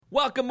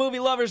Welcome, movie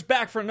lovers,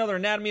 back for another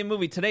Anatomy of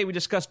Movie. Today we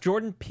discuss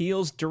Jordan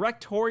Peele's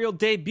directorial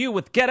debut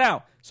with Get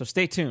Out, so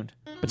stay tuned.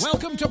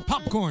 Welcome to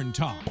Popcorn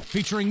Talk,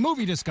 featuring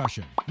movie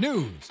discussion,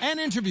 news, and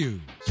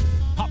interviews.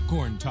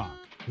 Popcorn Talk,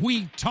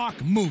 we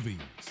talk movies.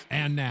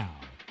 And now,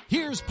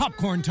 here's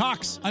Popcorn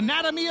Talk's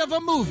Anatomy of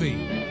a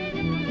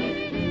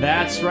Movie.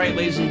 That's right,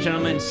 ladies and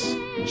gentlemen.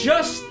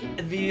 Just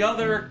the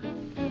other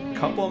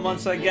couple of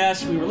months, I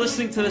guess, we were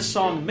listening to this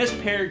song, Miss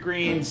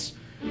Peregrine's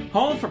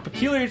Home for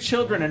Peculiar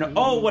Children, and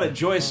oh, what a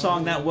joyous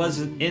song that was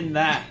in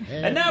that.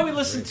 And now we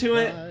listen to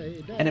it,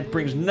 and it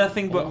brings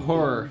nothing but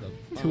horror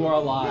to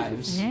our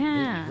lives.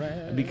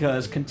 Yeah.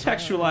 Because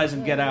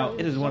contextualizing Get Out,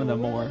 it is one of the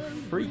more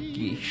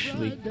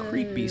freakishly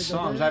creepy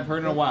songs I've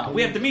heard in a while.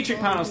 We have Dimitri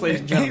Panos, ladies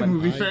and gentlemen. Hey,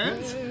 movie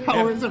fans.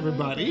 How is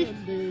everybody?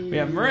 We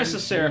have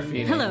Marissa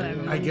Serafini. Hello,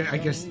 everyone. I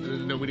guess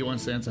nobody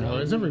wants to answer how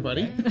is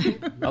everybody.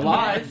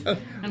 Alive.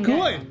 I'm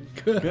good.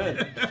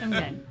 Good. I'm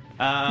good.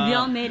 We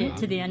all made it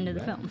to the end of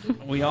the film.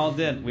 We all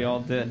did.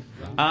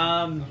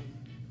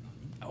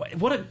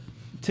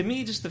 To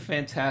me, just a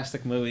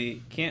fantastic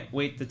movie. Can't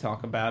wait to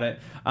talk about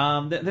it.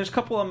 There's a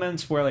couple of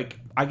moments where, like,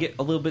 I get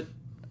a little bit.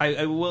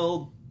 I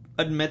will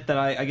admit that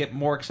I get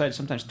more excited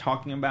sometimes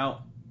talking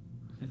about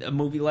a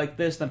movie like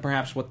this than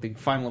perhaps what the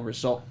final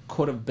result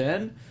could have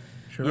been.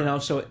 Sure. You know,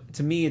 so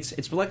to me,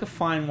 it's like a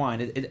fine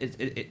wine.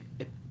 It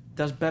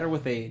does better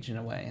with age in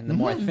a way, and the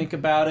more I think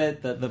about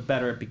it, the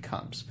better it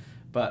becomes.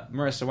 But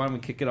Marissa, why don't we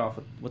kick it off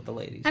with the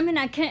ladies? I mean,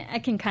 I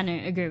can kind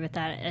of agree with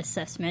that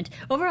assessment.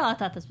 Overall, I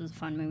thought this was a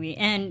fun movie,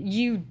 and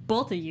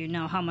both of you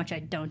know how much I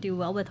don't do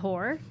well with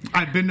horror.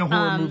 I've been to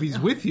horror movies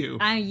with you,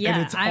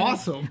 and it's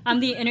awesome. I'm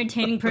the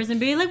entertaining person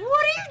being like,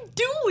 "What are you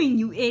doing,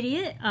 you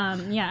idiot?"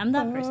 I'm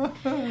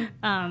that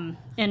person.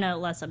 In a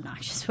less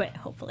obnoxious way,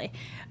 hopefully.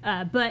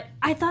 But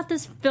I thought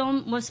this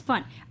film was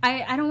fun.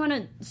 I don't want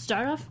to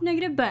start off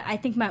negative, but I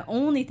think my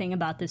only thing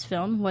about this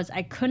film was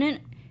I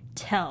couldn't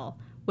tell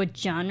what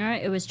genre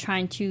it was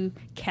trying to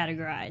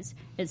categorize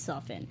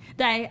itself in.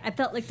 I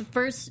felt like the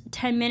first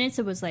 10 minutes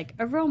it was like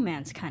a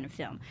romance kind of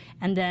film,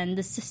 and then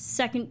the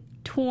second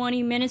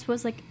 20 minutes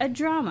was like a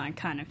drama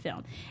kind of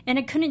film, and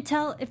I couldn't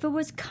tell if it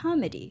was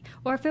comedy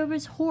or if it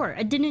was horror.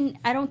 I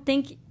don't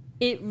think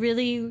it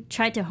really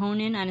tried to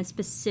hone in on a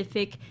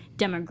specific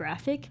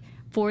demographic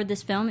for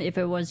this film, if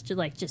it was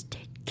to just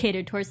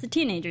catered towards the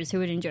teenagers who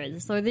would enjoy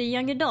this, or the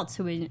young adults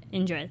who would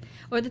enjoy it,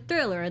 or the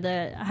thriller, or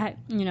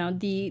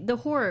the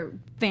horror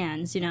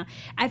fans.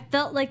 I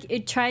felt like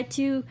it tried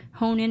to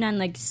hone in on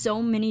like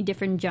so many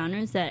different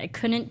genres that I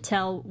couldn't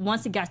tell.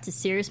 Once it got to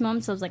serious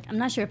moments, I was like, I'm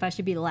not sure if I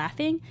should be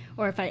laughing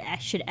or if I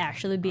should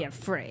actually be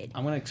afraid.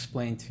 I'm going to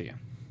explain to you,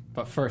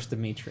 but first,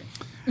 Dimitri.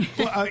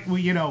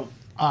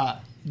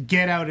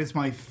 Get Out is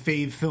my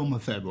fave film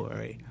of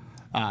February.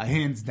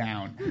 Hands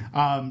down.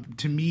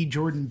 To me,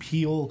 Jordan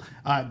Peele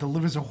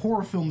delivers a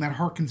horror film that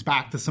harkens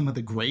back to some of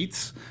the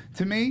greats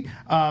to me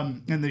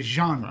in the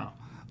genre,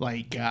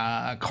 like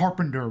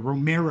Carpenter,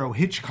 Romero,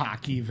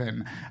 Hitchcock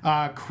even,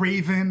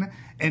 Craven,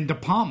 and De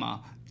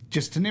Palma,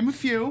 just to name a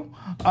few.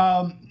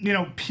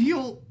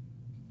 Peele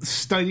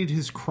studied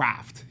his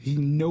craft. He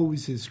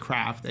knows his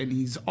craft, and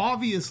he's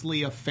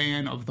obviously a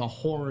fan of the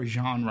horror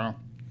genre.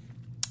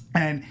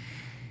 And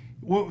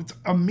what's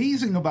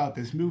amazing about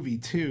this movie,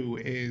 too,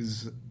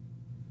 is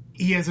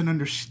he has an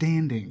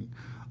understanding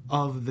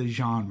of the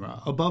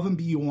genre. Above and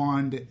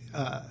beyond,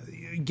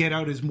 Get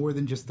Out is more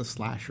than just a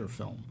slasher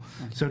film,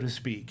 so to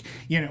speak.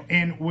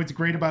 And what's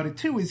great about it,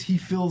 too, is he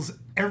fills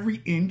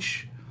every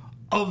inch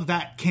of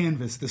that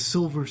canvas, the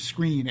silver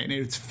screen, and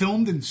it's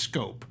filmed in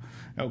scope,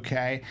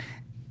 okay?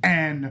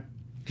 And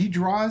he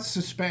draws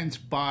suspense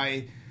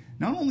by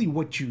not only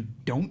what you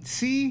don't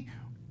see,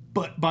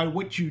 but by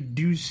what you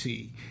do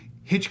see.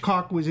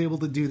 Hitchcock was able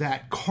to do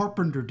that.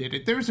 Carpenter did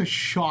it. There's a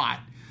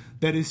shot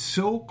that is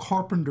so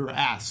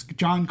Carpenter-esque,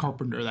 John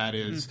Carpenter, that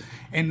is,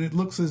 and it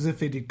looks as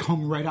if it had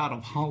come right out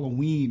of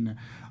Halloween.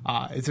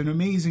 It's an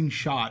amazing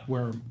shot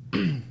where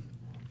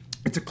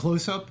it's a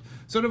close-up,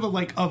 sort of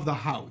of the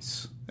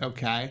house,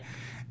 okay?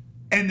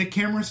 And the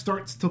camera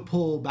starts to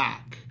pull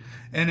back.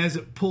 And as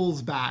it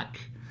pulls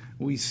back,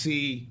 we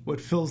see what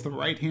fills the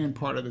right-hand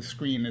part of the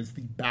screen as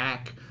the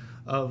back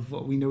of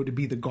what we know to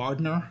be the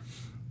gardener.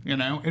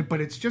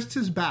 But it's just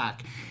his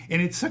back.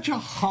 And it's such a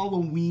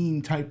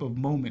Halloween type of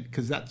moment,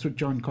 because that's what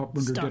John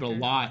Carpenter did a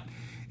lot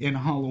in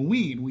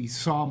Halloween. We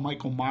saw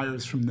Michael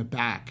Myers from the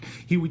back.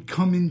 He would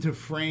come into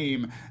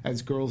frame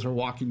as girls are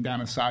walking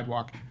down a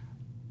sidewalk.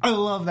 I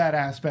love that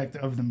aspect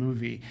of the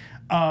movie.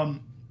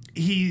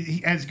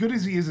 He as good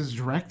as he is as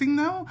directing,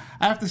 though,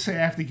 I have to say I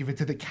have to give it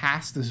to the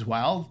cast as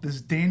well.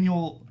 This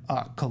Daniel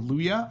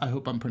Kaluuya, I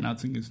hope I'm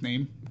pronouncing his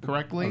name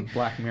correctly. Of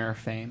Black Mirror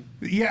fame.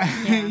 He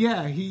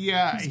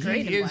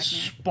is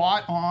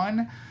spot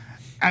on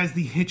as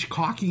the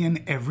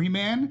Hitchcockian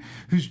everyman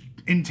who's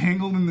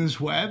entangled in this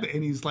web,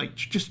 and he's like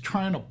just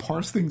trying to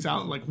parse things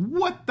out, like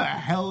what the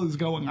hell is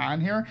going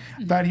on here.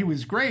 Thought he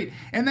was great.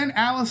 And then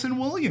Allison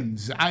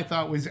Williams I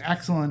thought was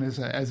excellent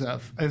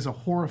as a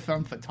horror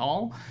femme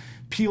fatale.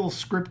 Peele's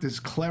script is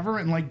clever,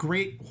 and like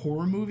great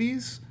horror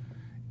movies,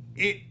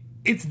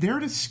 it's there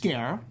to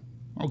scare,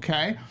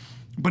 okay?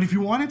 But if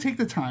you want to take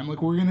the time,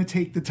 like we're going to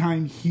take the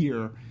time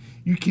here,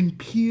 you can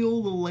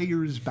peel the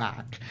layers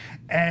back.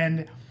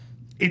 And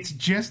it's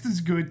just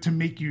as good to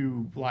make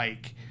you,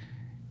 like,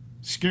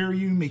 scare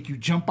you, make you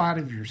jump out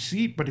of your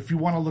seat. But if you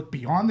want to look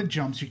beyond the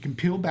jumps, you can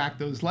peel back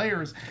those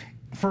layers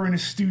for an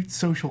astute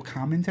social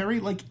commentary.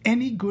 Like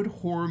any good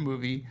horror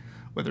movie,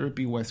 whether it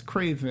be Wes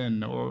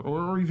Craven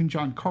or even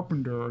John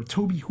Carpenter or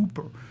Tobe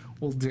Hooper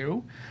will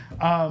do.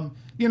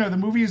 The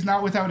movie is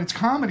not without its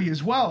comedy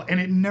as well, and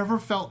it never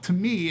felt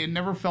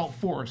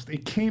forced.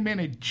 It came in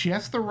at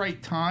just the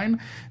right time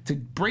to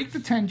break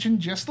the tension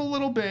just a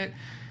little bit,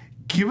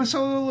 give us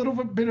a little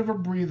bit of a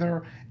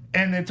breather,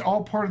 and it's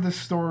all part of the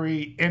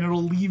story, and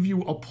it'll leave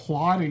you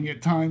applauding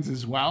at times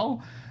as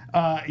well.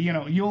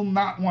 You'll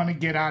not want to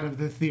get out of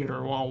the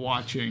theater while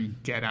watching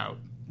Get Out.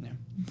 Yeah.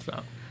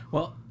 So,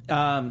 well,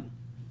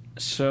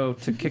 so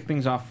to kick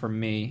things off for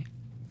me,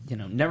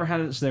 never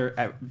has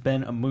there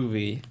been a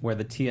movie where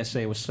the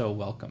TSA was so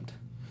welcomed.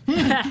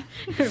 And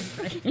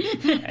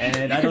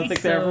I don't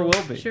think there ever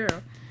will be. Sure.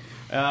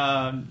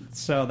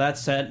 So that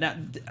said, now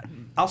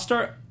I'll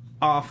start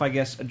off, I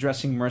guess,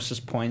 addressing Marissa's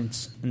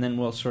points, and then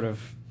we'll sort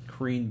of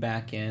careen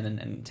back in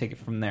and take it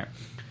from there.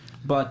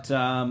 But,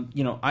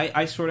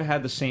 I sort of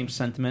had the same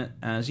sentiment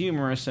as you,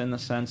 Marissa, in the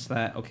sense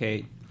that,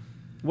 okay,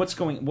 what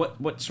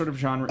sort of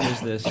genre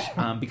is this?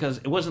 Because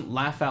it wasn't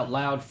laugh out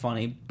loud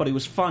funny, but it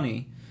was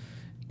funny.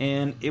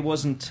 And it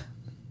wasn't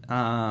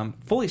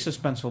fully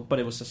suspenseful, but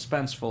it was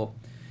suspenseful.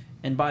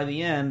 And by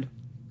the end,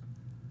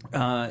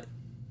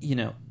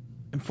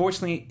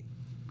 unfortunately,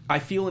 I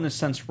feel in a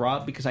sense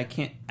robbed because I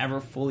can't ever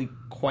fully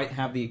quite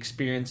have the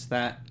experience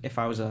that if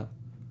I was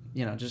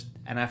just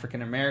an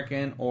African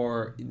American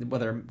or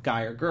whether a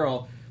guy or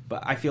girl,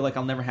 but I feel like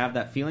I'll never have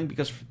that feeling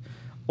because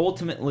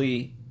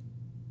ultimately,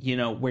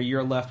 where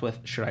you're left with,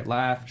 should I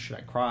laugh? Should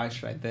I cry?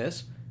 Should I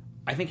this?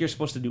 I think you're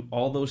supposed to do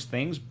all those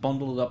things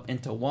bundled up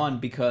into one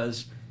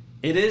because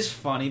it is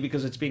funny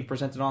because it's being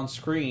presented on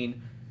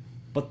screen,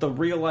 but the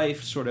real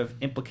life sort of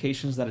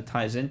implications that it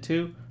ties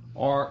into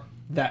are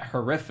that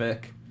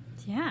horrific.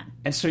 Yeah.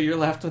 And so you're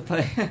left with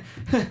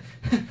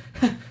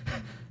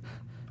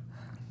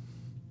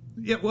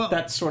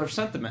that sort of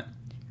sentiment.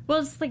 Well,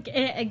 it's like,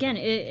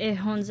 it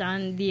hones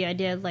on the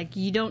idea, like,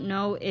 you don't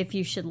know if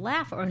you should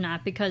laugh or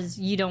not because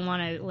you don't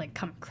want to, like,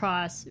 come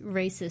across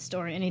racist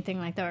or anything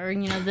like that. Or,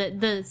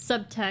 the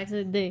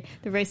subtext, the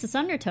racist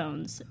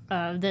undertones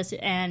of this.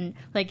 And,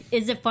 like,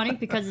 is it funny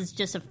because it's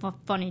just a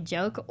funny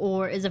joke?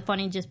 Or is it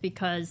funny just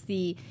because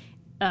the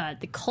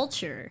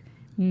culture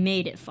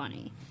made it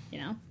funny,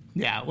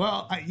 Yeah,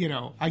 well,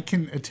 I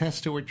can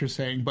attest to what you're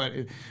saying, but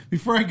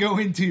before I go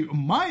into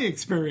my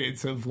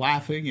experience of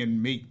laughing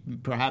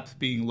and perhaps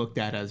being looked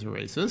at as a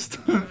racist,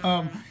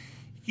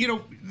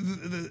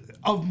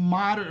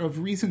 of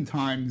recent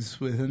times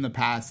within the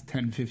past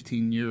 10,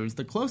 15 years,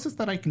 the closest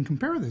that I can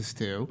compare this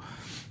to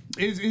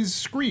is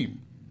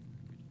Scream.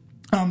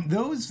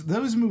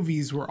 Those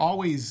movies were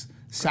always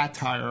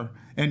satire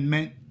and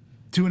meant,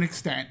 to an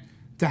extent,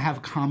 to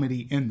have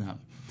comedy in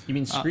them. You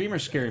mean Scream or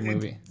Scary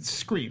Movie?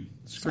 Scream.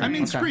 Scream. I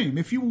mean, okay. Scream.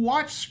 If you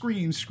watch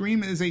Scream,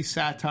 Scream is a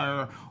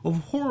satire of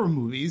horror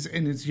movies,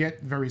 and it's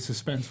yet very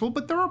suspenseful.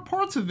 But there are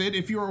parts of it,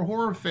 if you're a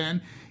horror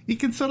fan, you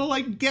can sort of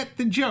like get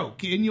the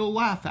joke, and you'll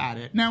laugh at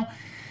it. Now,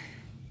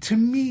 to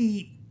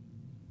me,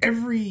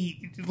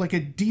 a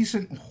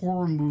decent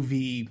horror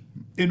movie,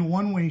 in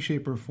one way,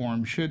 shape, or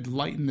form, should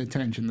lighten the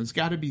tension. There's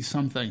got to be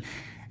something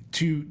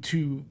to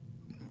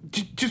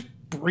just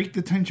break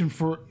the tension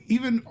for,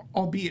 even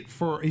albeit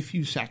for a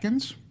few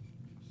seconds.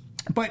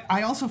 But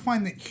I also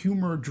find that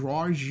humor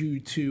draws you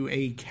to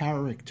a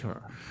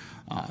character.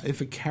 If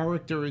a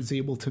character is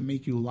able to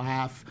make you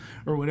laugh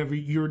or whatever,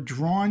 you're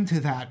drawn to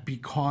that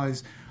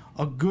because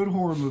a good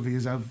horror movie,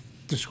 as I've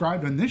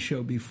described on this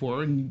show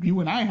before, and you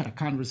and I had a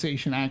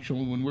conversation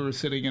actually when we were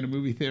sitting in a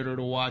movie theater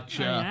to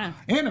watch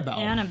Annabelle.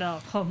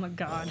 Annabelle, oh my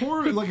God.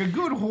 Horror, like a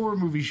good horror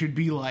movie should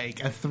be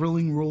like a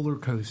thrilling roller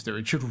coaster.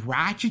 It should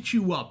ratchet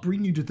you up,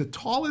 bring you to the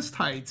tallest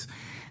heights,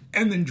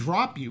 and then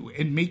drop you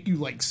and make you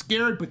like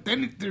scared, but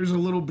then there's a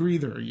little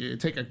breather. You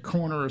take a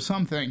corner or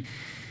something.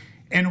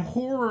 And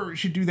horror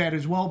should do that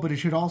as well, but it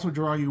should also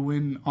draw you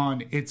in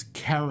on its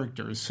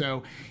characters.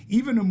 So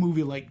even a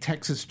movie like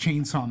Texas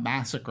Chainsaw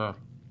Massacre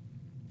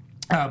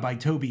by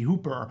Tobe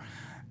Hooper,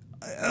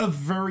 a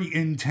very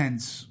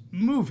intense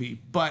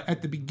movie, but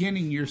at the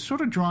beginning you're sort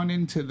of drawn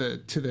into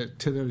to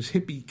those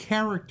hippie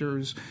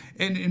characters,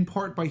 and in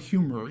part by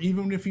humor.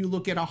 Even if you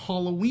look at a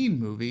Halloween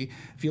movie,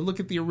 if you look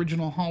at the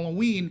original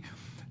Halloween,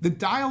 the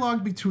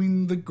dialogue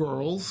between the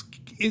girls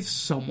is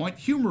somewhat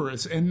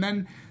humorous, and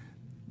then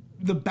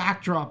the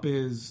backdrop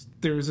is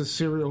there's a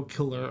serial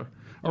killer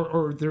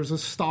or there's a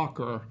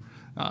stalker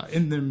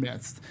in their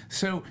midst.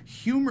 So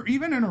humor,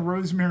 even in a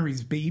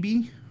Rosemary's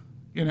Baby,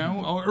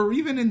 or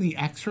even in The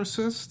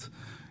Exorcist,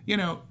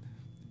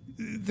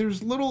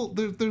 there's little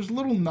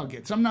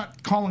nuggets. I'm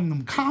not calling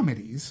them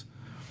comedies,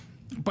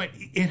 but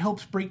it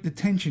helps break the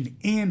tension.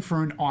 And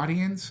for an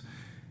audience,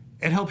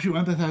 it helps you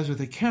empathize with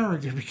the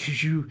character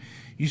because you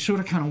you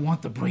sort of kind of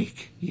want the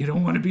break. You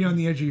don't want to be on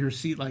the edge of your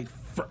seat like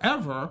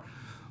forever.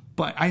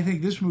 But I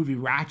think this movie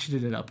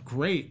ratcheted it up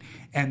great.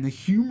 And the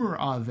humor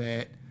of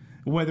it,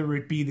 whether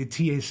it be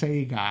the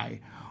TSA guy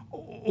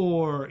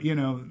or,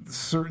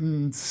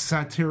 certain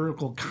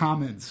satirical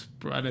comments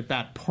brought at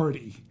that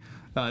party,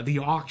 the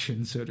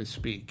auction, so to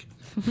speak.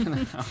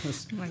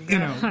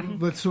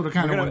 That's sort of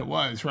kind of what it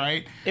was,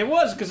 right? It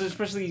was, because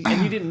especially,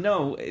 and you didn't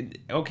know,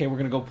 okay, we're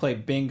going to go play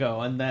bingo,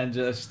 and then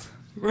just...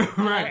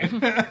 Right.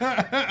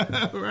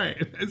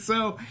 Right.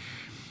 So...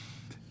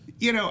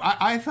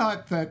 I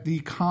thought that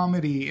the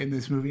comedy in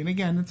this movie, and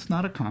again, it's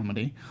not a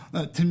comedy.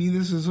 To me,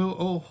 this is a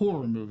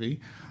horror movie.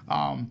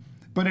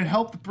 But it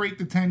helped break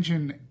the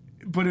tension,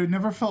 but it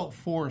never felt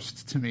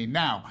forced to me.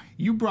 Now,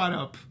 you brought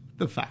up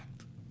the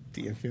fact.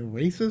 Do you feel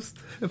racist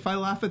if I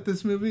laugh at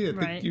this movie?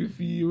 I think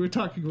you were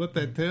talking about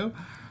that too.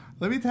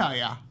 Let me tell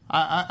you,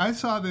 I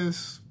saw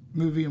this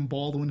movie in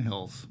Baldwin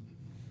Hills.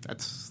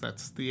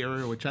 That's the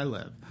area in which I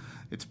live.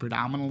 It's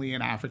predominantly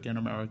an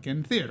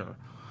African-American theater.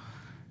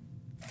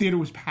 Theater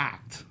was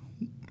packed.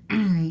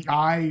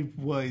 I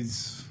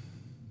was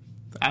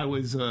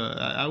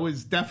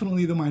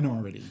definitely the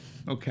minority,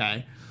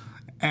 okay?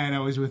 And I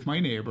was with my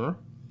neighbor,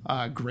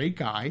 great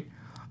guy,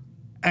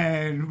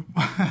 and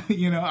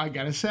I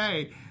gotta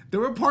say, there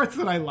were parts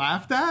that I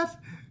laughed at,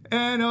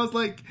 and I was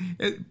like,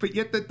 but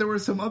yet that there were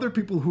some other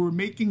people who were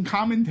making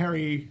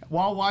commentary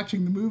while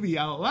watching the movie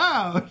out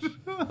loud,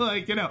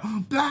 like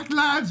Black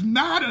Lives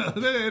Matter,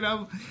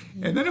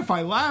 and then if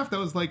I laughed, I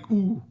was like,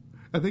 ooh.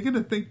 Are they going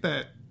to think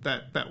that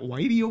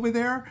whitey over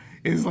there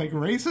is like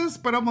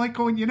racist? But I'm like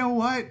going, you know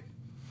what?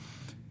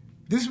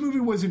 This movie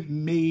wasn't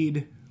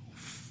made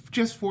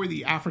just for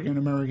the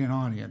African-American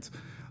audience.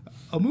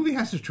 A movie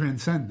has to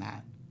transcend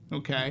that,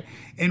 okay?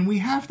 And we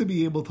have to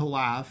be able to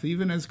laugh,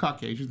 even as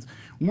Caucasians.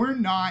 We're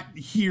not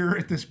here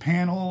at this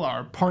panel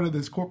or part of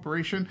this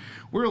corporation.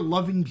 We're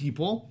loving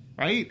people,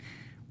 right?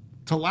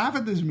 To laugh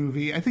at this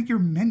movie, I think you're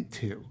meant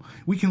to.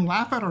 We can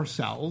laugh at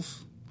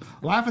ourselves,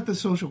 laugh at the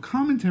social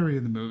commentary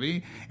of the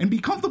movie, and be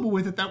comfortable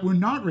with it that we're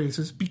not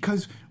racist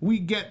because we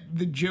get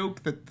the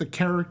joke that the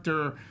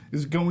character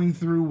is going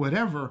through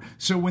whatever.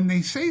 So when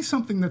they say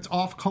something that's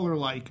off color,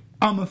 like,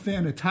 I'm a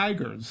fan of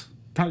Tiger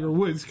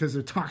Woods, because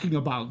they're talking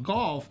about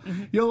golf,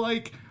 you're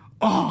like,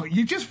 oh,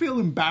 you just feel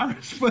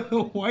embarrassed for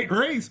the white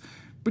race.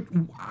 But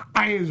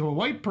I, as a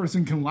white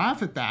person, can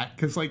laugh at that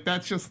because, like,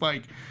 that's just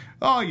like,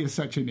 oh, you're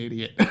such an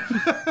idiot.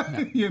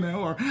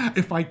 Or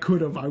if I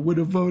could have, I would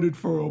have voted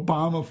for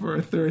Obama for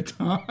a third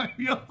time.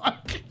 You're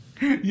like,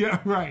 yeah,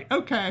 right.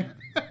 Okay.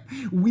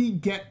 We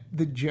get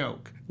the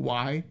joke.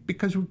 Why?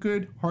 Because we're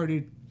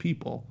good-hearted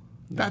people.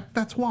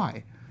 That's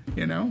why,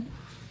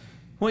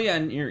 Well, yeah,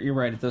 and you're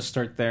right. It does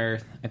start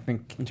there. I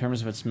think in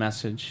terms of its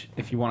message,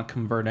 if you want to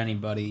convert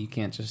anybody, you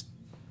can't just,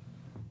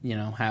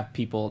 have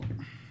people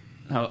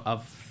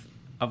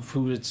of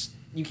who it's.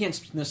 You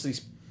can't necessarily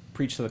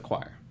preach to the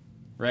choir,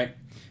 right?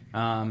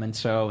 And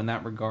so, in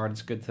that regard,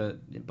 it's good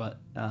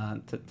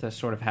to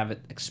sort of have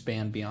it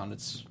expand beyond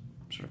its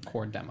sort of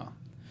core demo.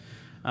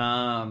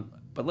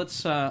 But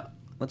let's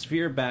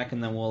veer back,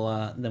 and then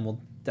we'll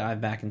dive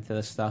back into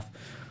this stuff.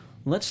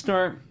 Let's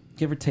start,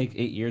 give or take,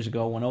 8 years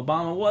ago when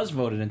Obama was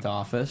voted into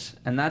office,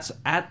 and that's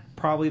at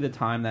probably the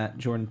time that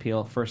Jordan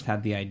Peele first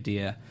had the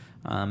idea,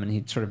 and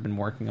he'd sort of been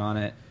working on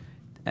it.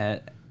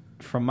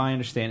 From my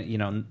understanding,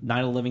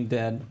 Night of the Living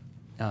Dead,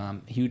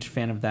 huge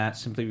fan of that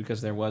simply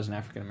because there was an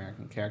African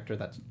American character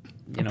that's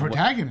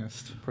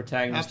protagonist.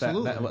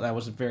 That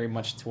was very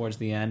much towards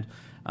the end.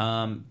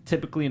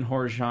 Typically in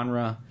horror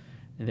genre,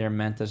 they're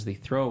meant as the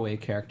throwaway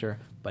character,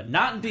 but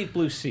not in Deep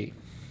Blue Sea.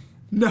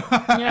 No.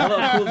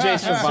 LL Cool J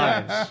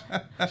survives.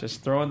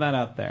 Just throwing that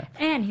out there.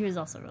 And he was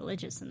also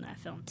religious in that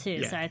film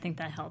too, so I think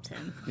that helped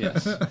him.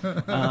 Yes.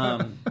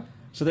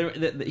 So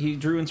he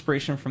drew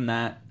inspiration from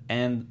that,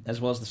 and as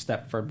well as the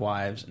Stepford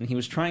Wives, and he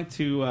was trying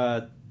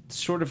to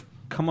sort of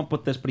come up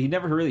with this, but he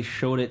never really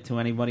showed it to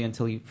anybody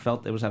until he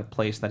felt it was at a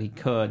place that he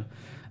could.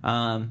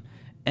 And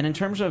in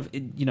terms of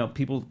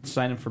people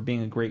citing him for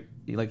being a great,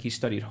 like, he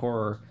studied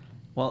horror.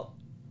 Well,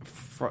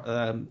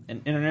 in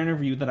an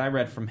interview that I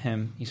read from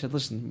him, he said,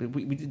 "Listen,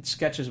 we did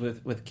sketches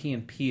with Key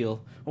and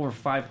Peele, over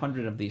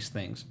 500 of these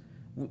things."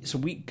 So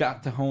we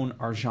got to hone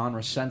our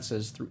genre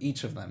senses through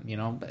each of them.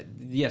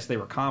 Yes, they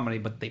were comedy,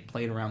 but they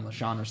played around the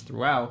genres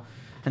throughout.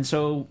 And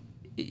so,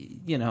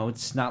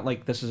 it's not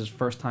like this is his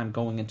first time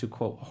going into,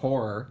 quote,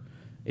 horror.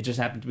 It just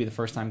happened to be the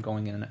first time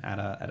going in at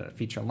a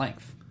feature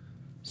length.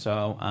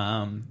 So,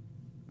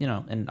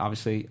 and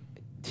obviously,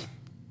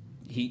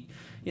 he,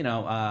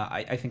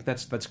 I think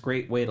that's a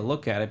great way to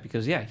look at it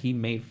because, yeah, he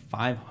made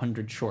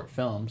 500 short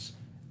films,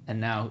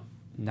 and now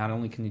not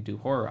only can he do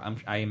horror,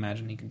 I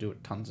imagine he can do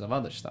tons of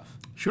other stuff.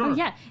 Sure. Oh,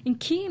 yeah, and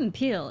Key and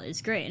Peele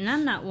is great. And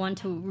I'm not one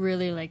to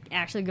really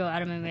actually go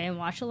out of my way and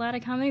watch a lot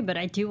of comedy, but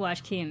I do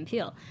watch Key and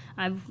Peele.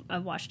 I've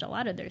watched a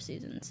lot of their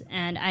seasons,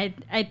 and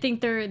I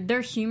think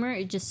their humor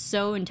is just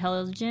so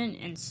intelligent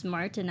and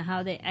smart, and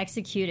how they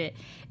execute it.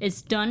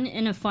 It's done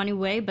in a funny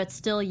way, but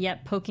still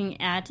yet poking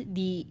at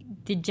the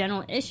the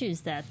general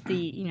issues that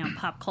the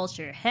pop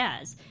culture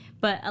has.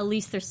 But at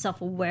least they're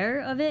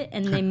self-aware of it,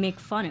 and they make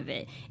fun of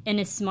it in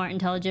a smart,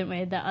 intelligent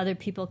way that other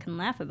people can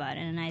laugh about it.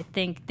 And I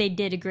think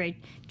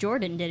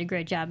Jordan did a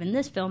great job in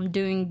this film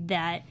doing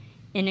that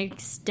in an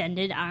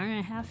extended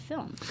hour-and-a-half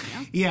film.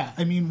 Yeah,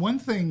 I mean, one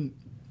thing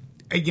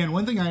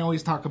I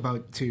always talk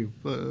about, too,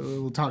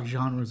 we'll talk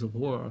genres of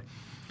horror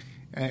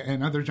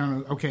and other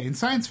genres. Okay, in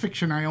science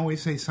fiction, I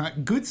always say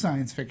good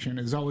science fiction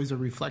is always a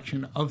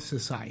reflection of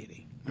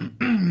society.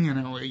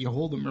 You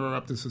hold a mirror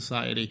up to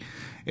society.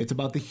 It's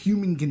about the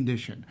human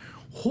condition.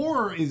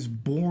 Horror is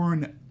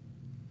born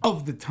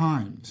of the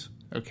times,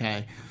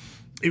 okay?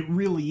 It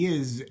really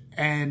is.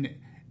 And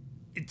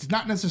it's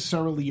not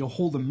necessarily you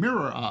hold a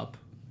mirror up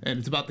and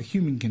it's about the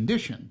human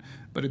condition,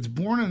 but it's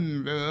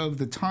born of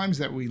the times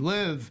that we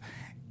live.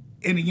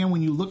 And again,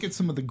 when you look at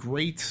some of the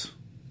greats,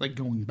 like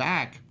going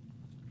back,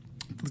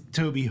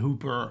 Tobe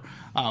Hooper,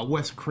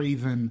 Wes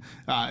Craven,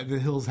 The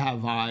Hills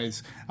Have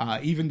Eyes,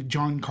 even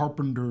John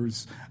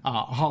Carpenter's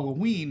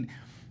Halloween.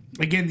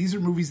 Again, these are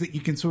movies that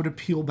you can sort of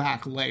peel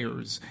back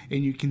layers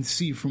and you can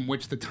see from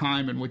which the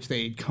time in which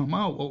they had come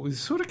out, what was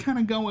sort of kind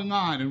of going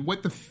on and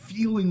what the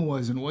feeling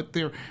was and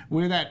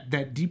where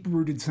that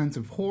deep-rooted sense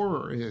of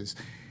horror is.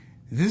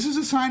 This is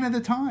a sign of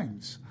the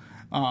times.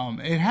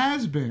 It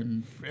has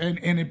been,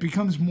 and it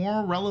becomes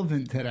more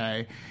relevant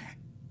today.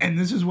 And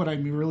this is what I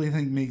really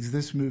think makes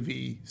this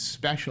movie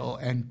special.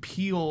 And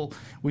Peele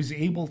was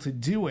able to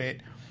do it.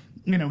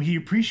 He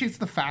appreciates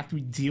the fact we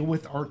deal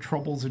with our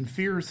troubles and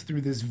fears through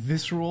this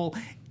visceral,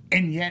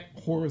 and yet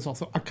horror is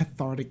also a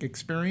cathartic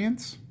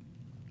experience.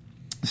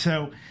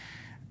 So,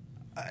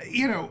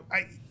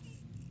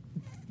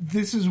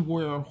 this is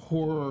where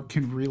horror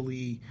can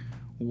really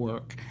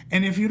work.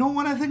 And if you don't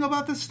want to think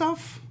about this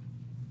stuff,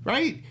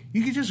 right,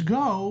 you can just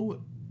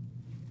go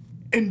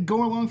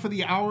along for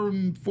the hour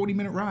and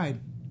 40-minute ride.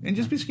 And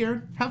just be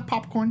scared. Have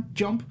popcorn.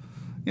 Jump.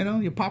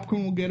 Your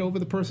popcorn will get over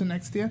the person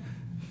next to you.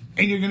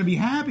 And you're going to be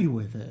happy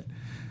with it.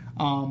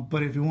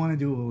 But if you want to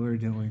do what we're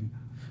doing...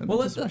 Well,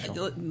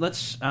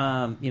 let's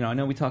I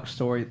know we talk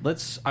story.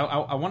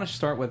 I want to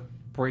start with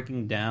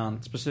breaking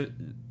down specific...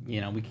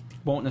 we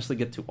won't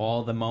necessarily get to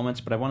all the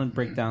moments, but I want to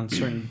break down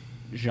certain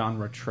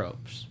genre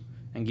tropes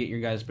and get your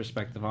guys'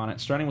 perspective on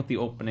it. Starting with the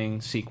opening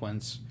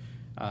sequence.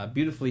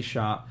 Beautifully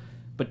shot.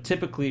 But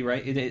typically,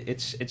 right,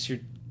 it's your...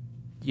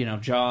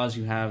 Jaws,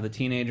 you have the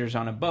teenagers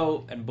on a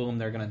boat, and boom,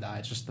 they're going to die.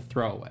 It's just the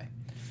throwaway.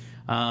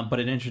 But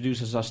it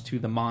introduces us to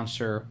the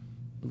monster,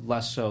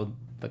 less so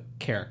the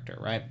character,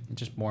 right?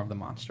 Just more of the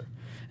monster.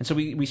 And so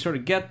we sort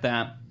of get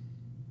that,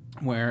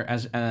 where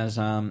as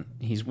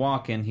he's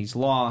walking, he's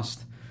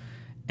lost,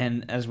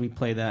 and as we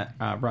play that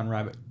Run,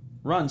 Rabbit,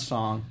 Run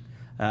song,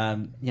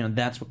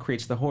 that's what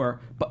creates the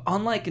horror. But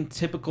unlike in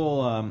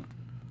typical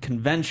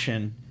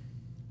convention,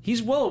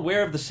 he's well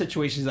aware of the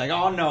situation. He's like,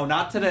 oh, no,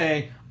 not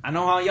today. I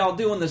know how y'all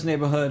do in this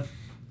neighborhood.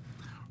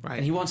 Right.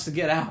 And he wants to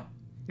get out.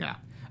 Yeah.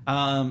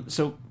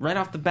 So right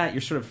off the bat,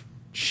 you're sort of,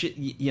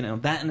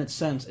 that in its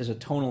sense is a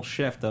tonal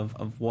shift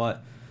of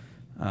what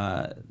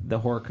the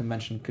horror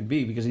convention could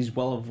be, because he's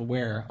well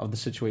aware of the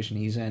situation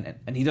he's in,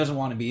 and he doesn't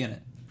want to be in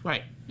it.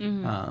 Right.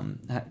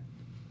 Mm-hmm.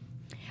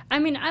 I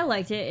mean, I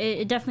liked it.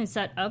 It definitely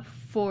set up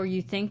for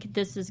you think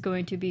this is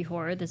going to be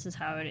horror. This is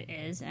how it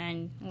is.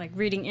 And,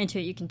 reading into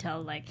it, you can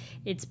tell,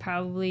 it's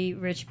probably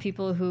rich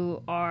people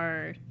who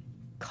are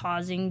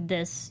causing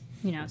this,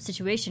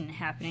 situation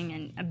happening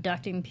and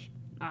abducting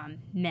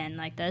men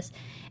like this.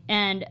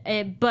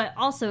 But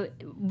also,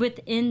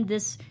 within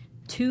this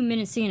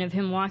 2-minute scene of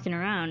him walking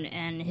around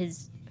and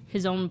his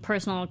own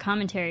personal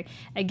commentary,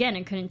 again,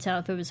 I couldn't tell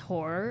if it was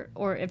horror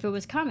or if it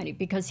was comedy,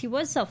 because he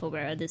was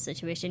self-aware of this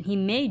situation. He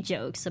made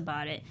jokes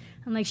about it.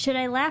 I'm like, should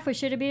I laugh or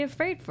should I be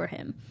afraid for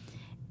him?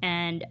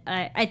 And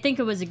I think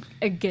it was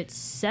a good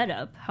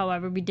setup.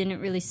 However, we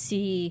didn't really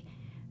see...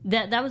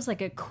 That was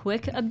a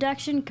quick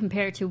abduction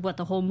compared to what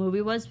the whole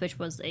movie was, which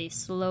was a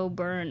slow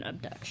burn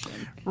abduction.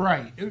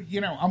 Right.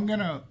 I'm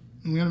gonna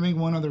make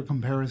one other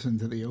comparison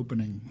to the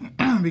opening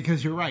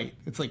because you're right.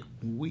 It's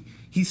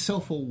he's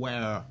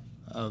self-aware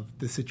of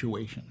the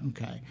situation.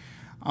 Okay.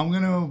 I'm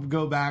gonna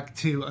go back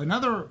to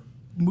another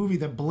movie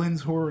that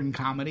blends horror and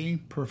comedy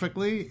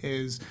perfectly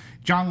is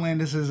John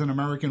Landis's An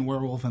American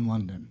Werewolf in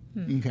London.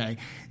 Okay.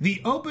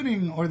 The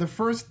opening, or the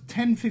first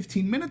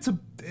 10-15 minutes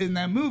in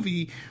that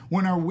movie,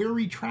 when our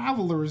weary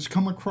travelers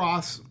come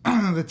across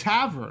the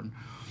tavern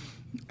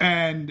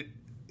and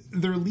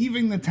they're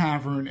leaving the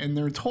tavern and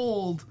they're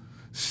told,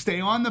 stay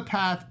on the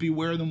path,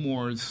 beware the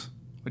moors,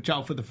 watch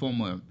out for the full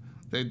moon.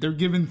 They're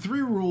given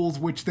 3 rules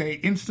which they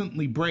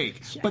instantly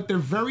break, but they're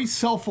very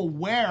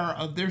self-aware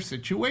of their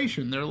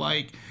situation. They're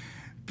like,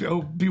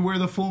 oh, beware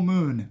the full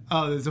moon.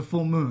 Oh, there's a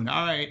full moon.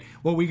 All right.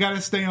 Well, we got to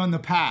stay on the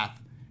path.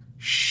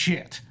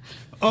 Shit.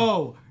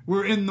 Oh,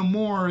 we're in the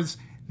moors.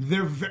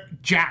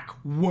 Jack,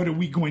 what are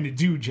we going to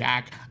do,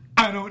 Jack?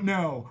 I don't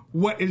know.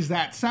 What is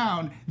that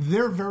sound?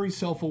 They're very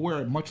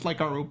self-aware, much like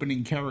our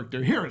opening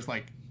character here. It's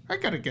like, I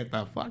got to get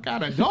the fuck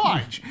out of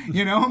Dodge.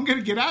 I'm going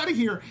to get out of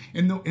here.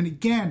 And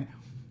again,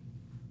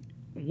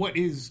 what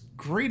is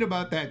great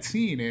about that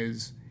scene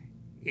is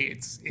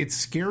it's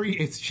scary.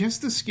 It's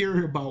just as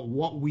scary about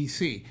what we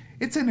see.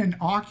 It's an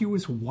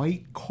innocuous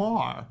white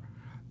car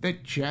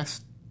that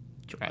just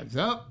drives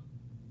up,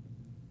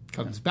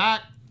 comes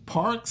back,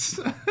 parks,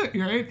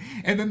 right?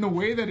 And then the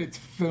way that it's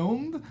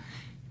filmed,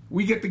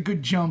 we get the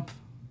good jump.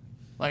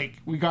 Like,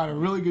 we got a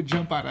really good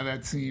jump out of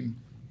that scene.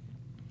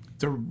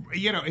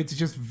 It's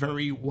just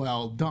very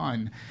well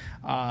done.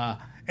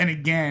 And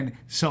again,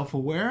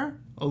 self-aware,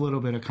 a little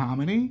bit of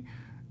comedy.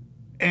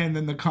 And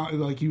then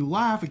you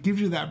laugh, it gives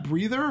you that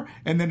breather,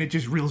 and then it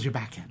just reels you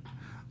back in.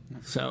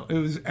 So it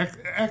was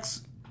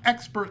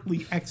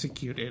expertly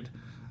executed,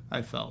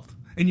 I felt.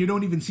 And you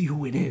don't even see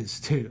who it is,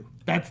 too.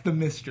 That's the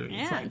mystery.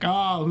 Yeah. It's like,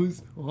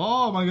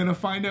 am I going to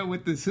find out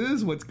what this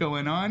is? What's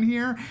going on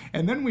here?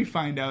 And then we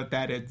find out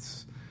that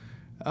it's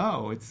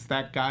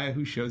that guy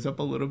who shows up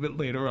a little bit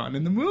later on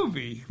in the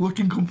movie,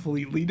 looking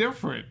completely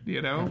different,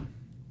 Yeah,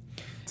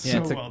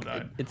 so well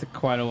done. It's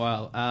quite a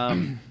while.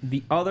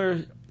 The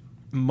other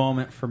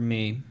moment for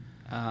me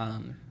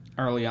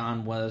early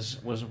on was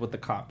with the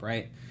cop,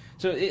 right?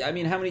 So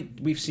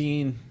we've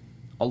seen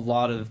a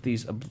lot of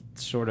these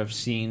sort of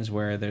scenes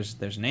where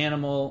there's an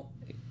animal,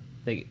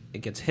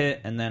 it gets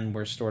hit, and then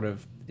we're sort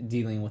of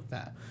dealing with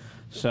that.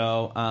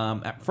 So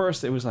at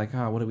first it was like,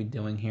 what are we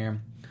doing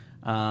here?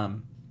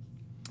 And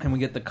we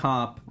get the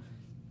cop.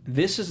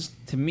 This is,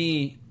 to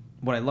me,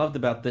 what I loved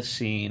about this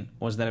scene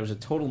was that it was a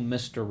total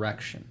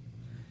misdirection,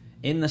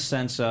 in the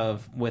sense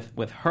of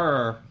with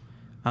her.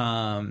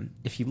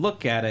 If you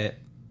look at it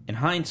in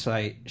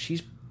hindsight,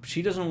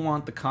 she doesn't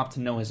want the cop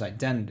to know his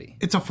identity.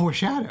 It's a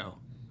foreshadow.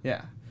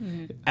 Yeah.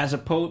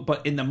 Mm-hmm.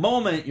 But in the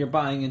moment, you're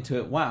buying into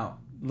it. Wow,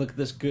 look at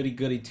this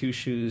goody two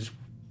shoes.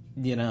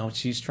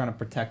 She's trying to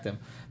protect him.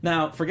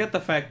 Now, forget the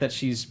fact that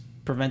she's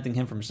preventing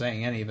him from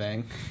saying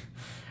anything,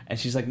 and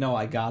she's like, "No,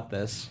 I got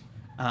this."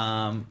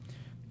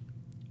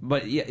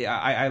 But yeah,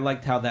 I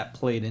liked how that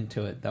played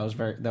into it. That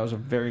was a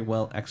very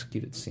well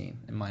executed scene,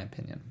 in my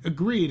opinion.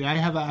 Agreed. I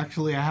have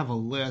a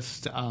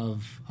list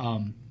of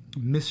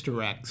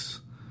misdirects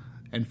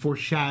and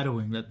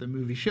foreshadowing that the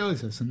movie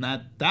shows us, and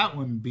that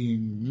one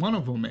being one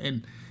of them.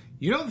 And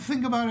you don't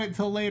think about it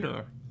till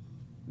later.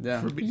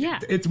 Yeah.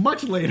 It's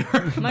much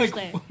later. Much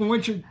later.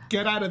 Once you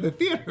get out of the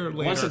theater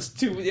later. Once it's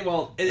too...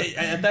 Well,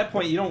 at that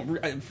point, you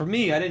don't... For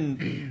me, I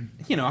didn't...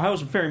 I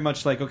was very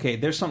much like, okay,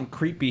 there's something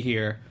creepy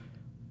here.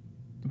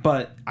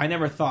 But I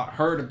never thought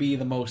her to be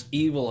the most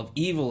evil of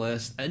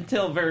evilest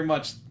until very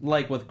much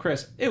like with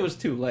Chris. It was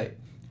too late.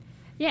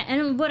 Yeah,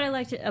 and what I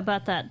liked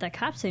about that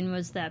cop scene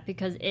was that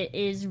because it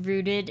is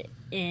rooted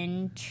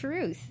in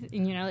truth,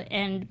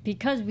 and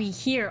because we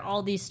hear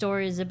all these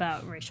stories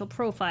about racial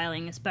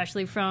profiling,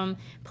 especially from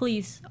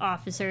police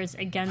officers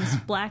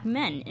against black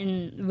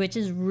men, which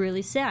is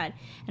really sad.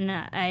 And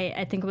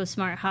I think it was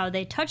smart how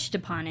they touched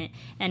upon it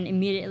and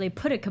immediately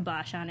put a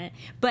kibosh on it.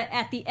 But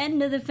at the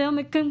end of the film,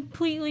 it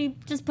completely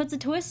just puts a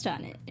twist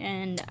on it,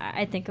 and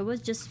I think it was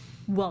just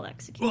well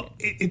executed. Well,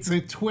 it's a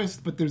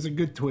twist, but there's a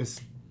good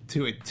twist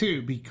to it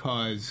too,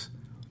 because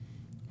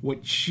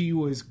what she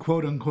was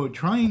quote unquote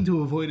trying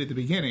to avoid at the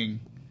beginning,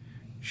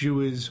 she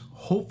was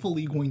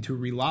hopefully going to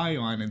rely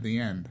on at the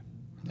end.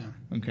 Yeah.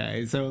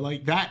 Okay, so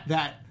like that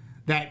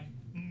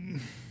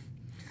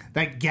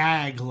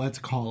gag, let's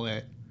call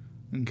it,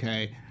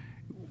 okay,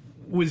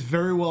 was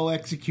very well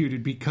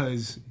executed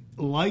because,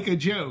 like a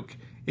joke,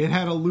 it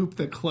had a loop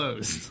that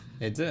closed.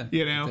 It did.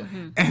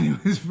 And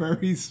it was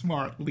very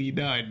smartly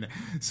done.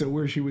 So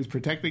where she was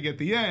protecting at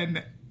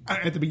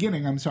the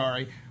beginning,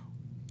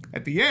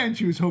 at the end,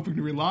 she was hoping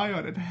to rely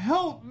on it.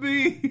 Help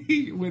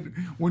me!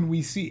 when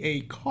we see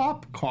a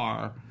cop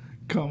car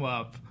come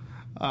up,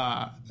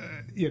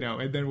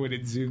 and then when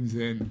it zooms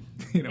in,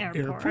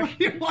 airport,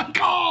 you're like,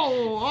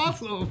 oh,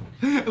 awesome!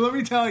 And let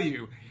me tell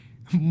you,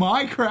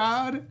 my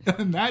crowd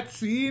in that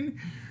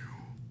scene,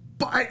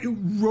 but it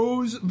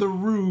rose the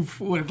roof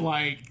with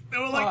they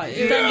were like,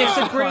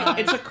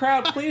 it's a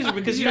crowd pleaser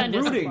because you're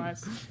rooting.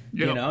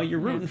 You're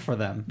rooting for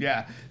them.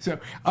 Yeah. So,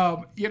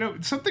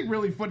 something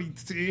really funny,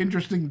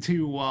 interesting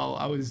too, while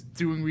I was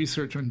doing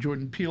research on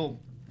Jordan Peele,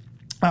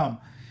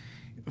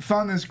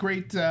 found this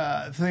great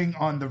thing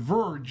on The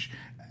Verge,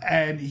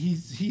 and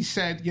he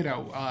said,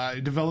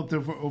 developed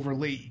over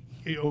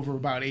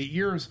about 8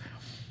 years,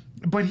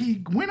 but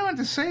he went on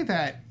to say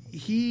that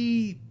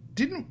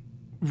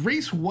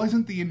race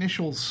wasn't the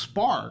initial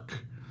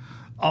spark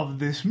of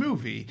this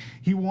movie.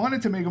 He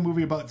wanted to make a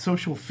movie about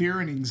social fear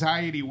and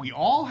anxiety we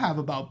all have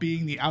about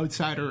being the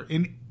outsider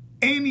in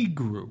any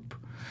group.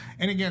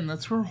 And again,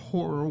 that's where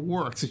horror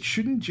works. It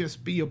shouldn't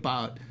just be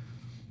about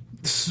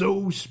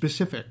so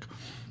specific.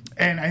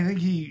 And I think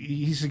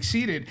he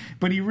succeeded,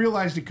 but he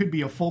realized it could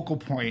be a focal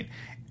point,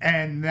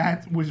 and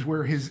that was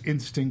where his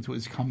instinct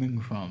was coming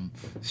from.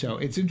 So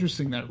it's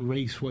interesting that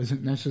race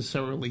wasn't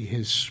necessarily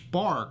his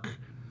spark,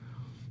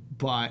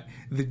 but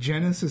the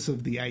genesis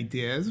of the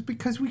idea is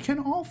because we can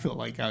all feel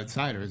like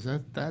outsiders.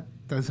 That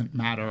doesn't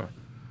matter,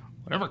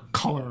 whatever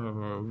color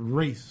or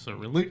race or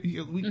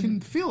religion, we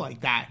can feel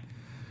like that.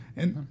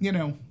 And,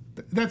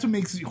 that's what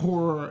makes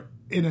horror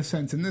in a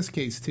sense, in this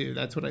case too,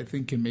 that's what I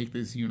think can make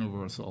this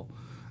universal,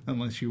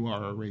 unless you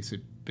are a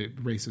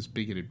racist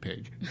bigoted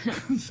pig.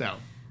 So,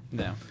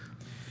 no.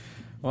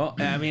 Well,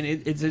 I mean,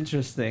 it's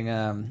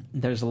interesting.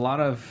 There's a lot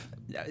of,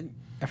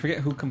 I forget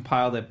who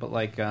compiled it, but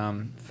like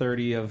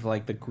 30 of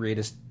like the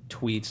greatest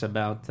tweets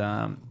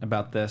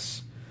about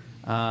this.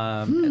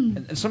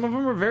 And some of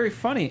them are very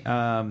funny.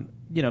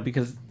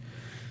 Because,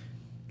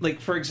 like,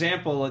 for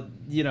example,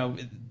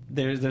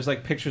 there's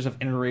like pictures of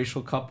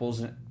interracial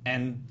couples,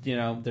 and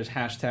there's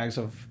hashtags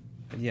of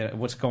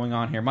what's going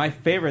on here. My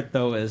favorite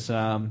though is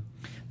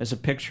there's a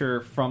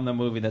picture from the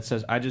movie that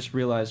says, "I just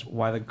realized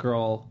why the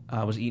girl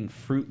was eating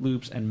Fruit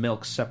Loops and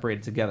milk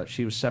separated together.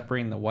 She was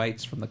separating the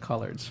whites from the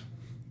coloreds."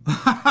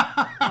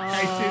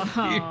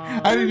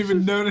 I didn't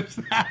even notice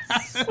that.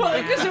 Well,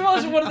 because it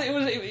was one of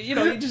the,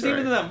 even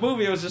in that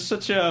movie, it was just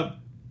such a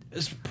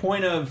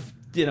point of,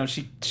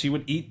 she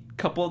would eat a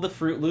couple of the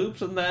Fruit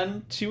Loops and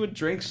then she would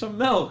drink some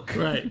milk.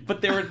 Right.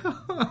 But they were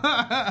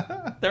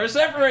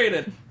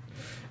separated.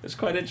 It's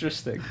quite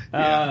interesting.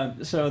 Yeah.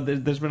 So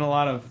there's been a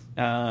lot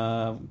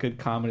of good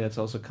comedy that's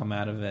also come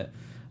out of it.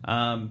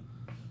 And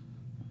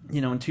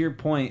to your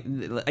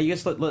point, I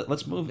guess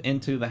let's move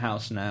into the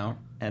house now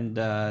and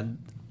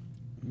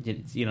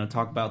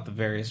talk about the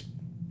various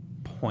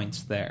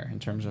points there in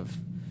terms of,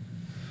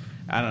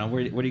 I don't know,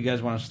 where do you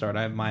guys want to start?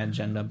 I have my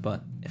agenda,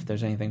 but if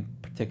there's anything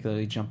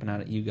particularly jumping out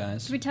at you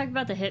guys. We talked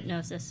about the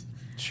hypnosis.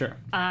 Sure.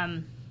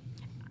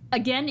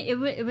 Again,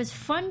 it was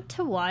fun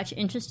to watch,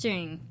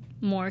 interesting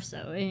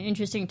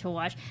to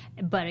watch,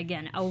 but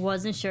again, I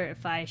wasn't sure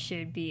if I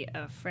should be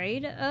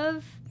afraid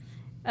of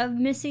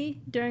Missy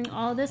during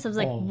all this. I was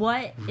like,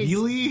 what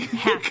is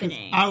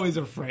happening? I was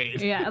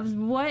afraid. Yeah,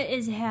 what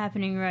is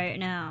happening right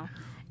now?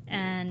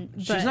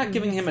 She's not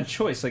giving him a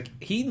choice. Like,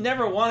 he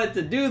never wanted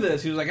to do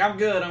this. He was like, I'm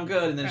good.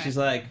 And then she's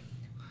like...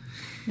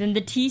 Then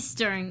the tea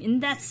stirring.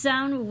 And that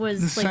sound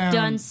was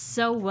done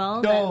so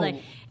well that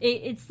like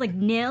it's like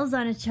nails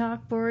on a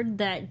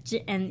chalkboard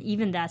and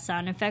even that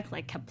sound effect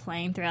like kept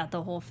playing throughout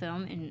the whole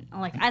film. And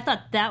like, I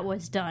thought that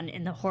was done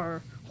in the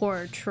horror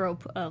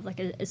trope of like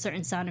a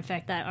certain sound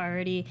effect that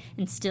already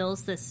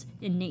instills this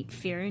innate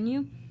fear in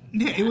you.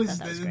 Yeah, it was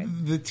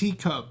the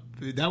teacup.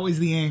 That was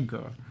the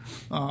anchor.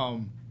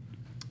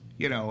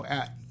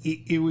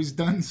 It was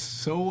done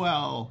so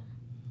well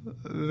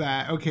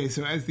that, okay,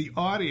 so as the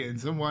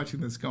audience, I'm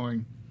watching this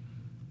going,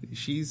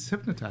 she's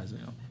hypnotizing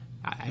him.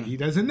 He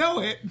doesn't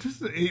know it.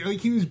 Like,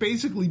 he was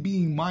basically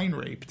being mind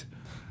raped.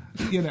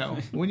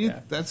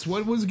 That's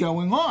what was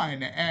going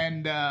on.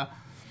 And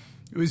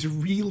it was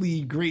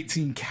really great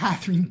seeing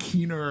Catherine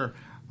Keener.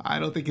 I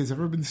don't think has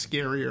ever been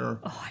scarier.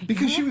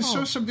 Because she was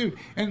so subdued.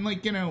 And,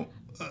 like,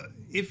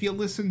 if you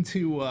listen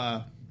to...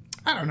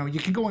 I don't know, you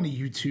can go onto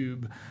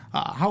YouTube.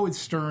 Howard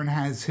Stern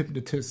has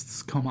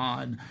hypnotists come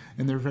on,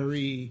 and they're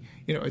very,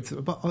 it's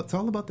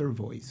all about their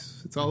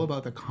voice. It's all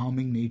about the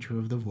calming nature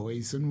of the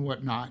voice and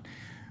whatnot.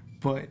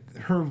 But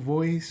her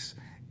voice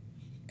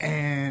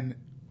and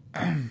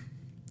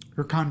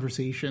her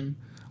conversation,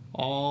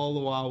 all the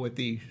while with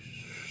the...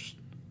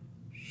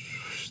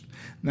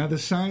 Now, the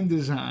sound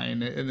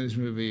design in this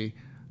movie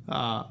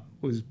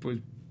was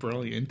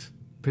brilliant,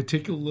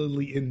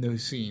 particularly in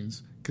those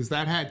scenes, because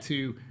that had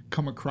to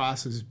come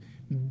across as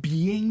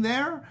being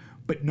there,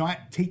 but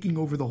not taking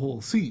over the whole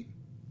scene,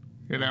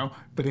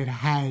 but it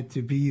had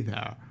to be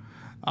there,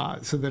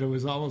 so that it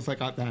was almost like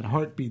that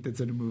heartbeat that's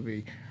in a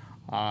movie,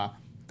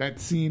 that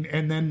scene.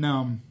 And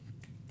then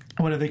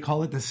what do they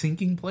call it, the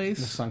sinking place,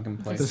 the sunken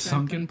place, the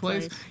sunken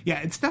place. Yeah,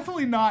 it's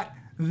definitely not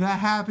the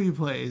happy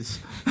place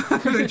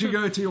that you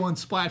go to on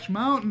Splash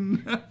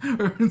Mountain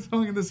or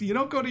something like this. You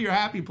don't go to your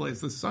happy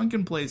place, the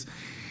sunken place.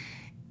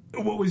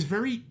 What was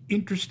very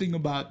interesting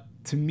about,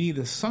 to me,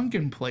 the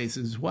sunken place,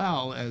 as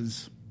well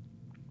as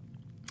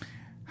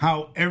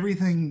how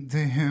everything to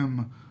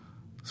him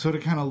sort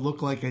of kind of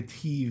looked like a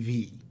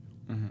TV.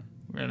 Mm-hmm.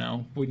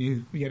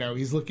 When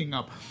he's looking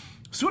up,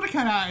 sort of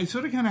kind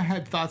of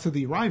had thoughts of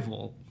The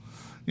Arrival.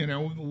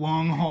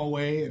 Long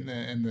hallway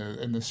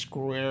and the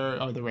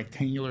square or the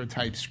rectangular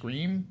type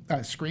screen,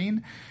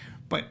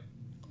 but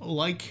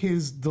like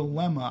his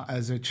dilemma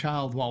as a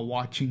child while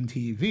watching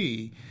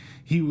TV,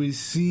 he was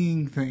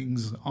seeing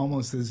things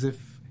almost as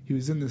if he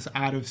was in this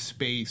out of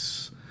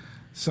space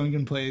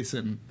sunken place,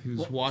 and he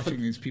was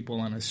watching these people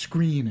on a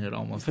screen. It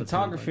almost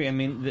photography. I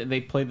mean,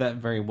 they played that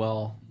very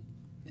well.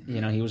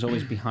 He was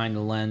always behind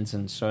the lens,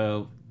 and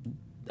so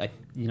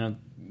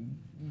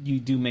you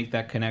do make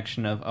that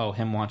connection of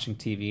him watching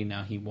TV.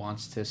 Now he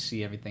wants to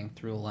see everything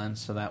through a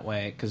lens, so that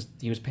way, because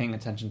he was paying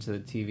attention to the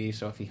TV.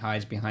 So if he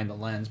hides behind the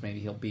lens, maybe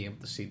he'll be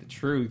able to see the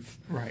truth.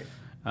 Right.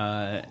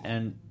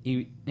 And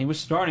he was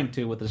starting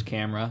to with his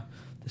camera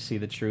to see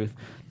the truth.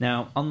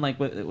 Now, unlike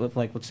with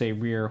like, let's say,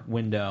 Rear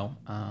Window,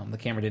 the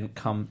camera didn't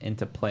come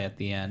into play at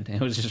the end.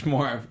 It was just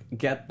more of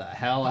get the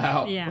hell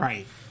out. Yeah.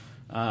 Right.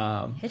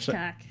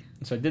 Hitchcock.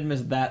 So I did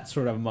miss that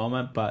sort of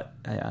moment, but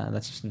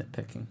that's just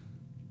nitpicking.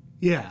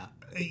 Yeah.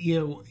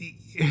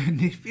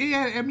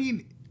 I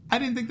mean, I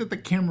didn't think that the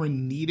camera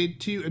needed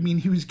to. I mean,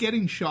 he was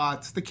getting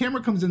shots. The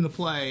camera comes into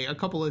play a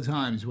couple of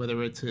times,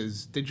 whether it's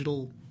his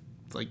digital,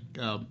 like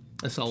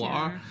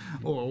SLR,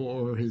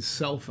 or his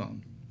cell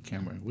phone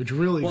camera, which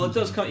really Well, it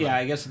does come. Yeah,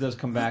 I guess it does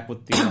come back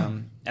with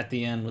the at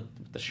the end with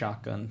the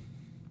shotgun,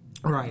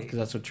 right? Because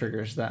that's what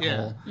triggers that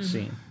whole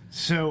scene.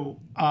 So,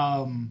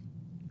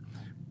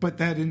 but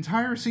that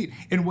entire scene,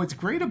 and what's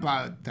great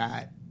about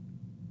that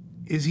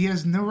is he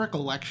has no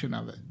recollection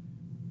of it,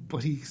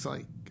 but he's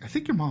like, "I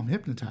think your mom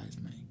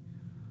hypnotized me."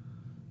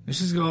 And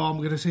she's going, I'm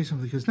going to say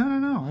something. He goes,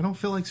 no, I don't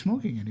feel like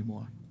smoking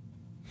anymore.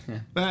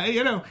 Yeah. But,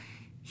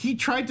 he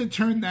tried to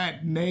turn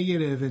that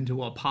negative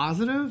into a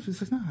positive.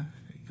 He's like, no.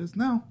 He goes,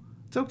 no,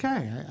 it's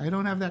okay. I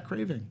don't have that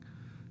craving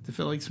to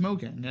feel like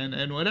smoking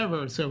and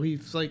whatever. So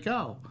he's like,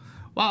 oh,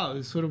 wow,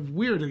 it's sort of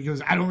weird. And he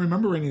goes, I don't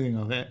remember anything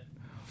of it.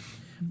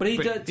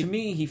 But to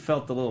me, he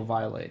felt a little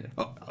violated.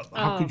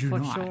 How could you for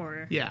not?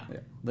 Sure. Yeah.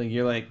 Like,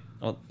 you're like,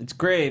 well, it's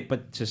great,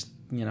 but just,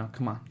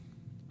 come on.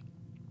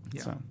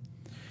 Yeah. So,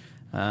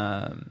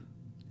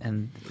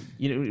 and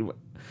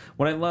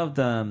what I loved,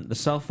 the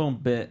cell phone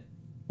bit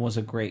was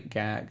a great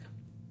gag.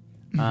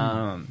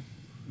 And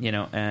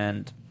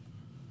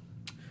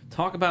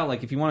talk about,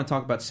 like, if you want to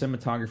talk about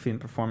cinematography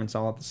and performance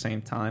all at the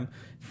same time,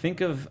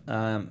 think of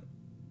the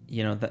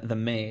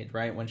maid,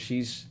 right, when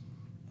she's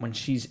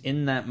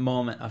in that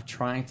moment of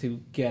trying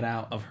to get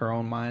out of her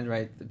own mind,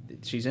 right?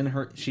 She's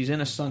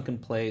in a sunken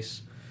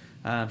place.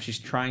 She's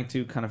trying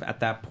to kind of at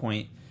that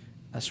point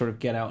sort of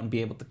get out and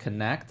be able to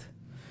connect.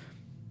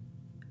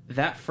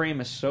 That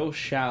frame is so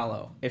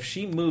shallow. If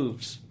she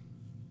moves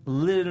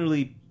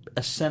literally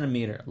a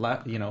centimeter,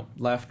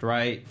 left,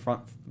 right,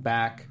 front,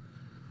 back,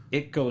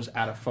 it goes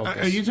out of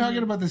focus. Are you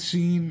talking about the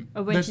scene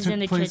when that she's took in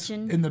the place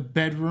kitchen? in the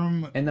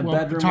bedroom? In the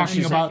bedroom,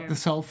 talking about like, the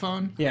cell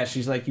phone. Yeah,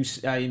 she's like,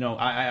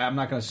 I'm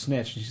not going to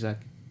snitch. And she's like,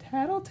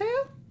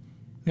 tattletale?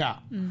 Yeah.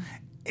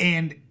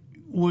 And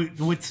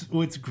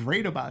what's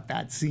great about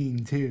that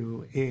scene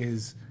too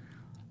is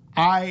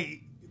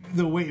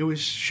the way it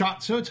was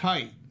shot so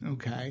tight,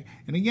 okay?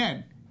 And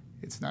again,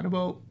 it's not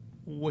about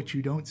what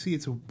you don't see,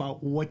 it's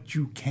about what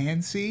you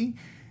can see.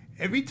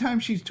 Every time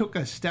she took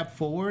a step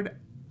forward,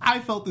 I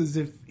felt as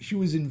if she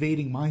was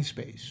invading my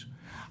space.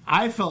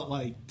 I felt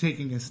like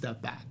taking a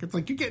step back. It's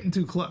like, you're getting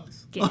too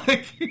close. And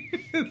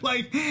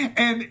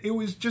it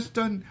was just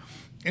done.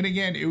 And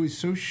again, it was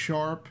so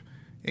sharp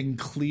and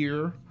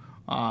clear.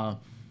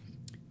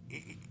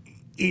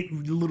 It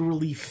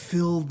literally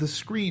filled the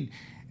screen.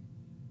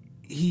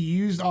 He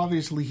used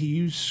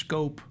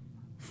scope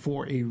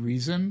for a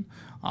reason.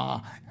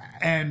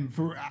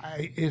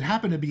 It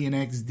happened to be an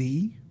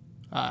XD.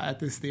 At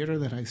this theater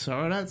that I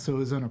saw it at, so it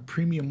was on a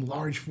premium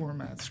large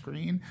format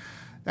screen.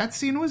 That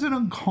scene was an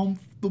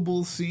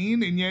uncomfortable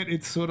scene, and yet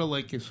it's sort of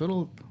like you sort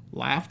of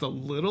laughed a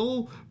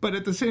little, but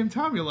at the same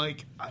time you're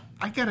like,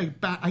 I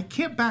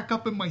can't back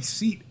up in my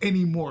seat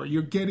anymore.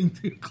 You're getting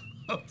too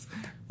close.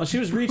 Well, she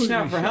was reaching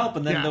out for help,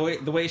 and then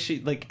the way she,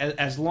 like,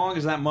 as long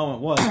as that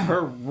moment was,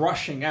 her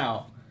rushing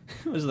out,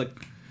 it was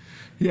like,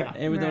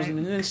 it was in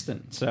an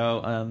instant.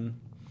 So.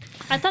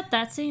 I thought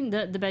that scene,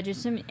 the bedroom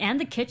scene, and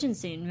the kitchen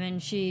scene when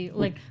she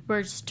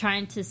we're just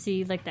trying to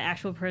see the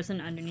actual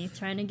person underneath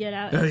trying to get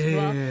out as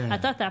well. Yeah. I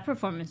thought that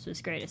performance was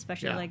great,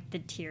 especially the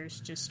tears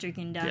just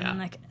streaking down. I'm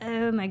like,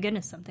 oh my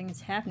goodness, something is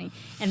happening,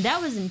 and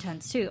that was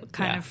intense too.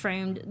 Kind of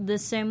framed the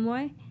same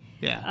way.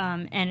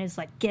 Yeah. And it's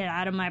like, get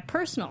out of my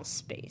personal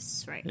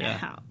space right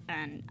now.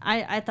 And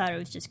I thought it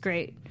was just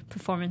great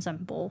performance on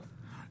both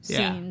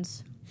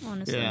scenes.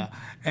 Honestly. Yeah.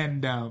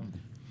 And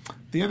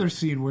the other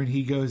scene when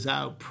he goes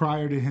out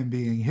prior to him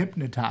being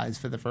hypnotized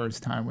for the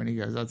first time, when he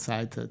goes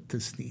outside to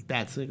sneak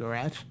that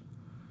cigarette,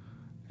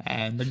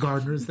 and the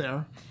gardener's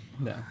there.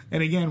 Yeah.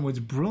 And again, what's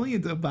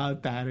brilliant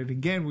about that, and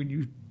again, when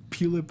you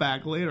peel it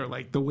back later,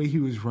 like the way he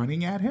was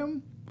running at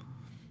him,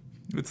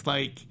 it's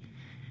like,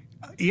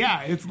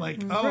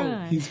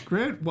 oh, he's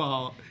great.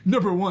 Well,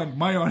 number one,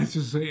 my audience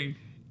is saying,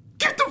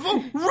 get the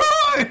fuck,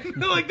 run!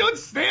 They're like, don't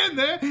stand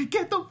there.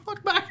 Get the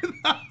fuck back in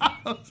the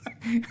house.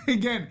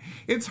 Again,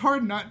 it's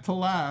hard not to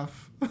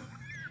laugh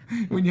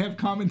when you have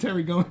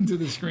commentary going to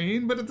the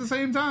screen, but at the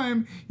same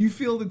time, you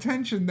feel the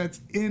tension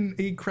that's in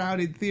a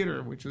crowded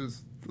theater,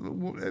 it's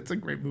a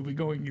great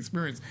movie-going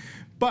experience.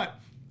 But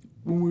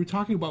when we were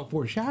talking about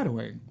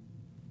foreshadowing,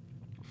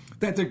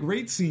 that's a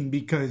great scene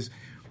because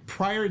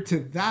prior to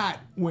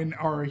that, when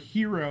our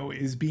hero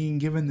is being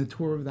given the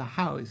tour of the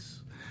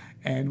house,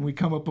 and we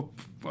come up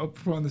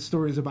on the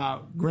stories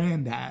about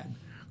grandpa,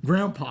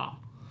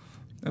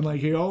 and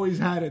like he always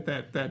had it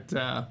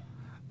that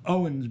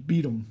Owens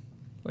beat him,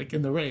 like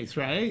in the race,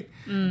 right?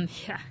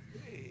 Yeah.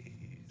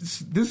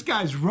 This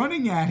guy's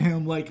running at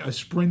him like a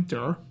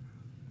sprinter.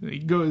 He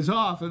goes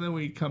off, and then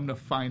we come to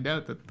find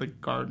out that the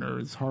gardener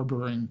is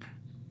harboring,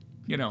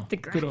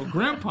 good old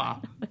grandpa,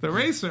 the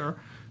racer,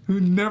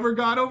 who never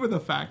got over the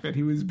fact that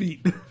he was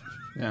beat.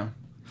 Yeah.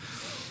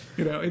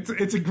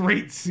 It's a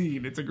great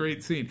scene. It's a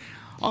great scene.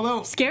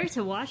 Although scary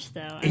to watch,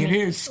 though. It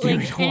is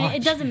scary to watch.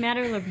 It doesn't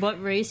matter what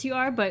race you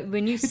are, but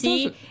when you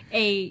see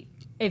a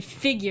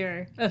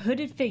a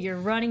hooded figure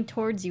running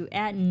towards you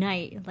at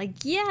night. Like,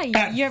 yeah,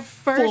 At your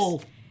first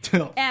full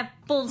tilt. at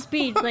full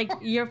speed, like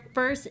your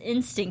first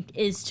instinct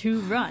is to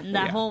run.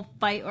 That Yeah. whole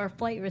fight or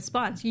flight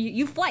response.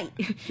 You fight.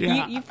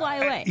 Yeah. you fly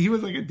away. He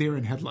was like a deer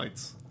in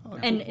headlights.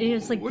 And it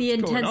was like What's the going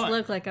intense on?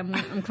 look, like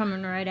I'm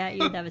coming right at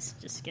you. That was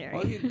just scary.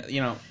 Well,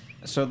 you know,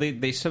 so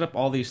they set up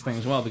all these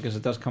things well because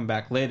it does come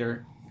back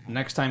later.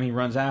 Next time he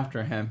runs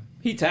after him,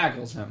 he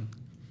tackles him.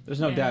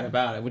 There's no Yeah. doubt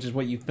about it, which is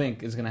what you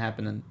think is going to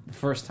happen in the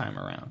first time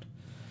around.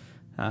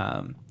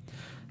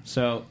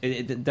 So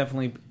it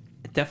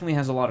definitely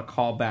has a lot of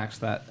callbacks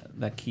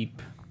that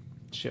keep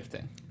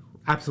shifting.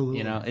 Absolutely.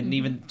 You know, and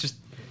even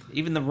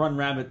the Run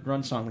Rabbit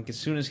Run song, like as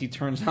soon as he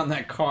turns on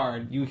that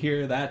car, you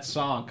hear that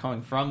song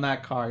coming from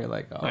that car, you're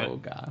like, oh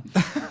god.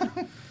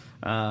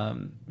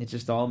 It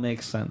just all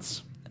makes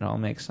sense. It all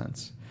makes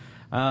sense.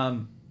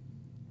 When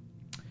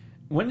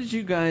did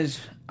you guys?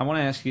 I want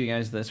to ask you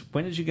guys this.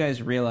 When did you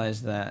guys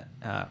realize that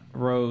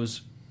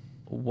Rose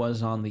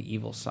was on the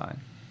evil side?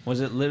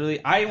 Was it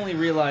literally? I only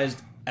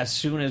realized as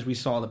soon as we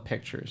saw the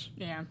pictures,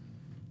 Yeah.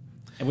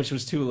 which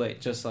was too late,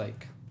 just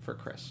like for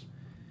Chris.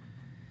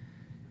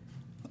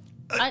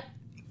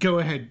 Go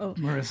ahead,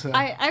 Marissa.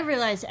 I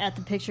realized at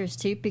the pictures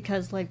too,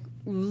 because like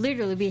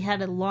literally we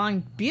had a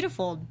long,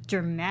 beautiful,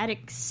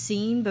 dramatic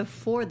scene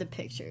before the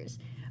pictures,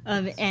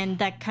 and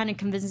that kind of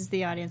convinces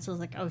the audience. I was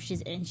like, oh,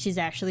 she's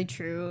actually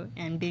true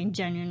and being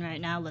genuine right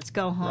now. Let's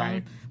go home.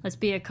 Right. Let's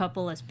be a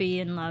couple. Let's be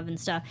in love and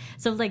stuff.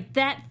 So like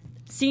that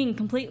scene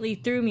completely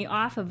threw me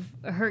off of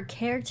her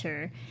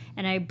character,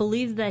 and I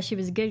believed that she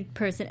was a good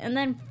person. And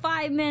then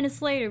 5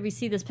 minutes later, we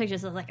see this picture.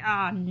 So I was like,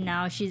 oh,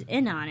 now she's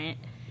in on it.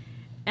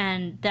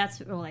 And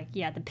that's like,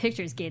 yeah, the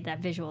pictures gave that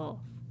visual,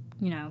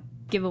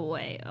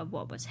 giveaway of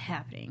what was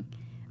happening.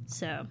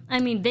 So, I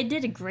mean, they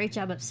did a great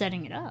job of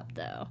setting it up,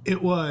 though.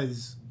 It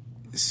was.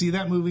 See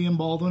that movie in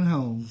Baldwin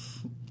Hills,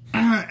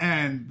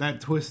 and that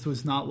twist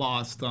was not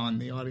lost on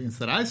the audience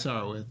that I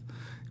saw it with,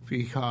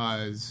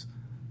 because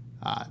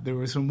there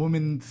was some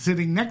woman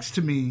sitting next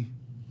to me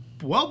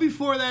well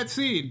before that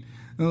scene.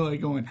 And they're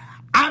like going,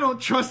 I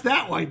don't trust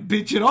that white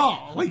bitch at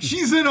all. Like,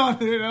 she's in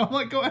on it. And I'm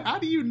like, going, how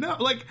do you know?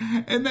 Like,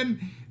 and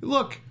then,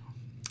 look,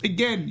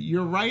 again,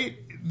 you're right.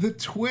 The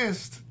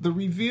twist, the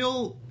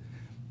reveal,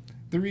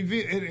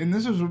 and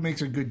this is what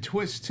makes a good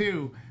twist,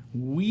 too.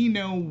 We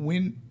know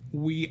when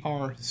we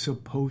are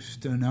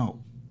supposed to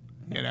know,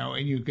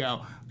 and you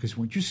go, because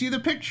once you see the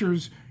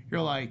pictures,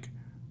 you're like,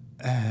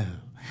 oh.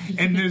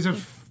 And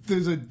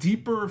there's a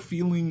deeper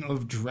feeling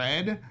of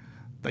dread,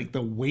 like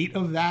the weight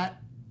of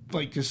that,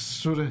 like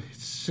just sort of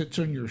sits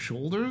on your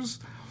shoulders,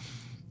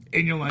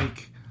 and you're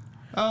like,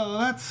 oh,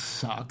 that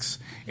sucks.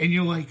 And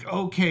you're like,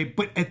 okay,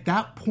 but at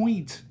that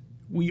point,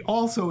 we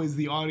also, as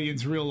the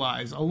audience,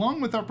 realize,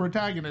 along with our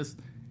protagonist,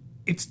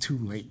 it's too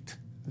late.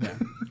 Yeah.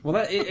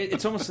 Well,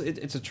 it's almost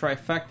it's a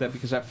trifecta,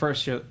 because at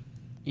first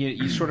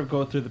you sort of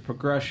go through the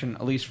progression.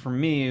 At least for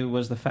me,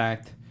 was the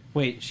fact.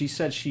 Wait, she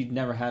said she'd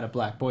never had a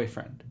black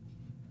boyfriend.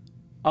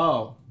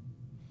 Oh.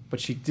 But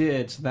she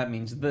did, so that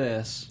means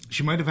this.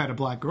 She might have had a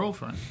black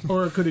girlfriend,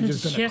 or it could have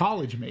just been Yeah. a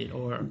college mate,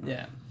 or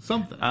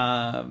something.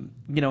 And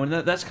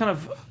that's kind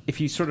of, if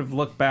you sort of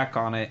look back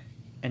on it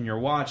and you're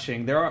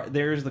watching,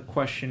 there's the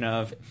question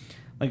of,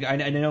 like,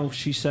 I know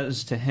she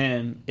says to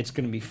him, it's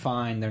going to be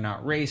fine, they're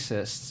not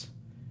racists,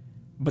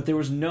 but there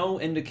was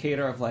no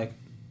indicator of like,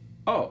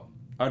 oh,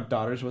 our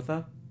daughter's with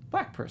a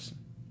black person.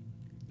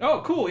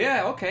 Oh, cool,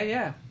 yeah, okay,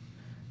 yeah.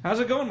 How's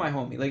it going, my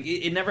homie? Like,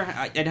 it never...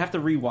 I'd have to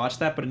rewatch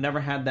that, but it never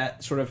had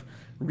that sort of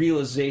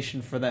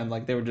realization for them.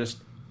 Like, they were just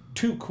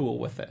too cool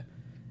with it.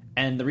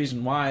 And the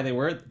reason why they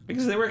were...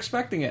 Because they were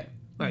expecting it.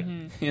 Right.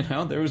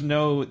 Mm-hmm. There was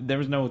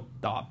no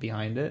thought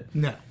behind it.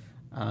 No.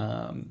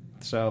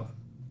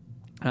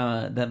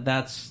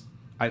 That's...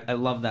 I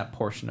love that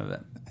portion of it.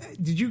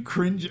 Did you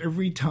cringe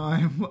every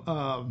time...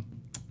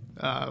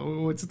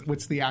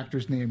 what's the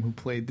actor's name who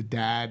played the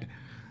dad?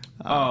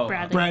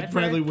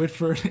 Bradley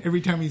Whitford.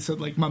 Every time he said,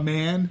 like, my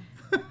man,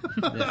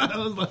 I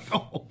was like,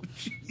 oh,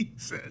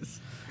 Jesus.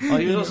 Well,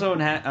 he was also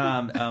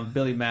in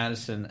Billy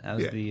Madison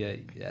as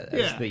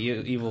the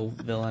evil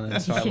villain,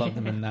 and so I loved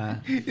him in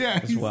that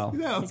as well.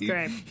 He's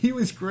great. He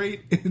was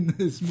great in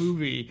this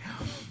movie.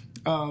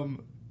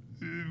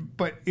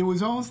 But it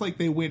was almost like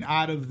they went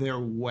out of their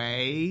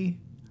way.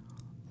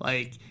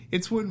 Like,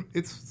 it's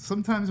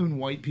sometimes when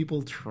white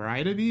people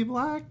try to be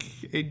black,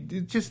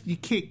 it just, you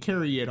can't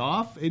carry it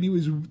off. And he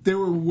was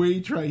way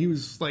trying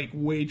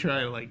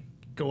to, like,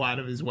 go out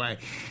of his way.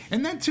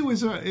 And that, too,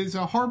 is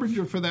a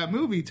harbinger for that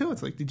movie, too.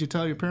 It's like, did you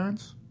tell your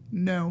parents?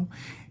 No.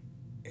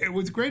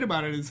 What's great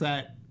about it is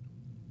that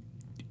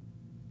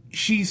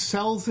she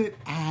sells it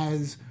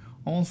as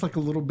almost like a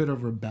little bit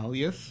of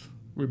rebelliousness,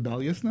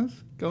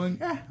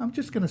 going, I'm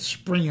just going to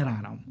spring it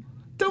on them.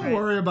 Don't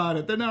worry about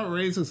it. They're not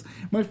racist.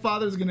 My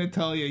father's going to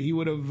tell you he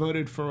would have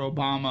voted for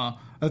Obama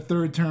a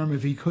third term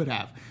if he could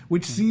have,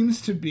 which seems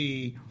to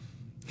be,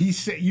 he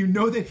said,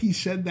 that he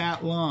said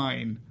that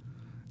line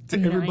to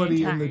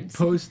everybody in the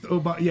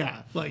post-Obama.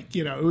 Yeah, like,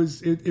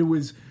 it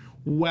was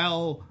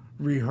well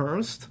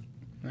rehearsed.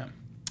 Yeah.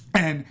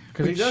 And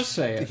because he does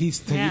say it. He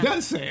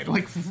does say it,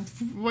 like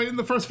right in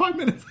the first 5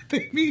 minutes that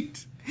they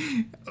meet.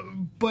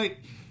 But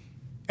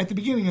at the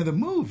beginning of the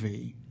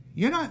movie,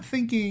 you're not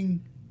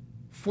thinking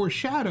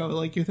foreshadow,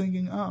 like you're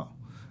thinking,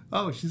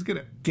 oh, she's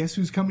gonna guess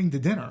who's coming to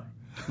dinner,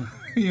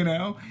 you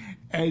know,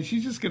 and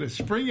she's just gonna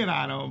spring it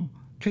on him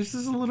because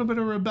there's a little bit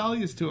of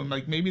rebellious to him.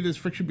 Like maybe there's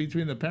friction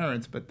between the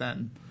parents, but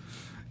then,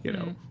 you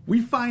know,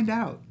 we find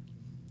out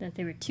that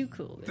they were too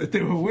cool. That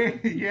they were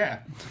weird, yeah.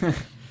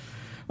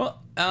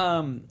 Well,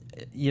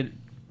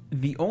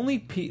 the only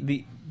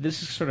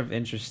this is sort of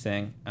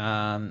interesting.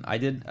 I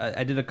did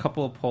a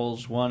couple of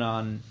polls, one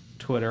on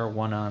Twitter,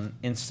 one on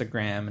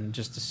Instagram, and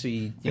just to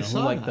see who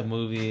liked the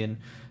movie. And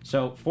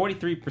so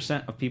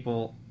 43% of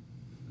people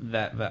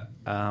that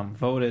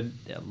voted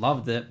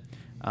loved it.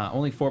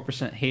 Only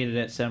 4% hated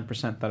it.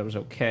 7% thought it was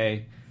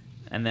okay,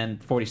 and then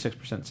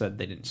 46% said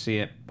they didn't see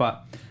it.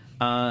 But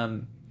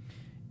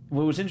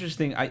what was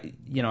interesting,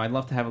 I'd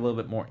love to have a little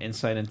bit more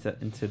insight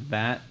into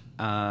that.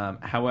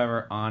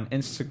 However, on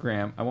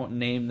Instagram, I won't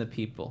name the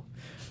people,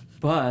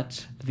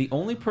 but the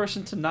only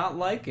person to not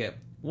like it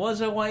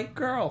was a white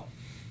girl.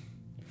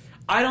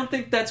 I don't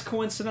think that's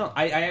coincidental.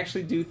 I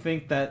actually do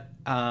think that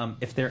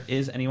if there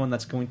is anyone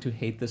that's going to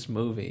hate this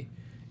movie,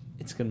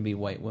 it's going to be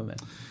white women.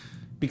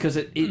 Because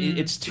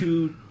it's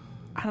too...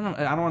 I don't know.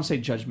 I don't want to say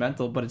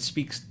judgmental, but it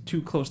speaks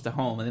too close to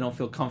home, and they don't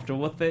feel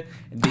comfortable with it,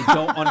 and they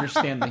don't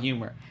understand the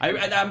humor.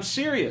 I'm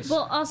serious.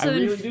 Well, also, I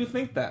really do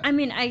think that. I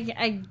mean,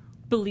 I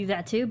believe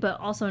that too, but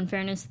also in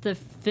fairness, the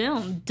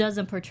film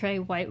doesn't portray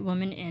white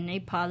women in a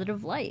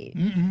positive light.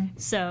 Mm-mm.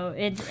 So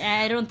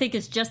I don't think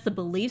it's just the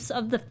beliefs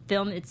of the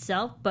film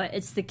itself, but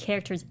it's the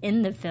characters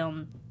in the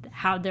film,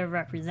 how they're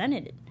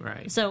represented.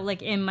 Right. So,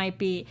 like, it might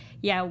be,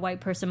 a white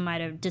person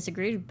might have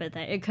disagreed with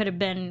that. It could have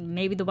been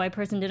maybe the white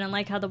person didn't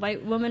like how the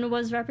white woman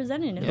was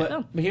represented in the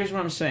film. But here's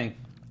what I'm saying.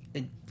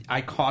 I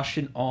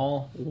caution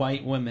all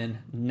white women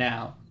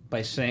now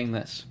by saying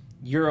this.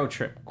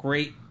 Eurotrip,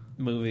 great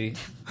movie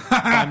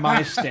by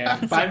my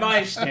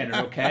standard,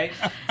 okay?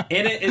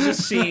 In it is a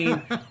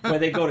scene where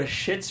they go to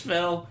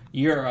Shitsville,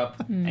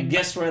 Europe, and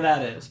guess where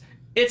that is?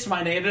 It's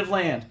my native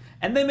land.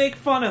 And they make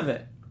fun of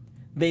it.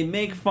 They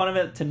make fun of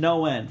it to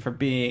no end for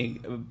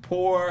being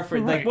poor. For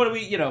like, what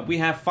do we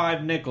have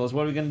 5 nickels.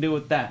 What are we going to do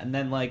with that? And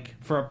then,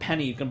 like, for a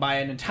penny, you can buy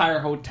an entire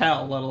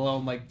hotel, let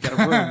alone, like, get a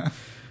room.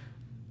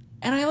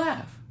 And I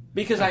laugh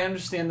because I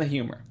understand the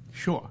humor.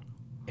 Sure.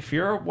 If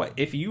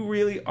you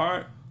really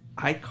are,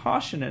 I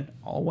caution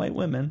all white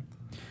women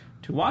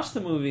to watch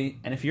the movie.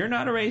 And if you're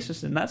not a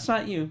racist and that's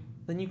not you,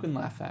 then you can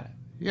laugh at it.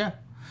 Yeah,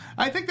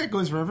 I think that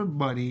goes for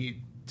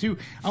everybody.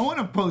 I want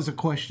to pose a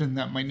question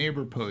that my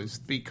neighbor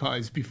posed,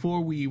 because before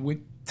we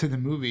went to the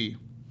movie,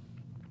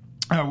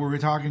 we were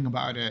talking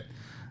about it.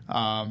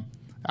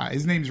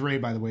 His name's Ray,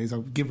 by the way. So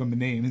I'll give him a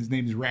name. His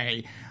name's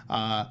Ray,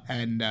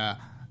 and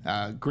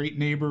great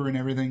neighbor and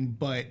everything.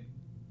 But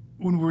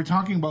when we were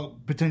talking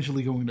about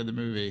potentially going to the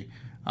movie,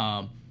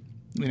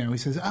 he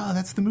says, "Oh,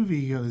 that's the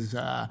movie." He goes,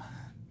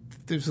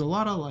 "There's a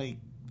lot of like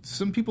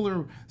some people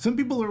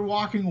are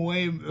walking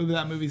away of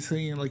that movie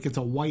saying like it's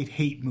a white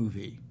hate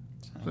movie."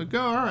 Like,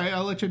 all right,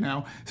 I'll let you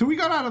know. So we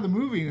got out of the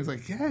movie, and it's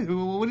like, yeah,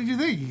 well, what did you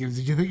think? He goes,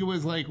 did you think it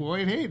was like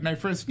white hate? And I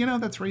first,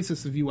 that's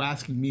racist of you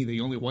asking me,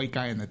 the only white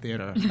guy in the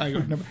theater. I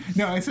go,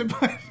 no, I said,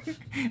 but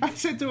I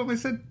said to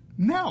him,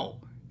 no,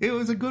 it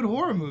was a good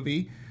horror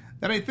movie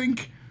that I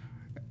think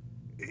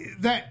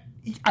that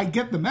I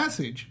get the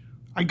message.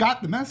 I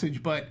got the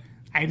message, but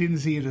I didn't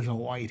see it as a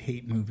white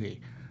hate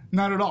movie.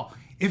 Not at all.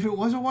 If it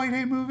was a white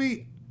hate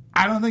movie,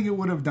 I don't think it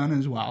would have done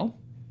as well.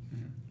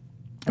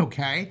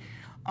 Okay.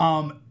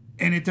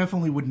 And it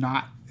definitely would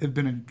not have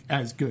been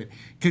as good.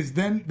 Because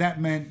then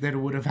that meant that it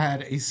would have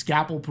had a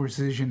scalpel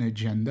precision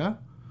agenda.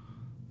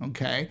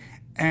 Okay?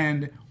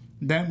 And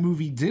that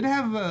movie did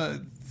have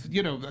a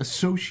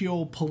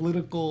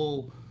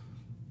socio-political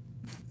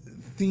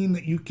theme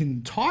that you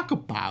can talk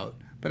about.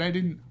 But I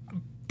did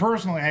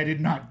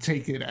not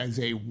take it as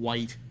a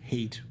white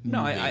hate movie.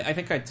 No, I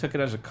think I took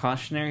it as a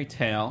cautionary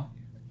tale.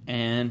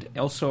 And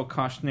also a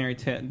cautionary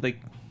tale,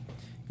 like,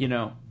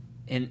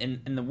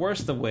 in the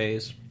worst of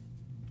ways...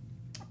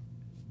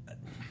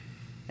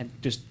 And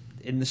just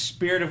in the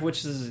spirit of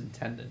which this is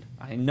intended.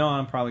 I know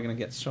I'm probably going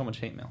to get so much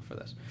hate mail for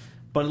this.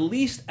 But at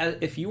least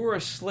if you were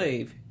a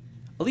slave,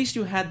 at least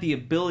you had the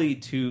ability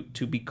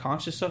to be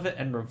conscious of it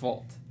and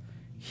revolt.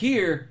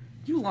 Here,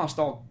 you lost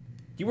all...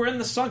 You were in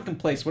the sunken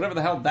place, whatever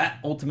the hell that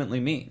ultimately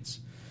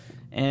means.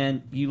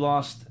 And you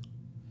lost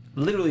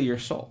literally your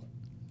soul.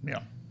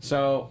 Yeah.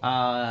 So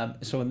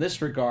in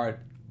this regard,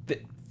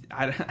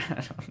 I don't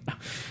know.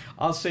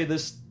 I'll say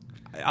this...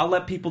 I'll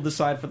let people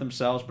decide for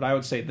themselves, but I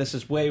would say this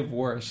is way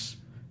worse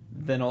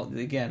than,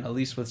 again, at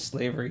least with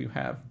slavery, you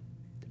have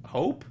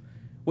hope,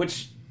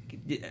 which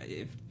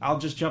I'll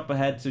just jump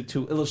ahead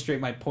to illustrate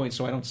my point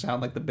so I don't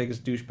sound like the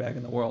biggest douchebag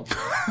in the world.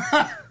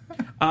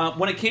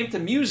 When it came to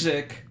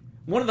music,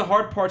 one of the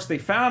hard parts they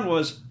found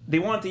was they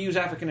wanted to use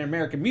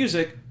African-American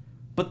music,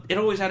 but it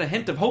always had a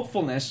hint of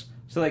hopefulness.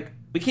 So, like,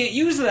 we can't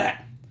use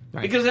that.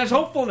 Right. Because there's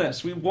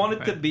hopefulness. We want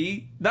it to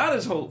be not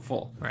as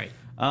hopeful. Right.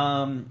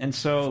 And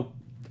so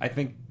I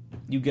think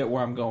you get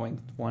where I'm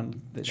going.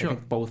 I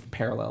think both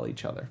parallel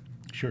each other.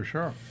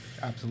 Sure.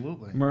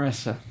 Absolutely.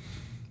 Marissa.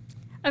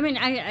 I mean,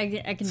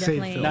 I can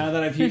definitely. Now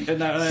that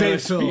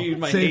I've spewed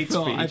my hate speech.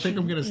 I think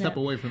I'm going to step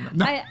away from that.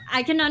 No.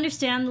 I can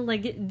understand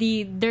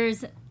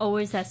there's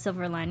always that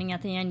silver lining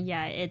at the end.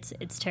 Yeah,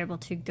 it's terrible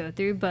to go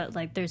through, but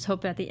like there's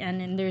hope at the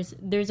end, and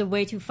there's a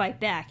way to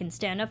fight back and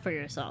stand up for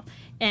yourself.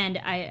 And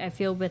I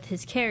feel with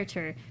his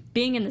character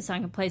being in the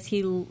sunken place,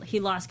 he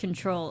lost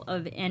control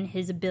of and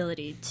his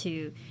ability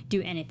to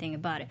do anything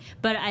about it.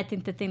 But I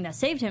think the thing that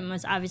saved him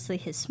was obviously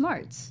his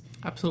smarts.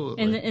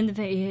 Absolutely.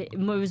 It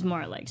was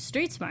more like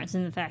street smarts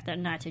in the fact that,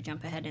 not to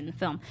jump ahead in the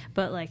film,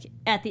 but like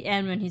at the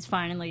end when he's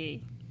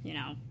finally,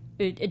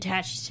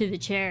 attached to the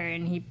chair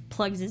and he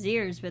plugs his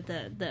ears with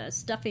the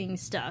stuffing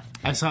stuff.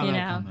 I saw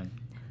that coming.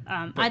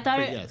 I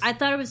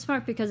thought it was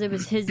smart because it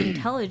was his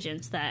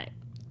intelligence that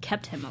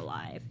kept him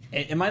alive.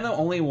 Am I the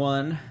only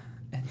one?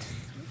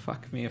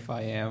 Fuck me if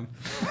I am.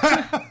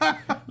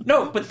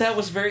 No, but that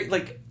was very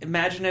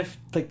imagine if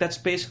that's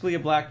basically a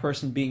black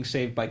person being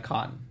saved by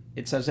cotton.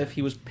 It's as if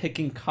he was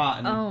picking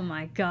cotton. Oh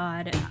my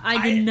god.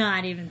 I did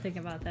not even think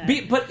about that.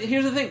 But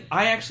here's the thing.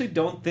 I actually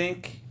don't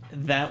think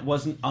that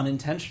wasn't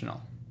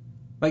unintentional.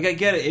 I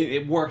get it.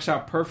 It works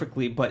out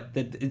perfectly, but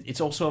it's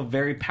also a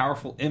very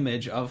powerful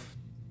image of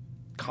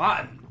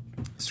cotton.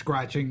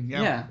 Scratching.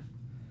 Yeah.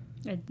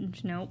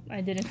 Nope,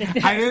 I didn't think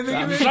that. I didn't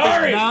think of it.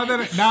 Sorry. Now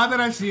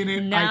that I've seen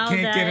it, I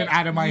can't get it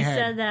out of my head.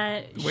 You said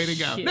that. Way to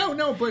go. Shoot.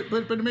 No, but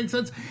it makes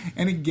sense.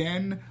 And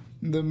again,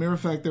 the mere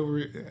fact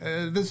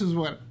that this is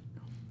what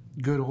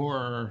good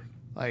horror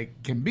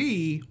can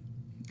be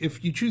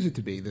if you choose it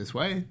to be this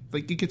way.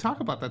 You could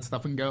talk about that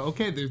stuff and go,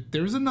 okay,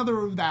 there's another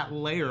of that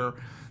layer,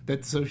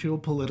 that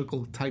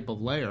socio-political type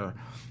of layer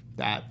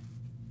and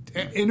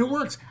it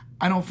works.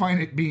 I don't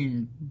find it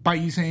being, by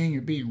you saying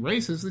it being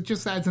racist, it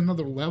just adds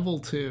another level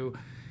to,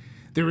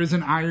 there is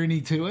an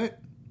irony to it.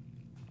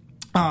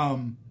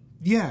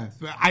 Yeah,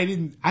 I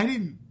didn't,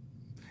 and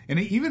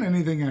even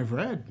anything I've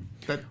read,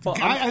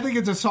 I think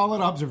it's a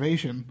solid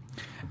observation.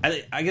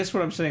 I guess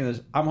what I'm saying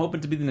is I'm hoping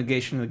to be the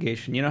negation of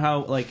negation. You know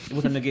how,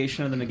 with a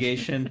negation of the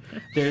negation,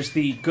 there's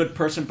the good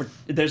person,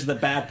 there's the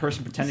bad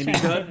person pretending to be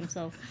good?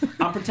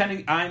 I'm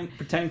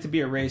pretending to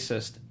be a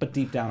racist, but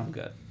deep down I'm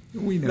good.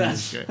 We know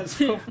that's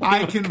good.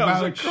 I can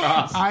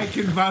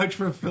vouch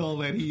for Phil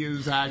that he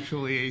is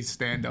actually a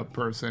stand-up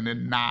person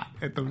and not,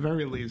 at the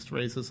very least,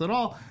 racist at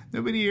all.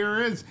 Nobody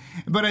here is.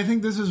 But I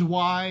think this is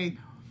why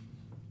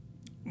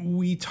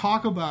we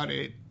talk about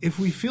it. If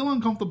we feel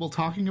uncomfortable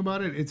talking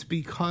about it, it's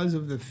because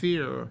of the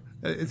fear.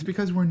 It's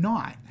because we're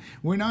not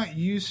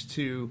used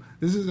to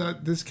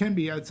this can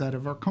be outside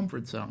of our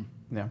comfort zone.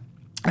 Yeah,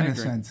 in a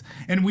sense,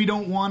 and we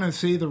don't want to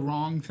say the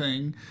wrong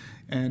thing.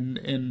 And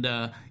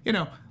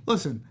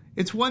listen,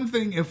 it's one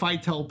thing if I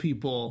tell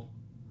people,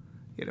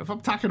 if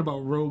I'm talking about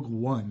Rogue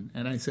One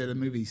and I say the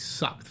movie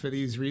sucked for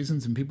these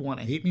reasons and people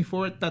want to hate me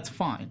for it, that's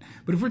fine.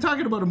 But if we're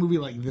talking about a movie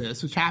like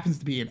this, which happens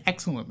to be an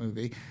excellent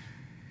movie,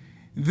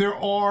 there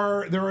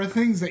are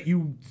things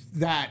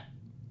that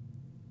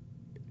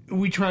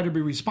we try to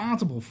be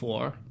responsible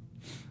for,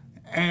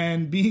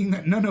 and being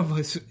that none of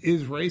us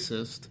is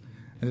racist,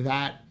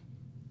 that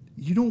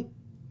we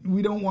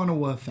don't want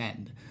to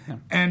offend.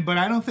 Yeah. But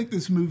I don't think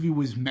this movie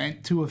was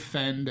meant to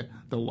offend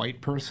the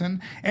white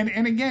person.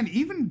 And again,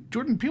 even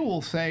Jordan Peele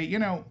will say,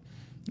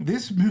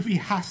 this movie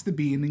has to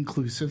be an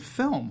inclusive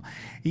film.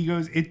 He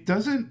goes, it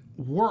doesn't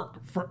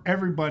work for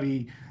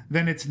everybody,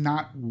 then it's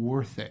not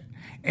worth it.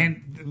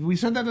 And we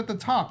said that at the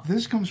top.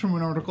 This comes from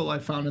an article I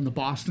found in the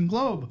Boston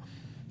Globe.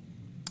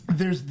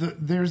 There's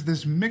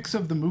this mix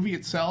of the movie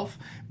itself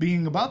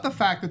being about the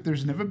fact that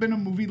there's never been a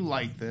movie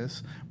like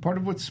this. Part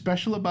of what's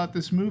special about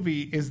this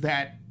movie is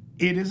that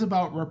it is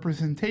about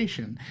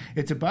representation.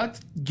 It's about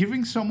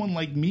giving someone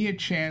like me a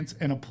chance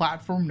and a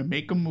platform to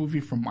make a movie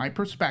from my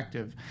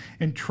perspective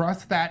and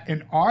trust that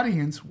an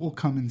audience will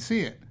come and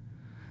see it.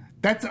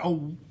 That's a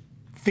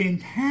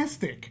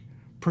fantastic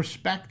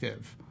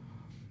perspective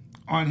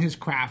on his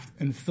craft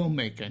and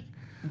filmmaking.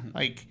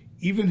 Mm-hmm.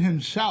 Even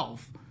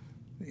himself,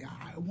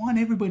 I want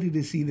everybody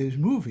to see this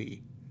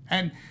movie.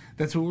 And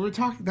that's what we've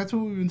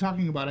been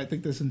talking about, I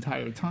think, this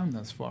entire time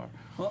thus far.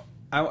 Well,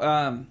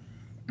 I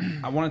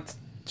wanted to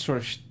sort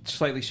of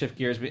slightly shift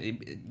gears,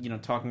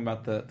 talking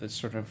about the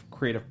sort of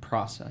creative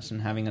process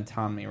and having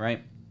autonomy,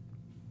 right?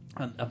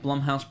 A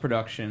Blumhouse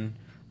production,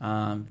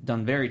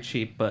 done very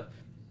cheap, but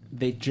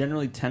they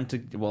generally tend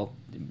to,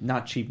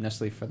 not cheap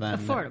necessarily for them.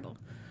 Affordable.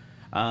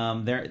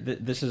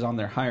 This is on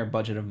their higher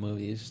budget of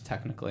movies,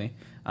 technically,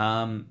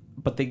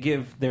 but they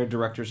give their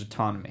directors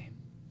autonomy,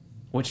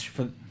 which,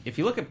 if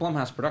you look at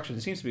Blumhouse Productions,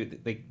 it seems to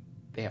be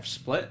they have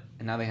Split,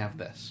 and now they have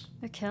this.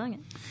 They're killing it.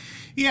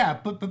 Yeah,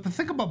 but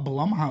think about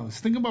Blumhouse.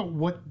 Think about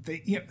what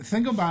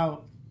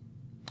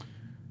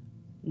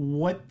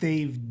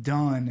they've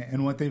done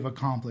and what they've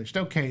accomplished.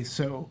 Okay,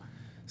 so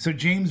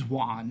James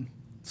Wan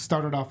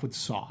started off with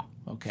Saw.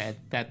 Okay,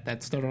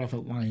 that started off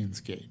at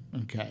Lionsgate.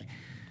 Okay.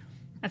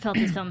 I felt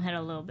this film had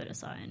a little bit of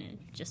Saw in it,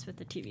 just with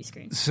the TV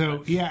screen.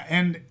 So yeah,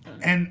 and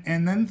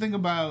then think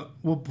about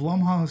what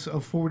Blumhouse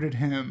afforded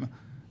him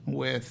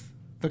with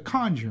The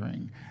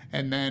Conjuring,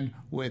 and then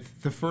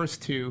with the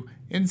first two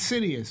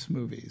Insidious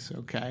movies.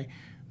 Okay,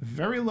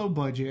 very low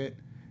budget,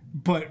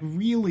 but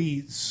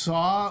really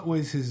Saw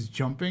was his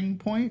jumping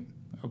point.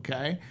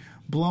 Okay,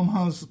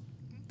 Blumhouse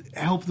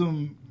helped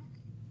him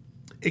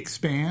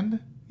expand,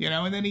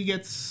 and then he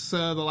gets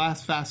the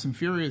last Fast and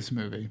Furious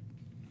movie.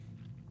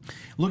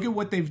 Look at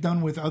what they've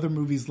done with other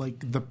movies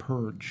like The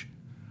Purge.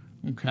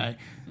 Okay,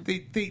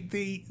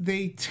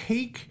 they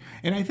take,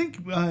 and I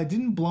think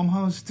didn't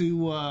Blumhouse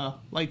do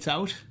Lights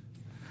Out?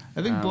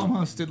 I think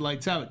Blumhouse did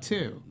Lights Out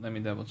too. Let me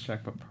double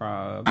check, but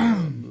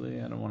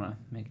probably I don't want to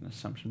make an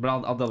assumption, but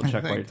I'll double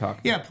check while you're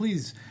talking. Yeah,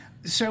 please.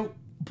 So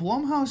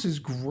Blumhouse is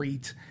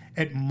great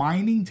at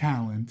mining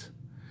talent,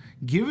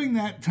 giving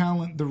that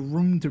talent the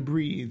room to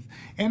breathe,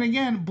 and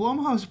again,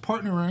 Blumhouse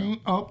partnering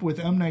up with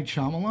M. Night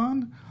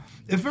Shyamalan.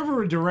 If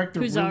ever a director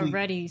who's really...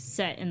 already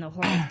set in the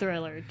horror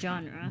thriller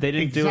genre. They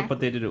didn't do it, but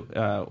they did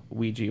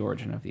Ouija: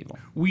 Origin of Evil.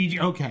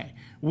 Ouija, okay.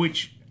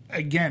 Which,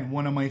 again,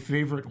 one of my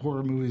favorite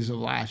horror movies of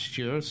last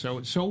year.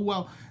 So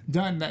well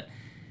done that...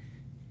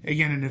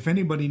 Again, and if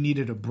anybody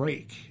needed a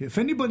break, if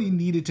anybody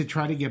needed to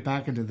try to get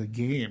back into the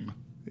game,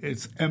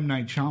 it's M.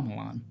 Night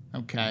Shyamalan,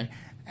 okay?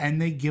 And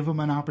they give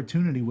him an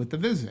opportunity with The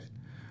Visit.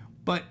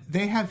 But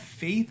they have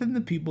faith in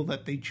the people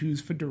that they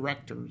choose for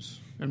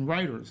directors and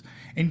writers.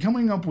 And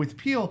coming up with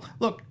Peele,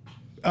 look,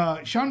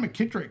 Sean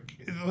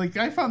McKittrick, like,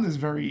 I found this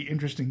very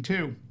interesting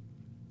too.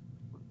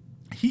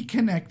 He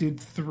connected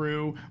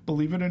through,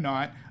 believe it or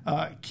not,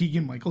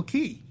 Keegan-Michael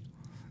Key.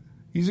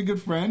 He's a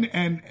good friend,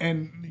 and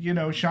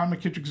Sean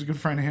McKittrick's a good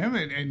friend of him,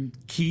 and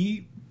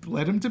Key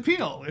led him to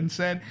Peele and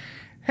said,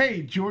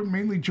 hey,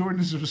 Jordan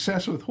is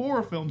obsessed with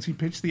horror films. He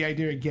pitched the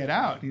idea of Get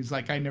Out. He's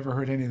like, I never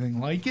heard anything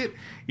like it.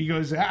 He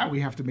goes,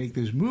 we have to make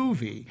this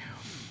movie.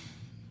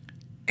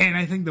 And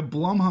I think the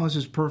Blumhouse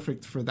is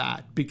perfect for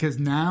that, because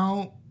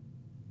now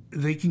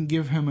they can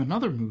give him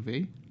another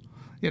movie.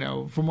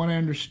 From what I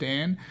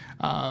understand,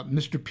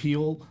 Mr.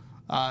 Peele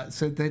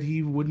said that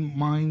he wouldn't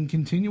mind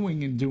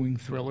continuing and doing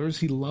thrillers.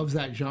 He loves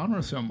that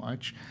genre so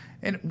much.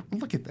 And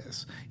look at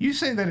this. You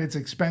say that it's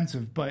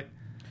expensive, but...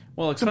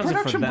 Well, the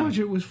production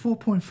budget was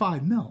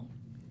 $4.5 million.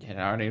 It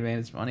already made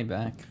its money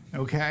back.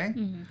 Okay,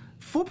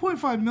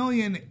 $4.5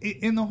 million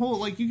in the whole.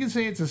 Like, you can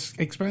say it's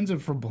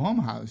expensive for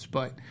Blumhouse,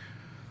 but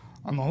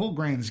on the whole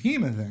grand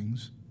scheme of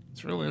things,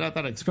 it's really not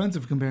that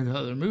expensive compared to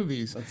other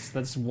movies.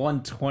 That's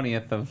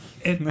 1/20th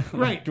of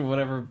right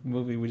whatever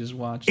movie we just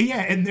watched. Yeah,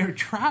 and their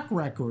track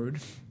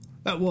record.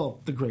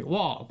 The Great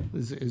Wall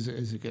is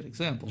a good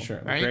example.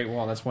 Sure, right? The Great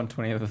Wall. That's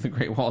 1/20th of the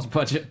Great Wall's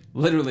budget,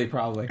 literally,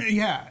 probably.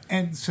 Yeah,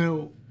 and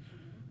so.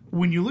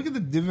 When you look at the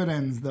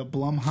dividends that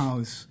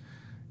Blumhouse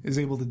is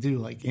able to do,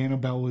 like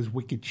Annabelle was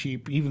wicked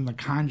cheap, even the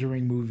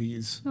Conjuring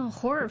movies. Well,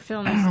 horror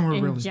films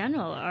in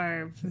general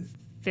are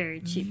very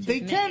cheap.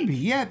 They can be,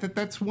 yeah.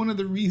 That's one of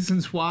the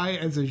reasons why,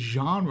 as a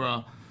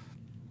genre,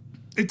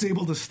 it's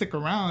able to stick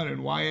around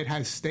and why it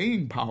has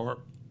staying power.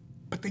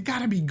 But they got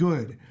to be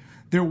good.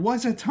 There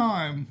was a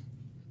time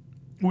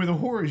where the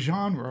horror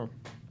genre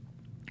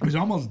was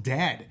almost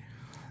dead.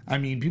 I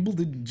mean, people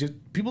just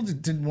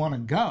didn't want to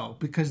go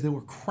because they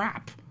were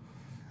crap.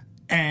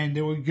 And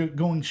they were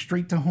going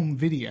straight to home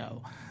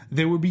video.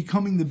 They were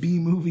becoming the B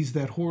movies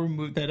that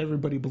that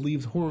everybody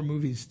believes horror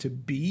movies to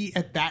be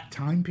at that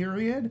time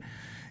period.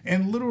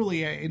 And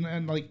literally,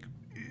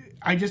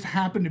 I just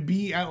happened to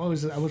be. I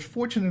was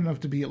fortunate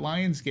enough to be at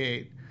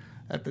Lionsgate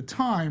at the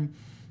time,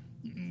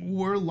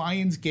 where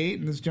Lionsgate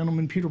and this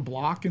gentleman Peter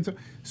Block and so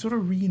sort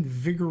of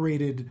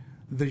reinvigorated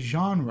the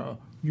genre.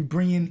 You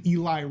bring in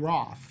Eli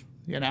Roth.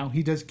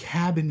 He does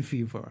Cabin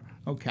Fever,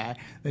 okay?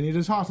 Then he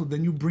does Hostel.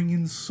 Then you bring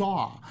in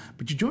Saw.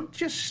 But you don't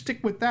just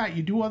stick with that.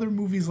 You do other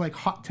movies like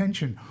Hot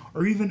Tension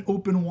or even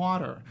Open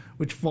Water,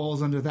 which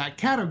falls under that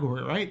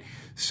category, right?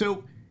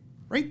 So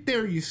right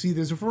there you see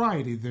there's a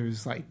variety.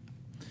 There's like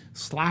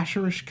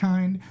slasherish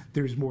kind.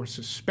 There's more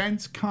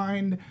suspense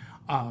kind.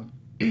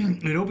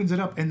 It opens it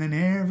up, and then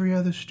every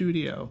other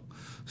studio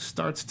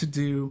starts to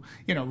do,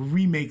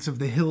 remakes of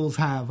The Hills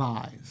Have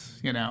Eyes,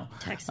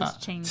 Texas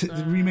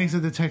Chainsaw. Remakes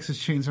of the Texas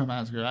Chainsaw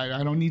Massacre.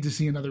 I don't need to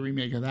see another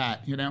remake of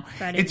that,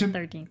 Friday the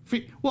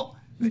 13th. Well,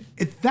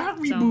 if that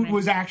reboot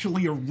was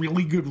actually a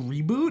really good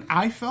reboot,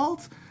 I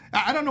felt,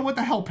 I don't know what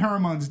the hell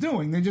Paramount's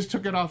doing. They just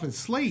took it off its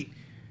slate.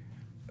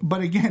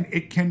 But again,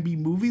 it can be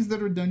movies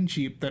that are done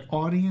cheap that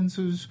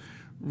audiences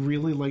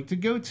really like to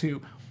go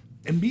to.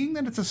 And being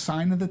that it's a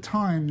sign of the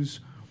times,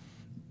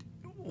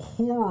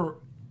 horror,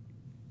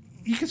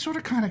 you can sort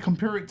of kind of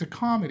compare it to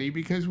comedy,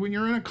 because when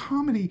you're in a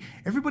comedy,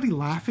 everybody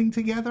laughing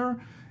together,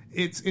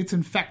 it's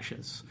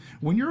infectious.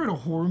 When you're in a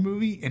horror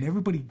movie and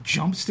everybody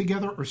jumps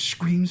together or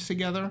screams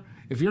together,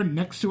 if you're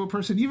next to a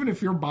person, even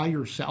if you're by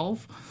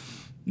yourself,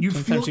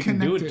 Sometimes feel connected. Can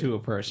do it to a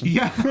person.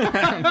 Yeah.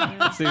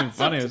 It's even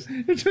funny.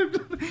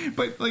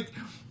 But,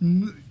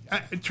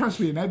 trust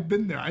me, and I've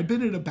been there. I've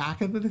been in the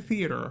back of the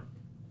theater,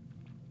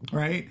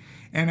 right?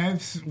 and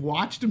I've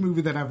watched a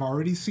movie that I've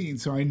already seen,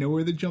 so I know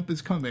where the jump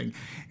is coming.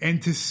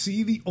 And to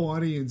see the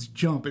audience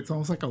jump, it's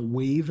almost like a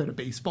wave at a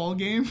baseball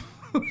game.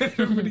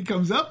 Everybody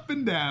comes up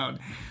and down.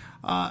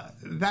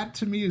 That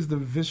to me is the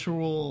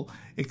visceral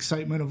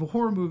excitement of a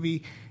horror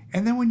movie.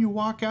 And then when you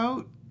walk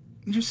out,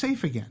 you're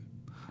safe again.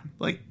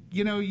 Like,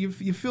 you know, you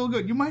feel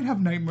good. You might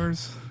have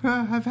nightmares.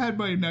 I've had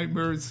my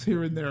nightmares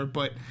here and there,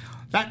 but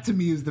that to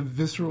me is the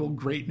visceral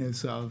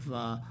greatness of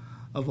a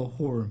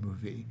horror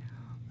movie.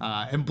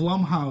 And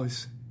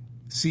Blumhouse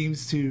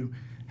seems to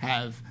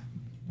have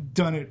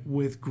done it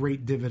with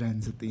great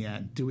dividends at the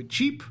end. Do it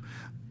cheap.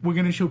 We're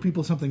going to show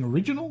people something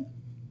original,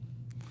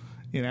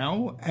 you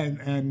know,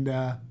 and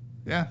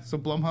so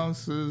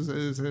Blumhouse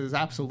is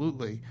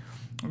absolutely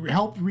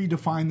helped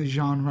redefine the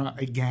genre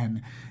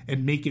again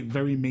and make it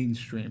very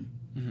mainstream.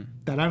 Mm-hmm.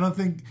 That I don't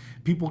think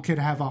people could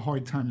have a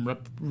hard time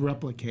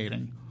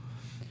replicating.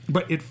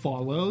 But it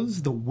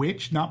follows The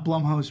Witch, not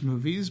Blumhouse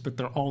movies, but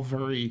they're all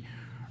very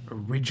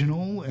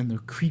original and they're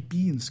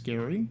creepy and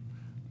scary.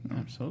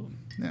 Absolutely.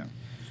 Yeah.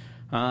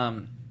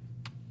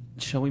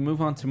 Shall we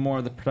move on to more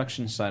of the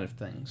production side of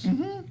things?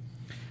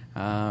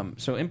 Mm-hmm.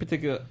 So in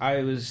particular,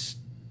 I was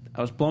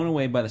blown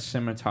away by the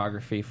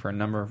cinematography for a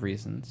number of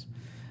reasons.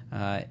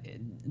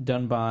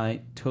 Done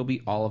by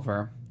Toby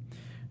Oliver,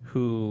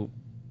 who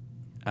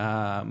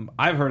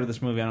I've heard of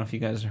this movie. I don't know if you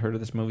guys have heard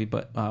of this movie,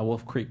 but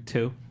Wolf Creek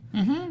 2.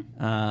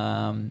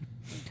 Mm-hmm.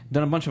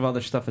 Done a bunch of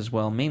other stuff as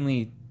well.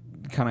 Mainly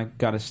kind of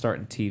got his start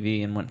in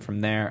TV and went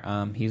from there.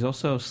 He's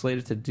also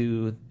slated to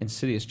do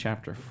Insidious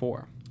Chapter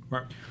 4.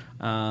 Right.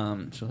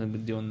 So he'll be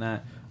doing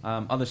that.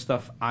 Other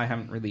stuff I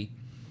haven't really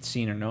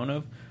seen or known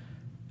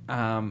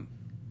of.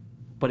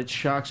 But it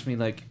shocks me,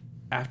 like,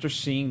 after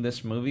seeing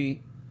this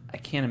movie, I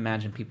can't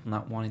imagine people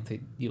not wanting to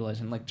utilize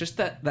him. Like, just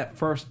that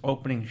first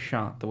opening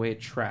shot, the way it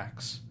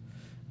tracks.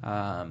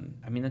 I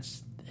mean,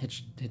 it's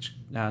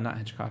not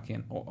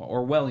Hitchcockian,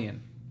 Orwellian.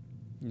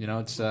 You know,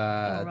 it's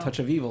a touch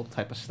of evil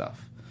type of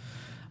stuff.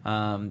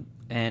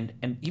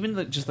 And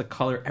even just the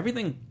color,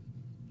 everything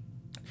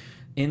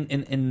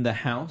in the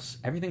house,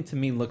 everything to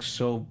me looks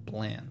so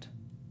bland.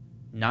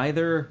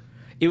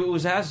 It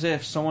was as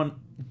if someone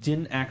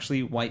didn't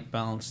actually white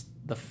balance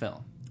the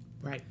film.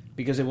 Right.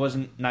 Because it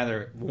wasn't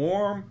neither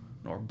warm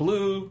nor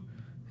blue.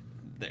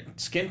 The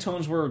skin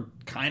tones were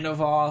kind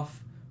of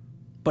off,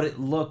 but it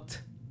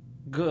looked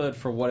good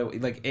for what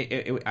it like.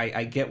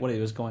 I get what it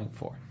was going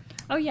for.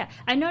 Oh yeah,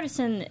 I noticed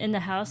in the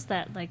house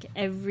that like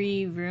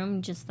every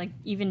room, just like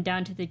even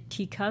down to the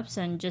teacups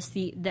and just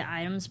the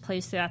items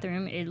placed throughout the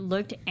room, it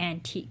looked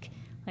antique,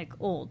 like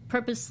old,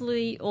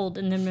 purposely old.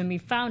 And then when we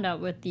found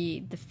out with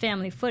the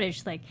family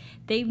footage, like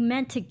they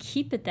meant to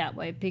keep it that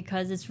way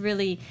because it's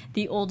really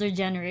the older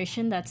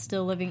generation that's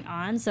still living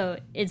on. So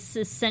it's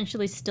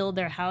essentially still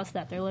their house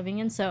that they're living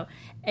in. So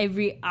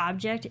every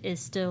object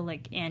is still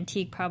like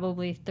antique,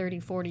 probably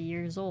 30, 40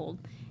 years old.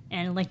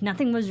 And like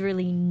nothing was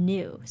really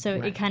new. So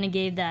It kind of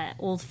gave that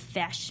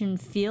old-fashioned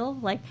feel.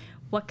 Like,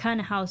 what kind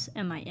of house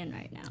am I in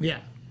right now? Yeah.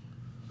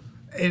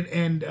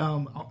 And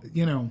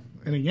you know,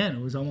 and again,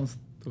 it was almost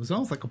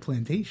like a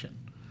plantation.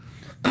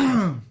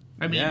 I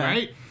mean,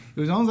 right? It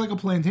was almost like a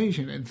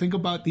plantation. And think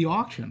about the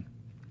auction.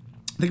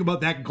 Think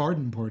about that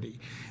garden party.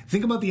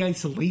 Think about the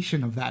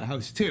isolation of that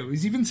house too. It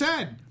was even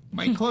said,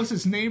 my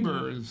closest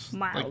neighbor is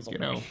miles like,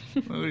 away.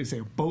 What do you say,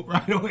 a boat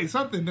ride away?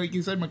 Something like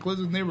you said. My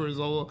closest neighbor is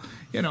a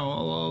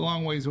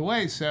long ways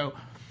away. So,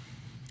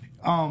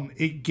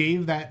 it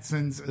gave that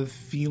sense of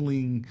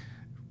feeling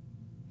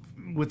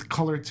with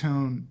color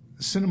tone.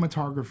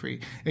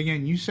 Cinematography.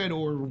 Again, you said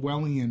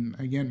Orwellian.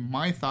 Again,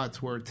 my thoughts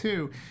were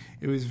too.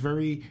 It was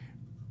very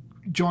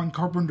John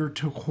Carpenter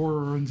took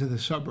horror into the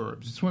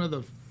suburbs. It's one of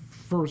the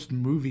first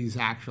movies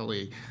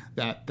actually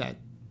that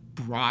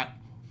brought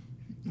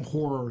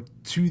horror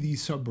to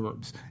these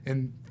suburbs.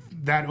 And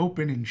that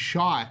opening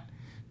shot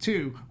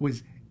too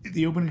was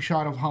the opening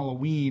shot of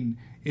Halloween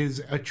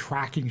is a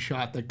tracking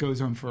shot that goes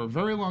on for a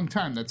very long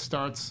time. That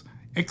starts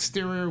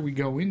exterior, we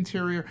go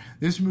interior.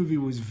 This movie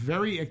was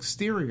very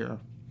exterior,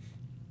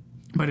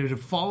 but it had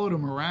followed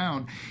him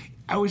around.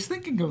 I was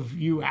thinking of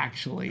you,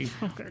 actually.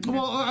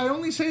 Well, I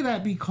only say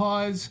that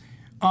because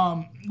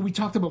we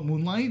talked about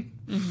Moonlight,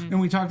 and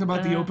we talked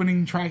about the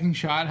opening tracking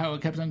shot, how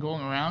it kept on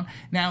going around.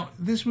 Now,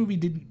 this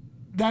movie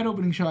that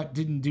opening shot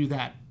didn't do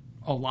that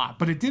a lot,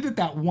 but it did it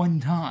that one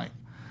time.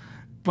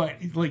 But,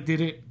 like,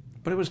 did it...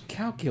 But it was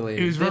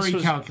calculated. It was very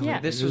calculated. Yeah.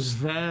 This it was was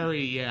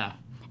very,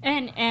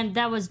 And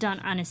that was done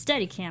on a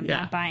Steadicam,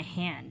 Yeah. not by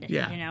hand.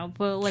 Yeah. You know,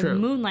 but like True.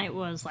 Moonlight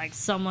was like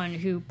someone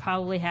who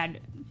probably had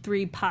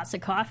 3 pots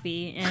of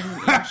coffee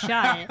and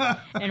shot it,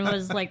 and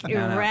was like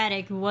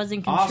erratic,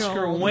 wasn't controlled.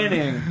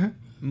 Oscar-winning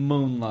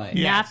Moonlight.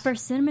 Yeah. Not Yes. for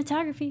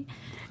cinematography,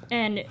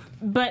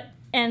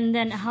 and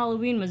then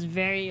Halloween was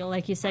very,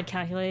 like you said,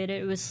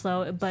 calculated. It was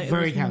slow, but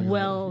Very it was calculated,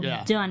 well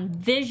yeah. done.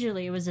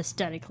 Visually, it was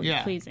aesthetically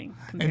Yeah. pleasing.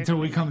 compared Until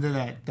to we come to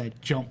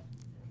that jump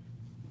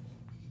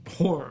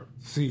horror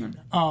scene.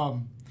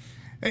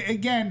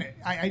 Again,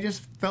 I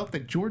just felt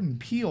that Jordan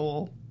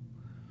Peele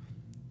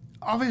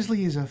obviously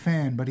he's a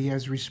fan, but he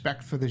has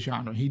respect for the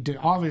genre. He did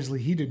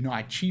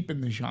not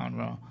cheapen the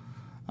genre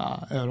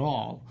at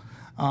all.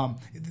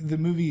 The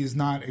movie is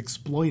not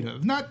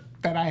exploitive. Not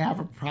that I have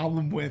a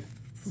problem with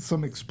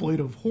some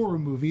exploitive horror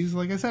movies.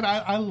 Like I said,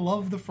 I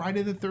love the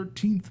Friday the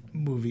 13th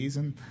movies,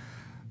 and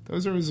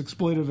those are as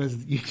exploitive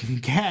as you can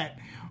get.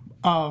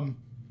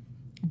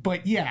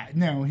 But yeah,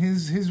 no,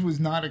 his was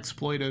not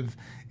exploitive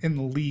in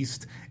the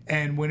least.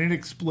 And when it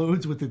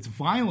explodes with its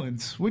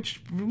violence,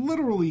 which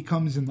literally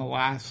comes in the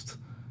last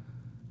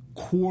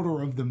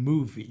quarter of the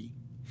movie,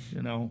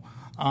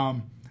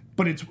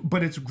 but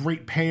it's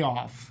great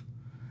payoff,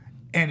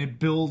 and it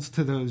builds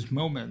to those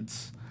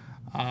moments.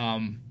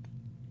 And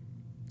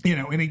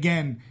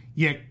again,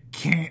 you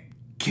can't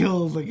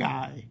kill the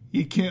guy.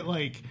 You can't,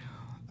 like,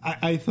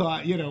 I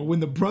thought, when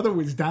the brother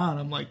was down,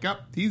 I'm like, oh,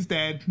 he's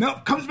dead.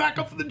 Nope, comes back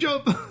up for the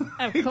jump.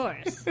 Of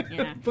course.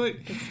 Yeah. But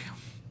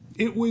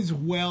it was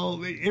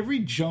every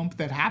jump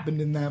that happened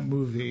in that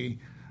movie,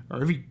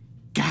 or every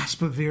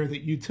gasp of air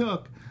that you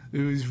took,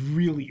 it was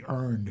really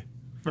earned.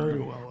 Very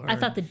well earned. I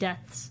thought the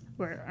deaths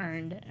were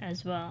earned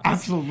as well.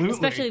 Absolutely.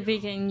 Especially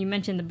because you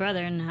mentioned the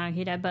brother and how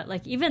he died, but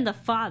like even the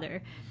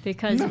father,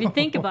 because if you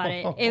think about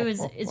it,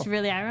 it's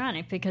really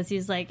ironic because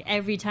he's like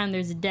every time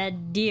there's a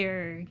dead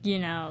deer,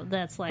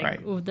 that's like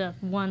right. ooh, the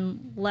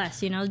one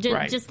less,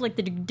 Right. just like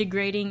the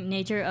degrading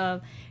nature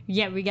of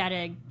we got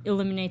to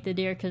eliminate the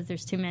deer because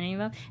there's too many of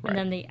them, Right. and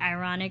then the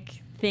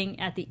ironic thing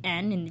at the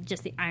end and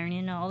just the irony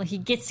and all, he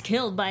gets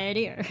killed by a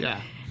deer.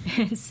 Yeah.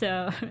 And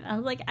so I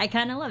was like, I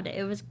kind of loved it.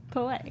 It was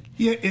poetic.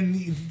 Yeah, and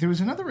there was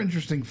another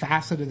interesting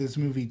facet of this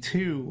movie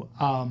too.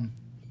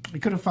 We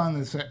could have found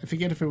this. I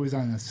forget if it was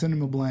on a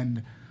Cinema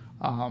Blend.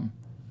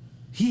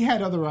 He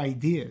had other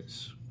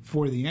ideas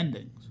for the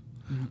endings,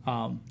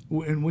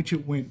 in which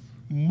it went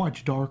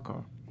much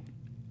darker.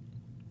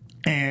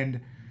 And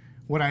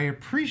what I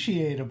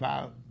appreciate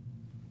about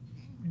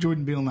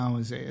Jordan Peele now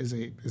as a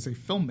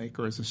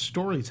filmmaker, as a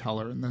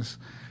storyteller in this,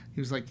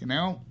 he was like,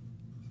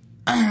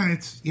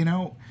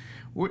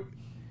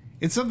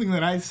 it's something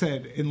that I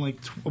said in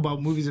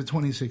about movies of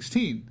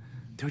 2016.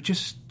 They're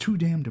just too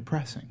damn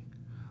depressing.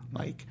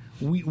 Like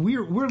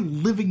we're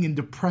living in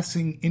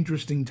depressing,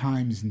 interesting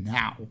times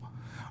now.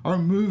 Our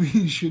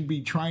movies should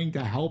be trying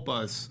to help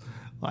us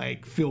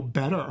feel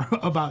better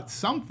about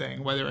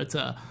something, whether it's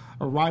a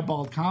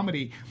ribald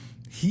comedy.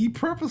 He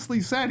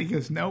purposely said, he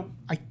goes, no,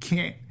 I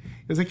can't.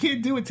 Because I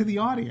can't do it to the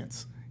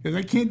audience. Because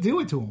I can't do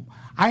it to him.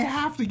 I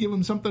have to give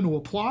him something to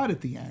applaud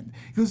at the end.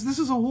 Because this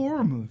is a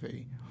horror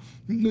movie.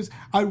 Because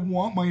I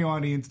want my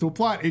audience to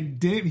applaud.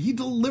 And he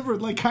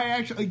delivered.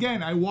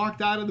 I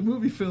walked out of the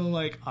movie feeling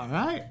like, all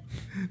right,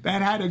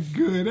 that had a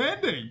good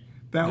ending.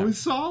 That was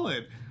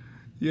solid.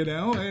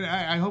 And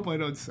I hope we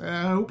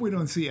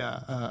don't see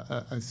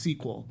a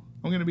sequel.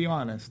 I'm going to be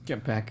honest.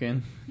 Get back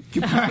in.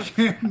 Get back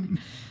in.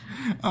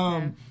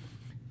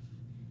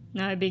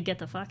 No, it'd be get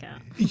the fuck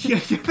out. Yeah.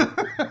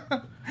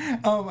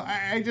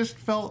 I just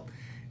felt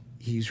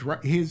he's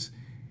right. His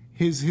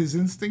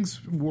instincts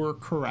were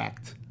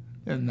correct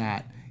in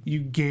that you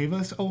gave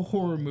us a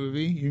horror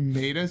movie. You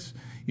made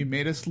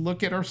us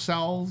look at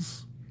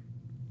ourselves.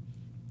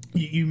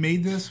 You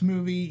made this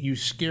movie. You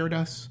scared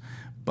us.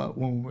 But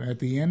at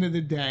the end of the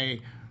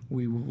day,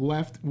 we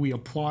left. We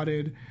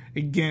applauded.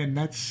 Again,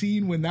 that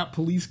scene when that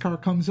police car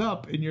comes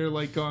up and you're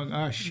like going,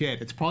 oh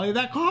shit, it's probably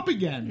that cop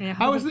again. Yeah,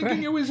 I was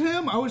thinking it was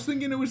him. I was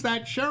thinking it was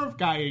that sheriff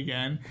guy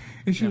again.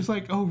 And she was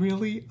like, oh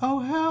really? Oh,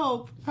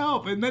 help.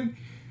 And then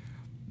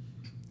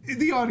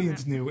the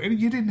audience knew. And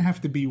you didn't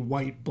have to be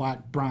white,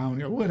 black,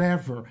 brown, or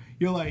whatever.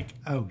 You're like,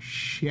 oh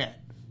shit.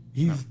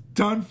 He's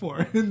done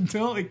for.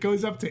 Until it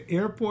goes up to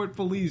airport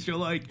police, you're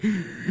like,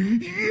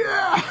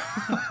 yeah!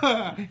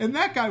 And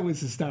that guy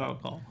was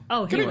hysterical.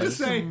 Oh, he Can I was just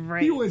say,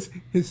 great. he was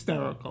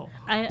hysterical.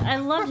 I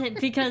loved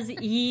it because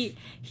he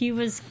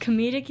was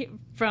comedic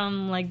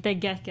from the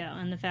get-go,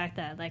 and the fact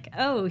that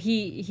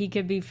he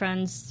could be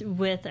friends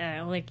with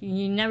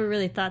you never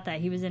really thought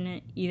that he was in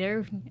it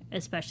either,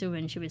 especially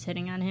when she was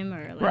hitting on him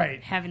or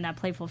Right. having that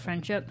playful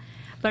friendship.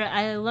 But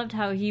I loved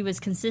how he was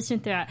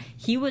consistent throughout.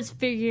 He was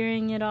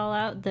figuring it all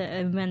out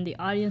when the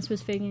audience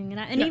was figuring it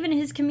out. And even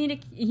his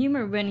comedic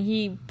humor when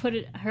he put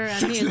her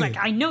on me, was like,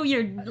 I know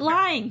you're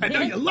lying. I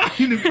know you're lying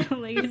to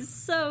me. It's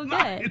so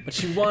good. But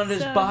she wanted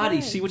his So body.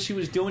 good. See what she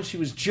was doing? She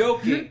was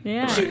joking.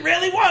 Yeah. But she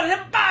really wanted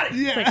his body.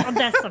 Yeah. It's like, oh,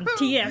 that's some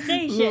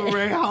TSA Little shit.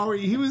 Ray Howery,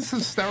 he was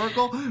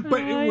hysterical.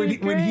 But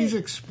he's when he's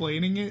great.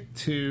 explaining it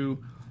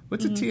to,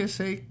 what's a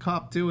TSA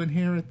cop doing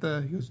here at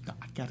the, he goes, no,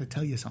 I got to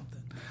tell you something.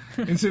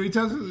 And so he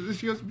tells her,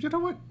 she goes, you know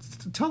what,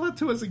 tell it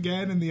to us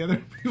again. And the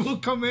other people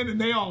come in and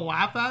they all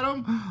laugh at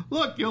him.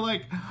 Look, you're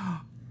like,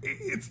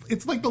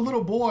 it's like the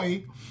little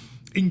boy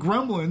in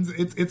Gremlins.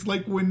 It's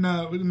like when,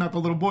 not the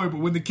little boy, but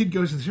when the kid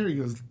goes to the sheriff, he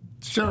goes,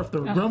 Sheriff, the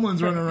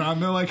gremlins running around.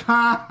 They're like,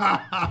 ha,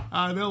 ha, ha,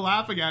 ha. They're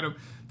laughing at him.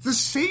 It's the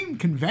same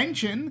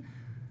convention.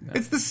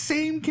 It's the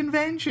same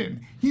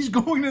convention. He's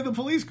going to the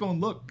police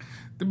going, look,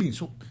 they're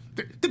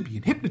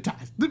being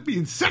hypnotized. They're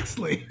being sex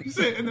slaves.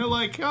 And they're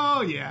like,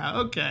 oh, yeah,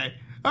 okay.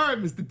 All right,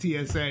 Mr.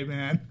 TSA,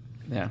 man.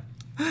 Yeah.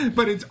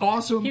 But it's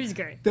awesome. He was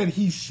great. That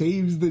he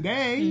saves the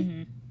day.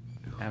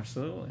 Mm-hmm.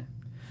 Absolutely.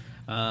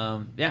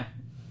 Yeah,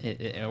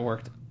 it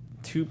worked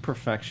to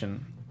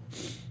perfection.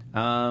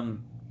 I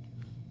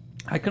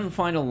couldn't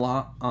find a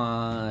lot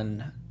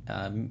on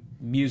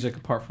music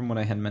apart from what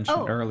I had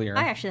mentioned earlier.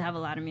 I actually have a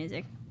lot of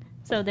music.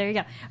 So there you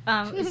go.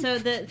 So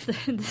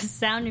the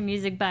Sound of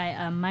Music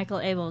by Michael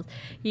Abels.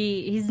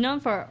 He's known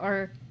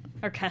for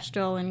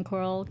orchestral and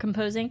choral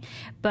composing,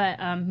 but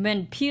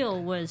when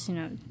Peele was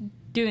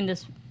doing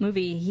this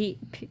movie,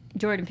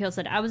 Jordan Peele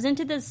said, I was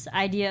into this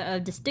idea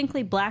of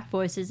distinctly black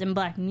voices and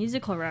black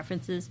musical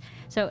references,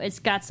 so it's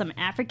got some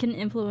African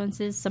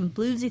influences, some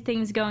bluesy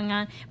things going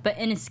on, but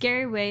in a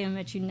scary way in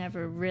which you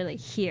never really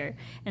hear.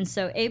 And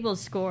so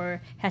Abel's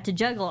score had to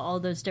juggle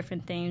all those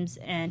different themes,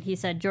 and he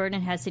said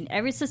Jordan has seen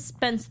every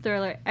suspense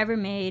thriller ever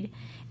made,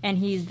 and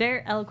he's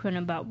very eloquent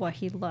about what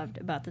he loved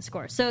about the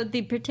score. So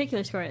the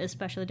particular score,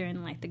 especially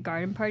during the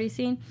garden party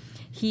scene,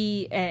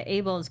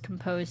 Abel's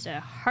composed a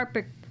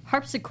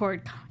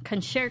harpsichord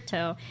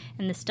concerto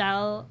in the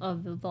style of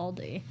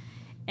Vivaldi,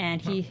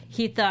 and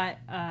he thought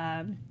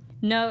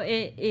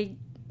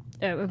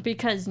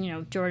because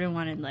Jordan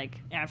wanted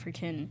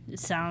African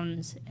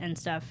sounds and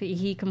stuff,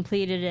 he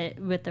completed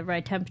it with the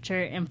right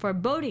temperature and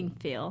foreboding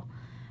feel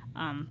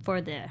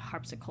for the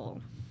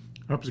harpsichord.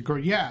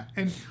 Yeah,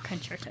 and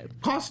concerto.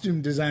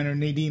 Costume designer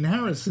Nadine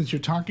Harris, since you're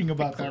talking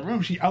about that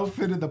room, she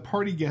outfitted the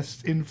party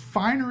guests in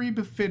finery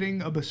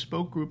befitting a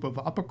bespoke group of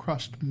upper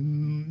crust,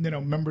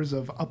 members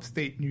of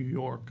upstate New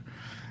York.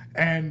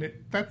 And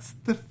that's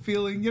the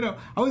feeling,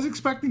 I was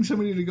expecting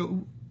somebody to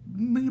go,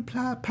 may you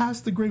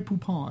pass the Grey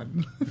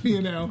Poupon,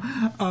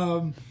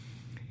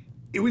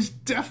 it was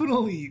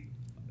definitely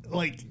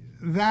like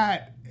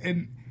that,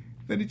 and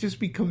then it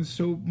just becomes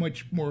so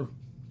much more.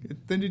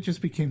 Then it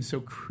just became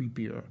so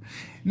creepier.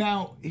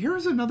 Now,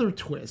 here's another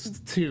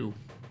twist, too.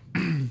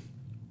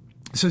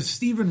 So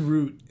Stephen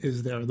Root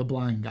is there, the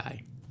blind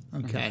guy.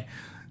 Okay.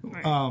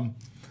 Right.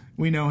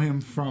 We know him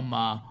from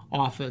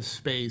Office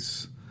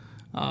Space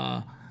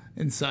and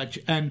such.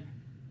 And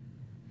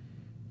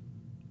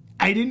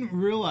I didn't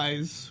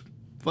realize,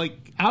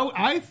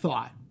 I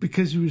thought,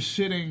 because he was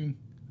sitting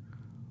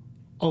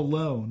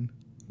alone,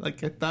 I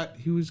thought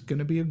he was going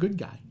to be a good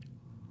guy.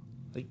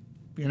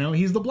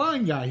 He's the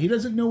blind guy. He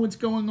doesn't know what's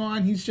going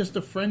on. He's just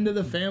a friend of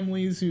the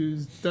family's who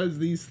does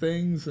these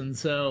things, and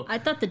so... I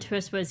thought the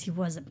twist was he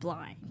wasn't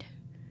blind.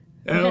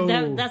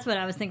 Oh. That's what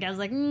I was thinking. I was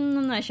like,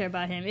 I'm not sure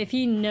about him. If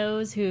he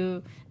knows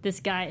who this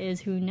guy is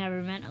who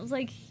never met, I was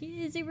like,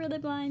 is he really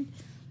blind?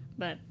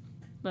 But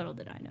little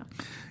did I know.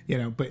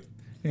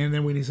 And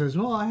then when he says,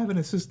 well, I have an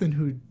assistant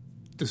who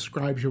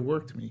describes your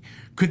work to me.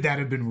 Could that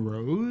have been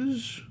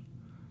Rose?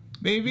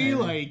 Maybe.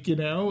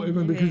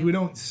 Because we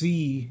don't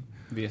see...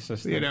 The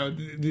assistant.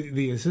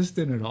 The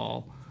assistant at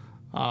all.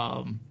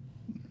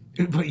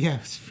 But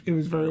yes, it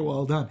was very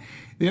well done.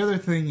 The other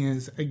thing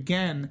is,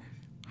 again,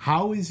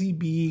 how is he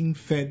being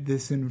fed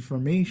this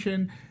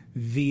information?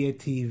 Via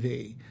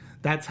TV.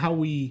 That's how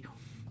we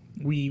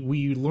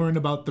learn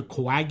about the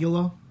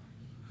coagula,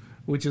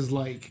 which is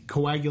like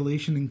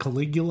coagulation and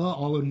Caligula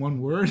all in one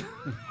word.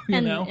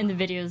 In the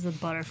videos, the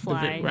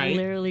butterfly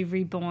literally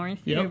reborn,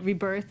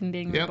 rebirth and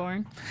being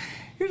reborn.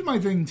 Here's my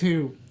thing,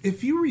 too.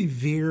 If you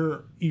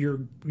revere your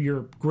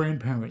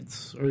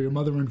grandparents or your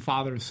mother and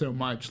father so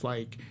much,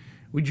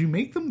 would you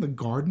make them the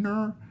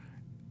gardener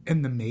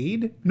and the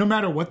maid, no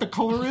matter what the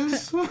color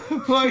is?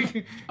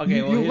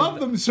 You love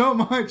them so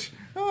much.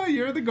 Oh,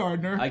 you're the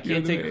gardener. I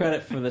can't take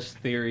credit for this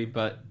theory,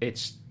 but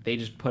they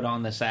just put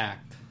on this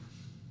act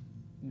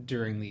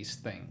during these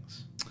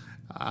things.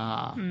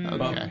 Okay.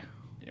 But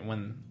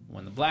when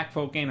the black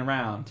folk ain't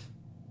around...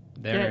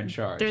 They're in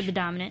charge. They're the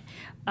dominant.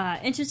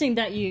 Interesting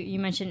that you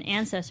mentioned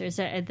ancestors.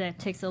 That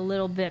takes a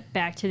little bit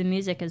back to the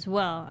music as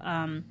well.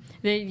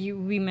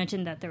 We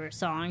mentioned that there were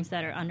songs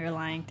that are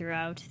underlying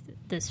throughout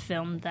this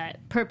film that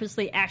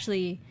purposely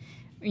actually,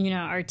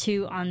 are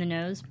too on the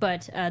nose.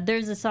 But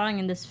there's a song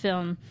in this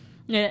film,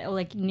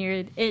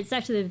 it's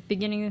actually the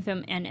beginning of the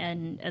film and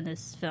end of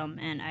this film,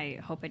 and I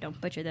hope I don't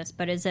butcher this,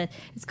 but it's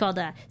called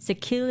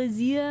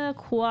Sikilizia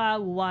Kwa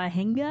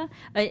Wahenga.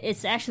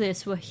 It's actually a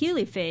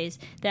Swahili phrase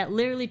that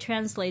literally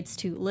translates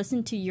to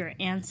 "listen to your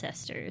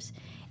ancestors."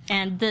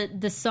 And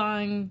the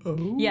song,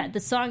 the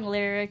song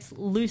lyrics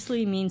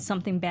loosely means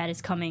something bad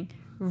is coming,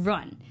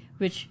 run,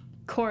 which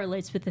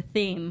correlates with the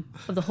theme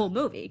of the whole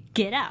movie,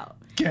 get out.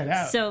 Get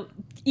out. So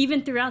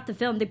even throughout the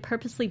film, they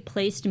purposely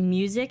placed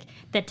music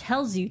that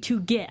tells you to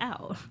get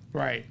out.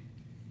 Right.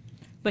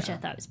 Which I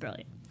thought was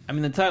brilliant. I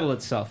mean, the title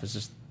itself is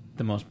just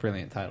the most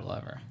brilliant title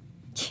ever.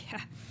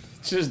 Yeah.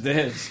 It just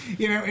is.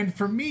 And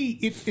for me,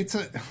 it's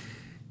a...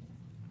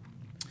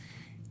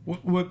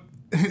 What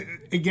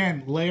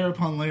again, layer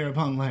upon layer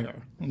upon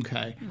layer,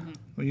 okay? Mm-hmm.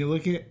 When you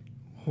look at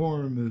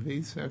horror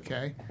movies,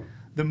 okay,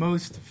 the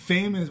most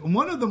famous...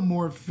 One of the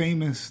more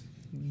famous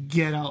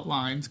Get Out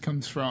lines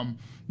comes from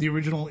the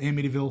original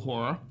Amityville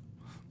Horror.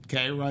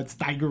 Okay, Rod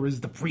Steiger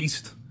is the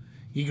priest.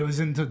 He goes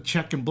in to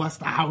check and bless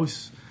the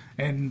house,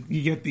 and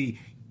you get the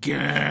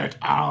get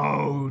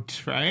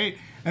out, right?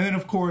 And then,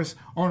 of course,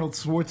 Arnold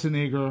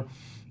Schwarzenegger,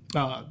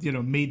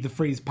 made the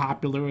phrase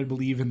popular, I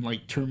believe, in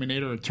like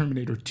Terminator or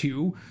Terminator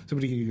 2.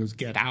 Somebody goes,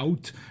 get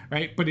out,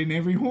 right? But in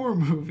every horror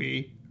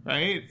movie,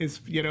 right, it's,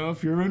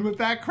 if you're in with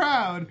that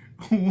crowd,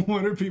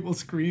 what are people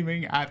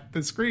screaming at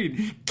the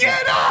screen?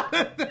 Get out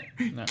of there!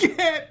 No.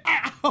 Get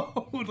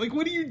out! Like,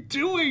 what are you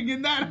doing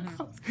in that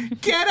house?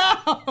 Get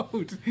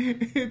out!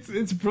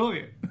 It's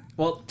brilliant.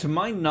 Well, to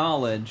my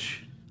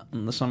knowledge,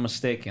 unless I'm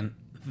mistaken,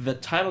 the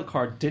title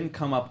card didn't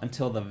come up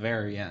until the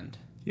very end.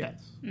 Yes.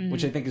 Mm-hmm.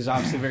 Which I think is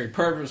obviously very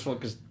purposeful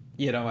because,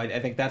 I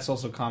think that's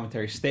also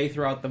commentary. Stay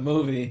throughout the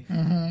movie.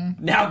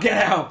 Mm-hmm. Now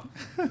get out!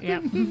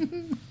 Yep.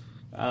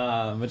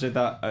 Which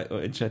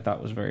I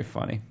thought was very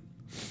funny.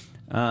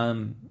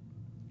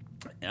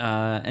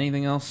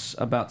 Anything else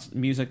about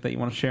music that you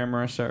want to share,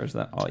 Marissa, or is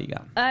that all you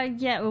got?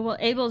 Well,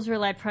 Abels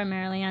relied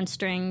primarily on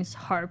strings,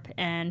 harp,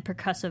 and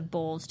percussive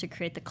bowls to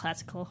create the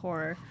classical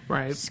horror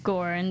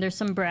score, and there's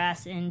some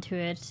brass into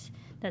it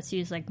that's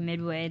used like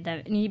midway.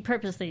 And he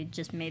purposely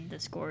just made the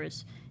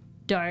scores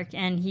dark,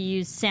 and he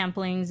used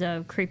samplings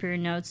of creepier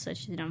notes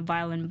such as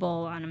violin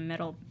bowl on a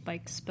metal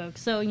bike spoke.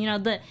 So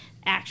the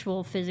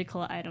actual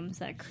physical items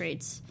that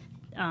creates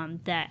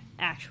that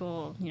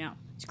actual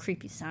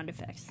creepy sound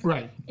effects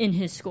in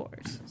his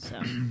scores.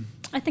 So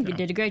I think he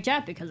did a great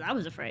job because I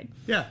was afraid.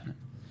 Yeah.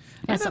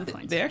 At some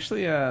point. They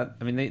actually,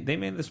 they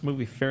made this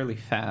movie fairly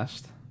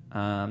fast.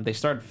 They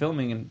started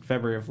filming in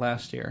February of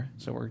last year,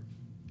 so we're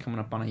coming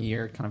up on a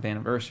year kind of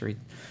anniversary.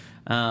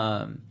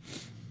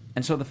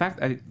 And so the fact,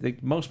 I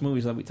think most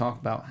movies that we talk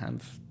about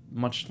have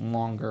much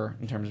longer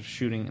in terms of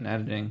shooting and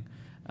editing,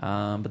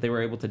 but they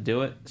were able to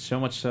do it so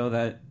much so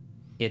that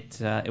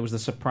it was the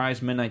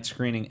surprise midnight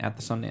screening at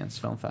the Sundance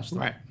Film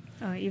Festival. Right.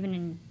 Oh, even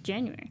in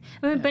January.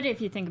 But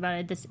if you think about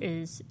it, this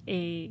is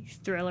a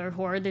thriller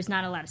horror. There's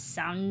not a lot of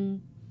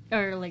sound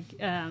or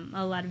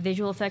a lot of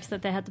visual effects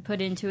that they had to put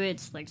into it.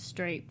 It's like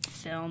straight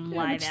film,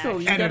 live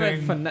action. You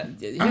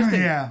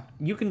gotta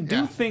you can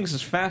do things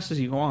as fast as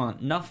you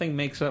want. Nothing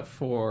makes up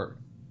for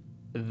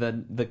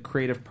the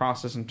creative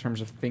process in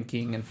terms of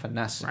thinking and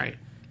finessing.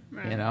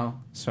 Right.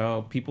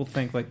 So people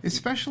think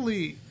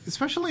especially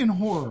in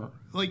horror,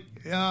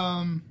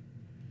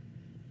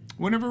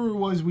 whenever it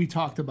was we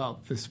talked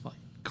about this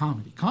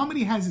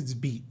comedy has its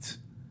beats.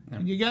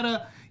 And you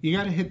gotta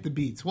hit the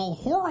beats. Well,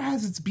 horror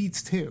has its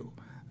beats too,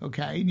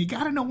 okay? And you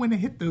gotta know when to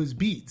hit those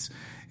beats.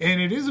 And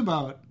it is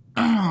about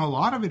a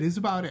lot of it is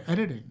about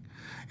editing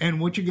and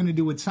what you're gonna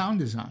do with sound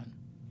design.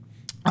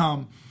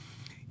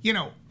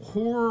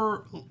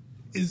 Horror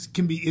is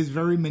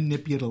very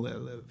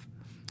manipulative.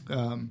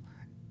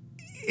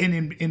 And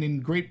in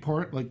great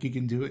part, you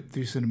can do it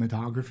through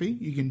cinematography,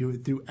 you can do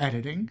it through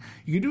editing,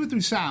 you can do it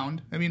through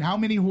sound. I mean, how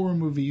many horror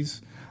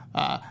movies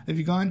have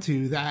you gone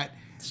to that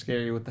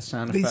scare you with the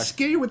sound effect? They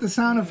scare you with the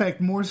sound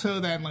effect more so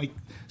than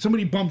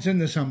somebody bumps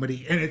into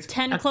somebody and it's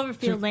 10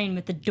 Cloverfield Lane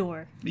with the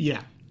door.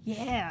 Yeah.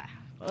 Yeah.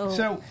 Oh.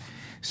 So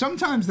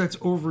sometimes that's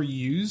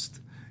overused,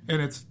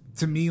 and it's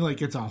to me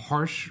it's a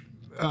harsh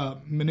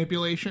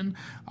manipulation.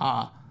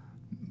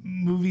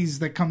 Movies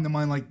that come to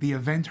mind, like the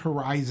Event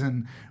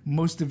Horizon,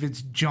 most of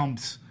its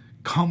jumps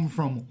come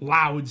from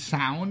loud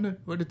sound,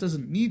 but it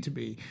doesn't need to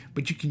be.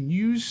 But you can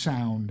use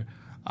sound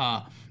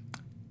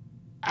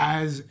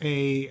as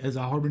a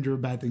harbinger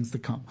of bad things to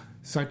come,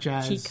 such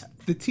as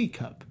the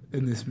teacup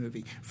in this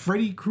movie,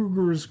 Freddy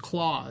Krueger's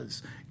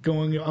claws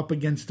going up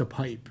against a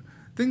pipe,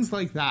 things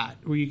like that,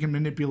 where you can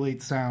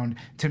manipulate sound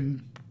to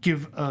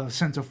give a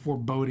sense of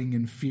foreboding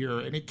and fear,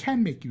 and it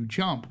can make you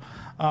jump.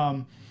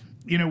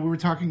 We were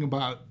talking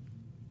about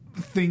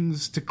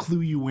things to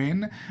clue you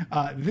in.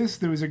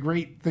 There was a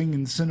great thing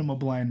in Cinema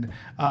Blend.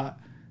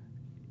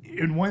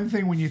 And one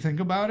thing when you think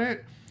about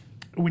it,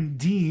 when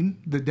Dean,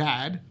 the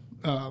dad,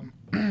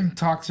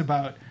 talks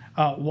about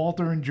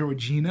Walter and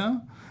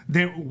Georgina,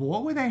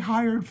 what were they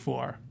hired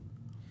for?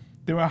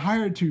 They were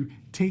hired to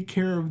take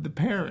care of the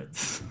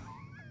parents.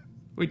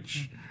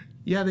 Which,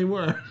 they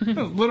were.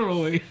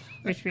 Literally.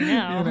 Which we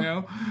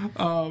know.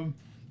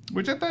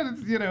 Which I thought,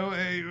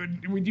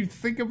 when you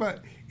think about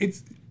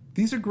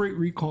these are great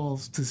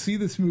recalls to see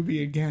this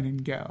movie again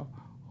and go,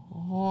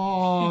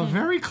 oh,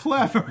 very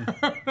clever.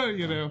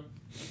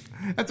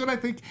 That's what I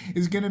think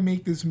is going to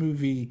make this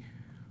movie,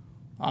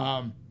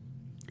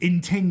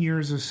 in 10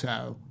 years or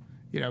so,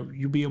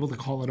 you'll be able to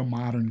call it a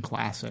modern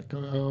classic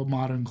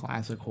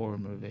horror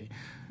movie.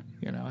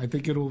 I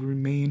think it'll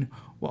remain,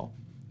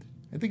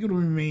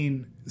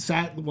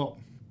 sad. Well,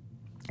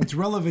 its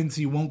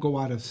relevancy won't go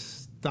out of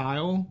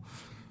style.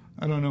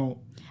 I don't know.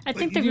 I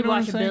think the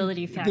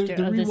rewatchability factor.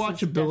 The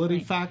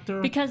rewatchability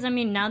factor. Because,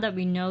 now that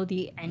we know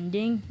the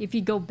ending, if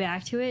you go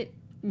back to it,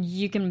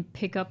 you can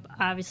pick up,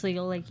 obviously,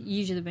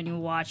 usually when you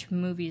watch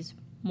movies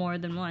more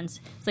than once,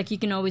 it's you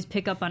can always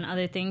pick up on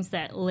other things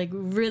that,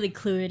 really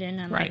clue it in.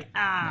 And,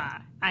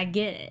 I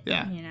get it.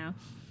 Yeah.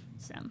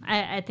 So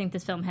I think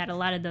this film had a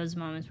lot of those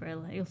moments where,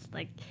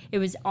 it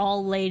was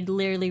all laid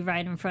literally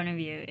right in front of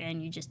you,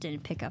 and you just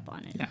didn't pick up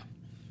on it. Yeah.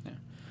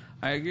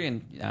 I agree.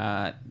 And,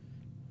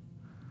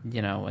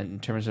 in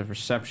terms of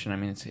reception, I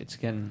mean, it's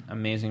getting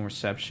amazing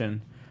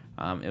reception.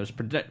 It was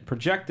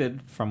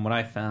projected, from what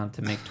I found,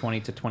 to make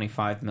 20 to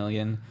 25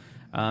 million.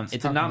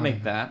 It did not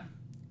make that.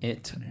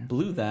 It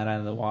blew that out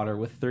of the water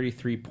with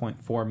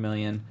 33.4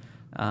 million,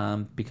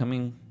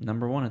 becoming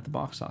number one at the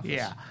box office.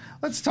 Yeah.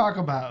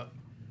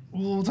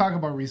 We'll talk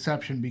about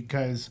reception,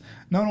 because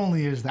not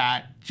only is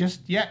that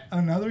just yet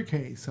another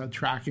case how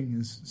tracking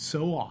is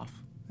so off,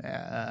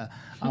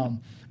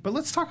 but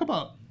let's talk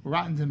about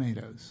Rotten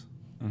Tomatoes.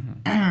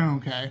 Mm-hmm.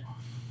 Okay.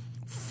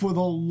 For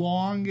the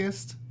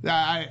longest,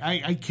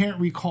 I can't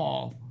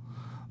recall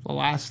the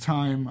last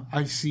time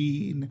I've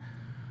seen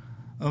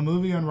a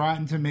movie on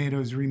Rotten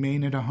Tomatoes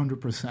remain at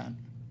 100%.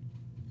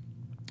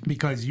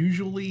 Because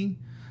usually,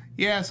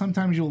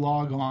 sometimes you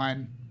log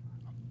on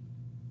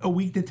a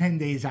week to 10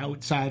 days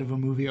outside of a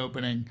movie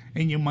opening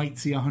and you might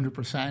see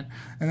 100%.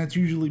 And that's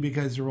usually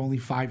because there are only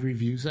 5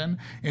 reviews in,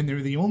 and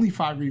they're the only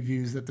 5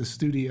 reviews that the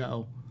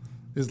studio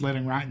is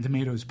letting Rotten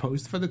Tomatoes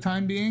post for the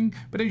time being.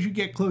 But as you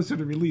get closer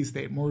to release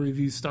date, more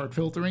reviews start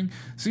filtering.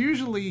 So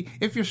usually,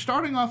 if you're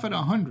starting off at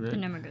 100, the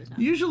number goes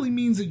down. Usually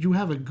means that you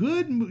could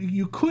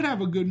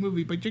have a good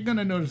movie, but you're going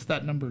to notice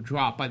that number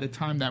drop by the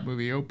time that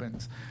movie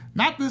opens.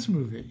 Not this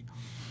movie.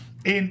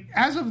 And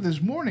as of this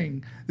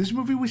morning, this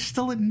movie was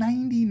still at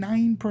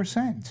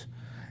 99%.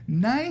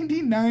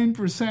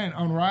 99%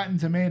 on Rotten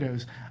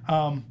Tomatoes.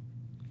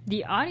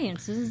 The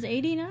audience is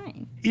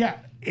 89. Yeah,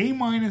 A-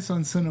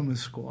 on Cinema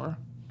Score.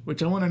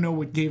 Which I want to know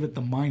what gave it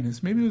the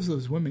minus. Maybe it was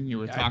those women you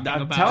were talking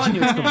about. I'm telling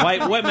you, it's the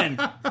white women.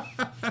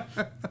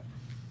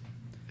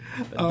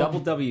 The double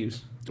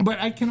W's. But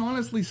I can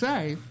honestly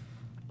say,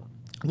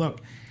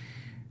 look,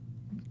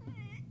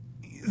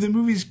 the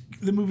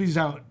movie's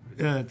out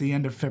at the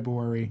end of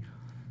February.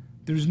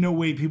 There's no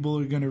way people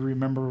are going to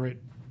remember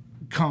it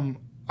come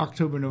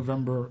October,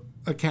 November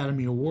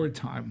Academy Award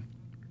time.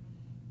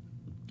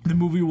 The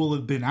movie will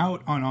have been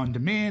out on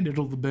demand.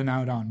 It'll have been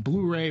out on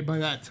Blu-ray by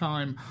that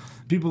time.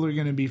 People are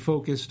going to be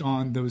focused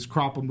on those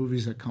crop of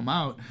movies that come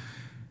out.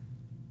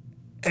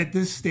 At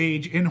this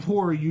stage, and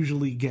horror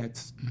usually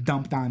gets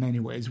dumped on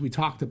anyways. We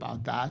talked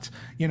about that,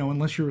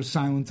 unless you're a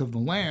Silence of the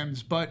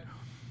Lambs. But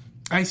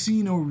I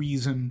see no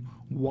reason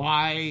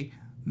why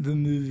the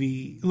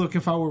movie... Look,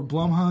 if I were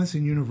Blumhouse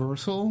and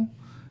Universal,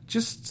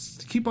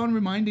 just keep on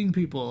reminding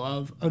people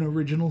of an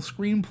original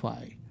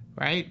screenplay,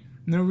 right?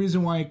 No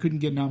reason why it couldn't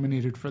get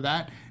nominated for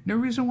that. No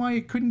reason why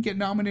it couldn't get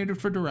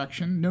nominated for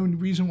direction. No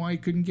reason why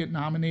it couldn't get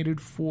nominated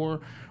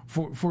for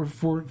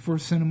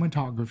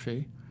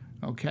cinematography.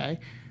 Okay,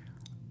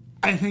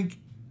 I think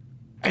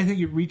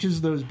it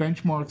reaches those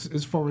benchmarks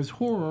as far as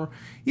horror.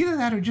 Either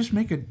that, or just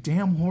make a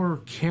damn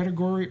horror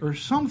category or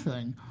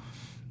something.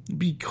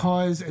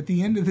 Because at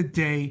the end of the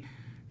day,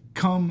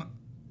 come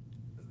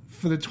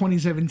for the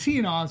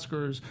 2017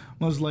 Oscars,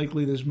 most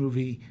likely this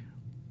movie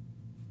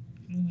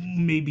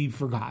may be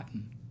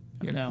forgotten,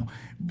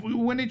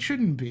 when it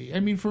shouldn't be.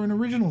 I mean, for an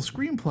original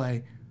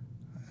screenplay,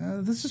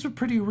 this is a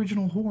pretty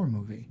original horror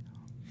movie.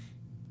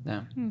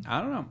 Yeah,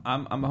 I don't know.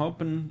 I'm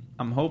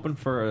hoping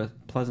for a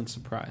pleasant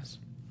surprise.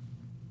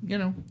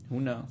 Who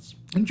knows?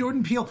 And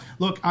Jordan Peele,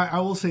 look, I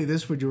will say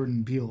this for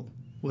Jordan Peele: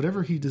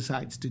 whatever he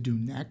decides to do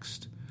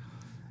next,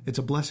 it's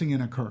a blessing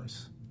and a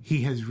curse.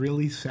 He has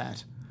really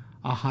set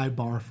a high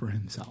bar for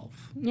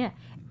himself. Yeah.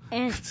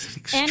 And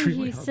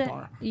he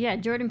said,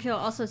 Jordan Peele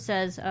also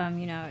says,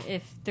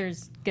 if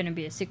there's going to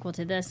be a sequel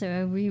to this,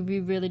 we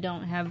really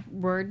don't have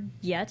word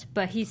yet.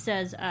 But he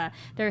says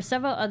there are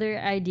several other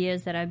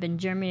ideas that I've been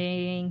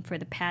germinating for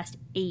the past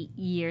 8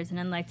 years, and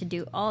I'd like to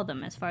do all of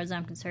them, as far as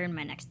I'm concerned,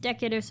 my next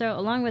decade or so,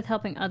 along with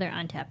helping other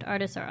untapped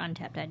artists or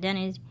untapped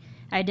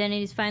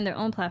identities find their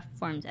own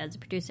platforms. As a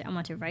producer, I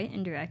want to write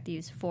and direct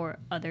these 4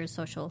 other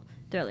social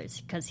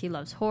thrillers, because he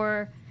loves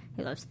horror.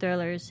 He loves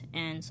thrillers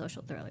and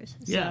social thrillers.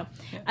 So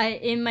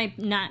it might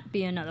not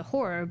be another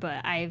horror,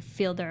 but I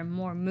feel there are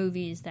more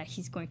movies that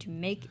he's going to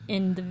make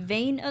in the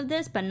vein of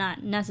this, but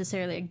not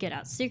necessarily a Get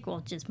Out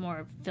sequel, just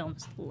more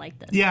films like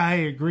this. Yeah, I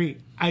agree.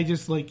 I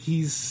just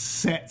he's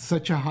set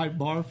such a high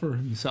bar for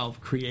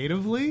himself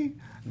creatively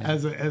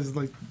as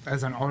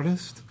an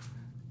artist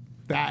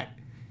that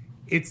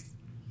it's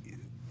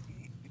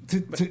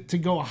to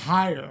go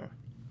higher.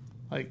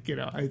 I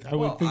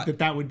would think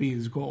that would be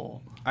his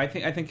goal. I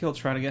think he'll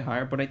try to get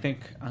higher, but I think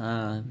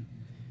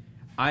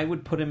I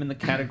would put him in the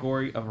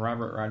category of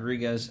Robert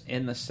Rodriguez,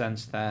 in the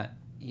sense that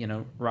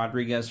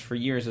Rodriguez for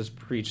years has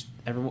preached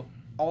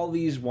all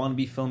these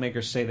wannabe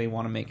filmmakers say they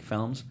want to make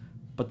films,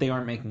 but they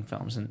aren't making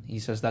films, and he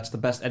says that's the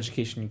best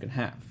education you can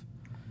have.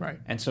 Right.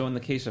 And so in the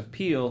case of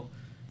Peele,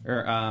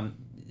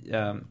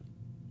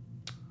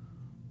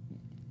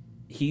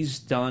 he's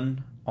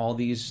done all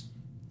these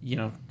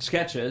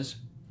sketches.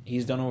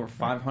 He's done over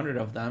 500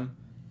 of them.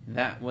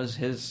 That was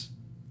his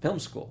film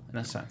school, in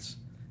a sense.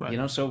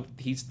 Right. So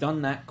he's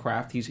done that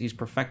craft. He's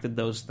perfected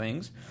those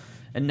things,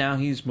 and now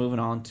he's moving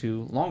on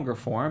to longer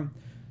form.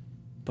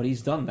 But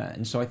he's done that,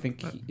 and so I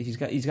think he's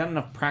got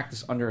enough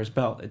practice under his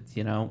belt.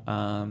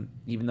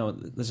 Even though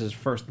this is his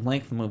first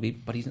length movie,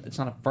 but it's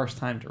not a first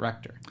time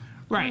director.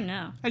 Right.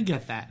 No. I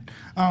get that.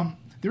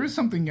 there is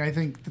something I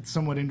think that's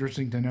somewhat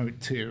interesting to note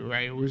too,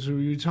 right?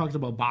 We talked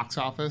about box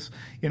office.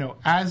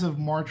 As of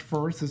March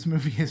 1st, this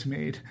movie has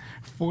made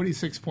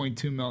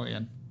 $46.2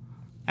 million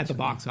at the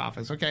box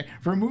office. Okay,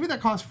 for a movie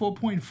that cost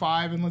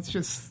 4.5, and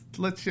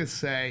let's just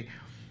say,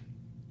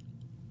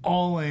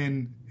 all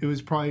in, it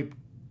was probably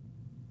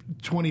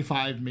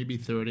 25, maybe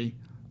 30,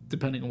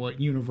 depending on what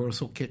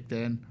Universal kicked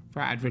in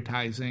for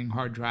advertising,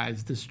 hard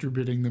drives,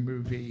 distributing the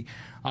movie,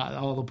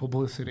 all the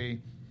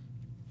publicity.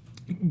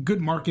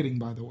 Good marketing,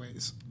 by the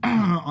ways,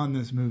 on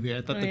this movie.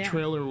 I thought the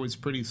trailer was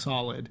pretty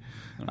solid,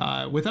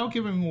 without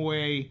giving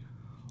away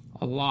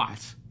a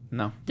lot.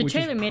 No. The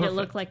trailer made it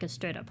look like a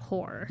straight-up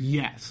horror.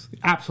 Yes,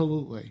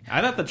 absolutely.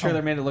 I thought the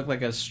trailer made it look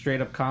like a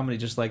straight-up comedy,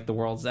 just like The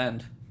World's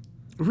End.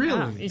 Really?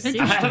 Wow, you see?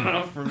 I don't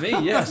know, for me,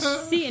 yes.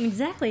 See,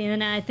 exactly,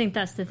 and I think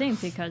that's the thing,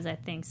 because I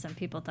think some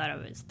people thought it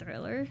was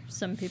thriller,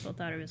 some people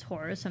thought it was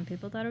horror, some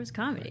people thought it was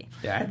comedy.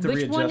 Yeah, I have to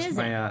readjust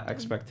my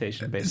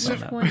expectation based on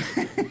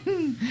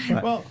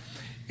that. Well,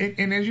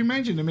 and as you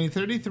mentioned, I mean,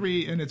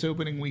 33 in its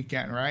opening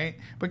weekend, right?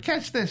 But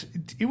catch this,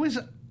 it was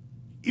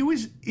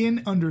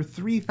in under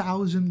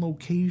 3,000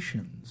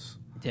 locations.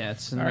 Yeah,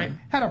 it's all right.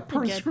 Had a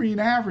per screen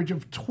average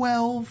of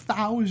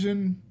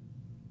 12,000.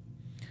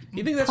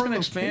 You think that's going to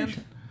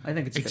expand? I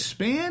think it's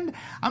expand.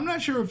 I'm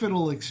not sure if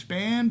it'll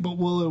expand, but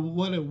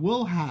what it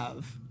will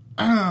have,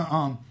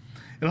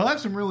 it'll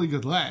have some really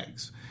good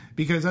legs.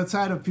 Because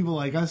outside of people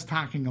like us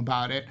talking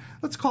about it,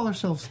 let's call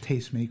ourselves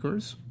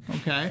tastemakers.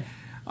 Okay,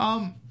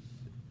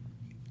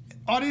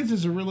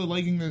 audiences are really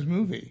liking this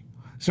movie,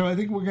 so I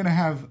think we're going to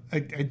have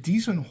a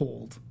decent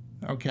hold.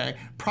 Okay,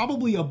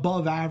 probably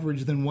above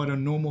average than what a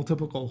normal,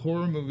 typical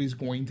horror movie is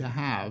going to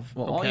have.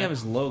 Well, all you have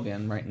is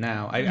Logan right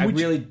now. I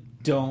really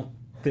don't.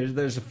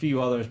 There's a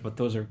few others, but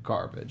those are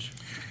garbage.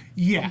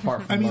 Yeah,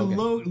 I mean,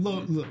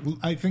 Logan.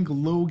 I think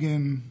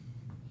Logan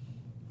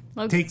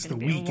takes the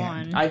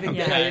weekend. I think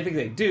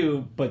they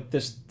do, but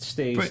this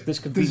stays. But this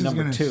could be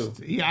number 2.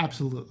 Yeah,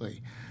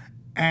 absolutely.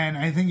 And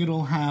I think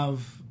it'll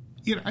have.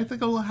 I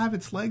think it'll have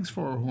its legs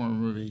for a horror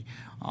movie,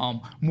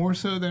 more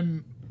so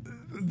than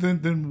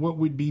what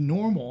would be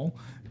normal,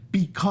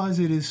 because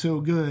it is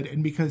so good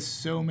and because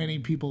so many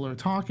people are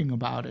talking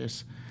about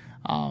it.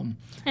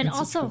 And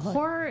also,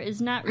 horror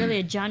is not really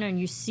a genre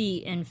you see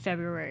in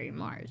February,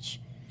 March.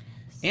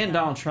 So. And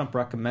Donald Trump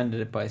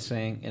recommended it by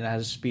saying it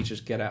has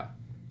speeches Get Out.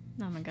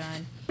 Oh my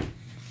God.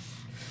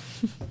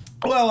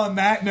 Well, on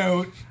that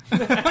note.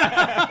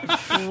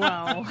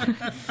 Wow.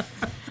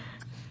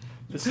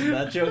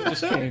 That joke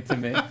just came to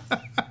me.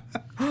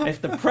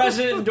 If the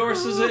president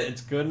endorses it,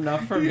 it's good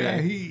enough for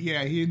me.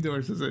 He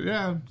endorses it.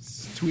 Yeah, I'm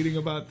tweeting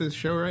about this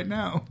show right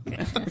now.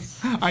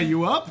 Are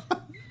you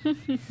up?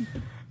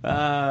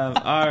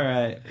 All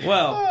right.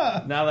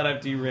 Well, now that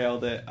I've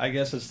derailed it, I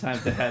guess it's time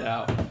to head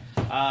out.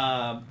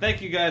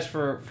 Thank you guys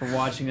for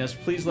watching us.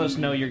 Please let us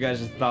know your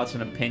guys' thoughts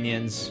and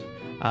opinions.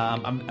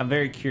 I'm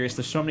very curious.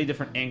 There's so many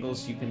different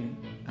angles you can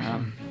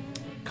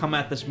come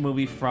at this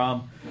movie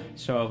from.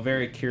 So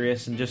very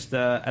curious. And just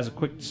as a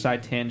quick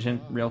side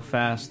tangent, real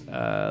fast.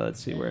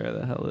 Let's see, where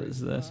the hell is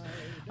this?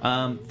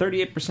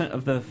 38%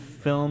 of the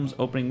film's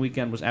opening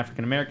weekend was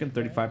African American,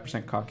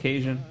 35%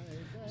 Caucasian.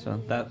 So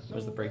that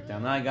was the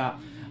breakdown that I got.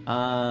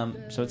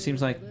 So it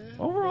seems like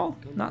overall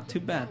not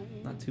too bad.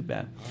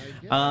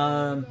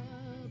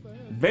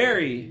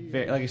 Very,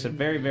 very, like I said,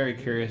 very, very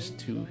curious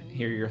to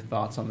hear your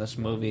thoughts on this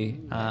movie.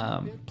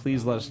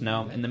 Please let us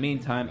know. In the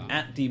meantime,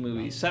 at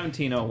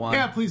DMovies1701.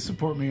 Yeah, please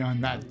support me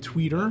on that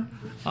Twitter.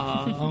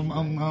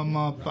 I'm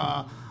up.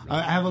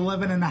 I have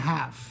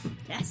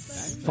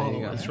 11.5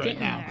 followers right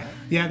now.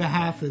 Yeah, the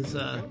half is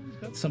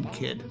some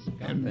kid.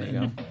 And, there you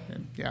go.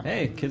 Yeah.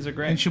 Hey, kids are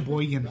great. And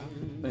Sheboygan.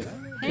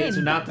 Kids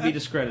are not to be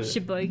discredited.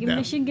 Sheboygan,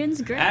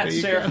 Michigan's great. At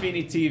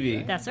Serafini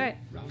TV. That's right.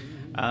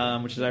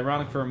 Which is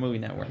ironic for a movie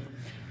network.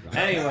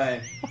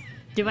 Anyway.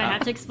 Do I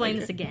have to explain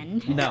this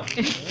again? No.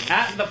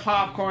 At the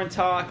Popcorn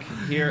Talk,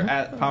 here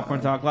at Popcorn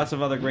Talk, lots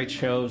of other great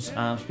shows.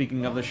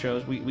 Speaking of the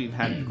shows, we've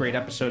had great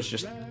episodes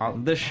just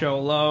on this show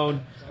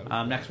alone.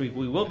 Next week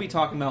we will be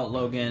talking about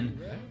Logan.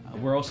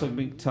 We're also going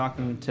to be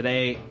talking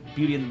today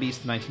Beauty and the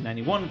Beast, the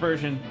 1991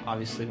 version.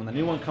 Obviously, when the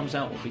new one comes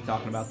out, we'll be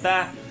talking about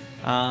that.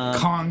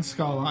 Kong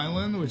Skull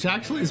Island, which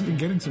actually has been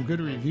getting some good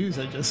reviews,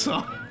 I just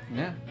saw.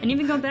 Yeah. And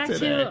even go back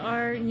to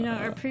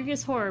our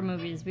previous horror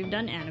movies. We've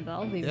done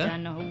Annabelle, we've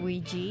done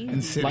Ouija,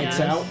 and Lights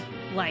Out.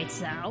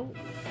 Lights Out.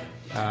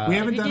 We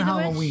haven't done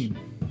Halloween.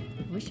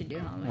 We should do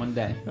Halloween. One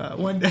day.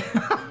 One day.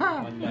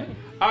 One day.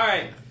 All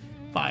right.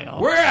 Bye,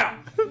 all. We're out.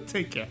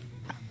 Take care.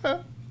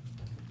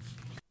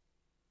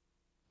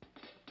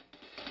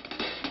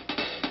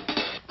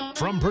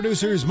 From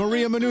producers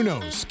Maria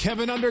Menounos,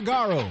 Kevin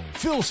Undergaro,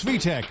 Phil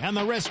Svitek, and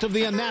the rest of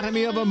the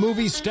Anatomy of a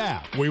Movie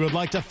staff, we would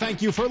like to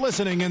thank you for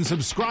listening and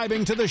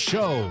subscribing to the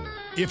show.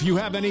 If you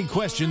have any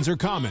questions or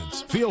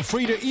comments, feel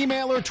free to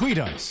email or tweet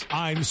us.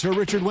 I'm Sir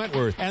Richard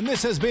Wentworth, and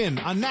this has been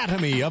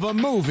Anatomy of a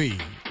Movie.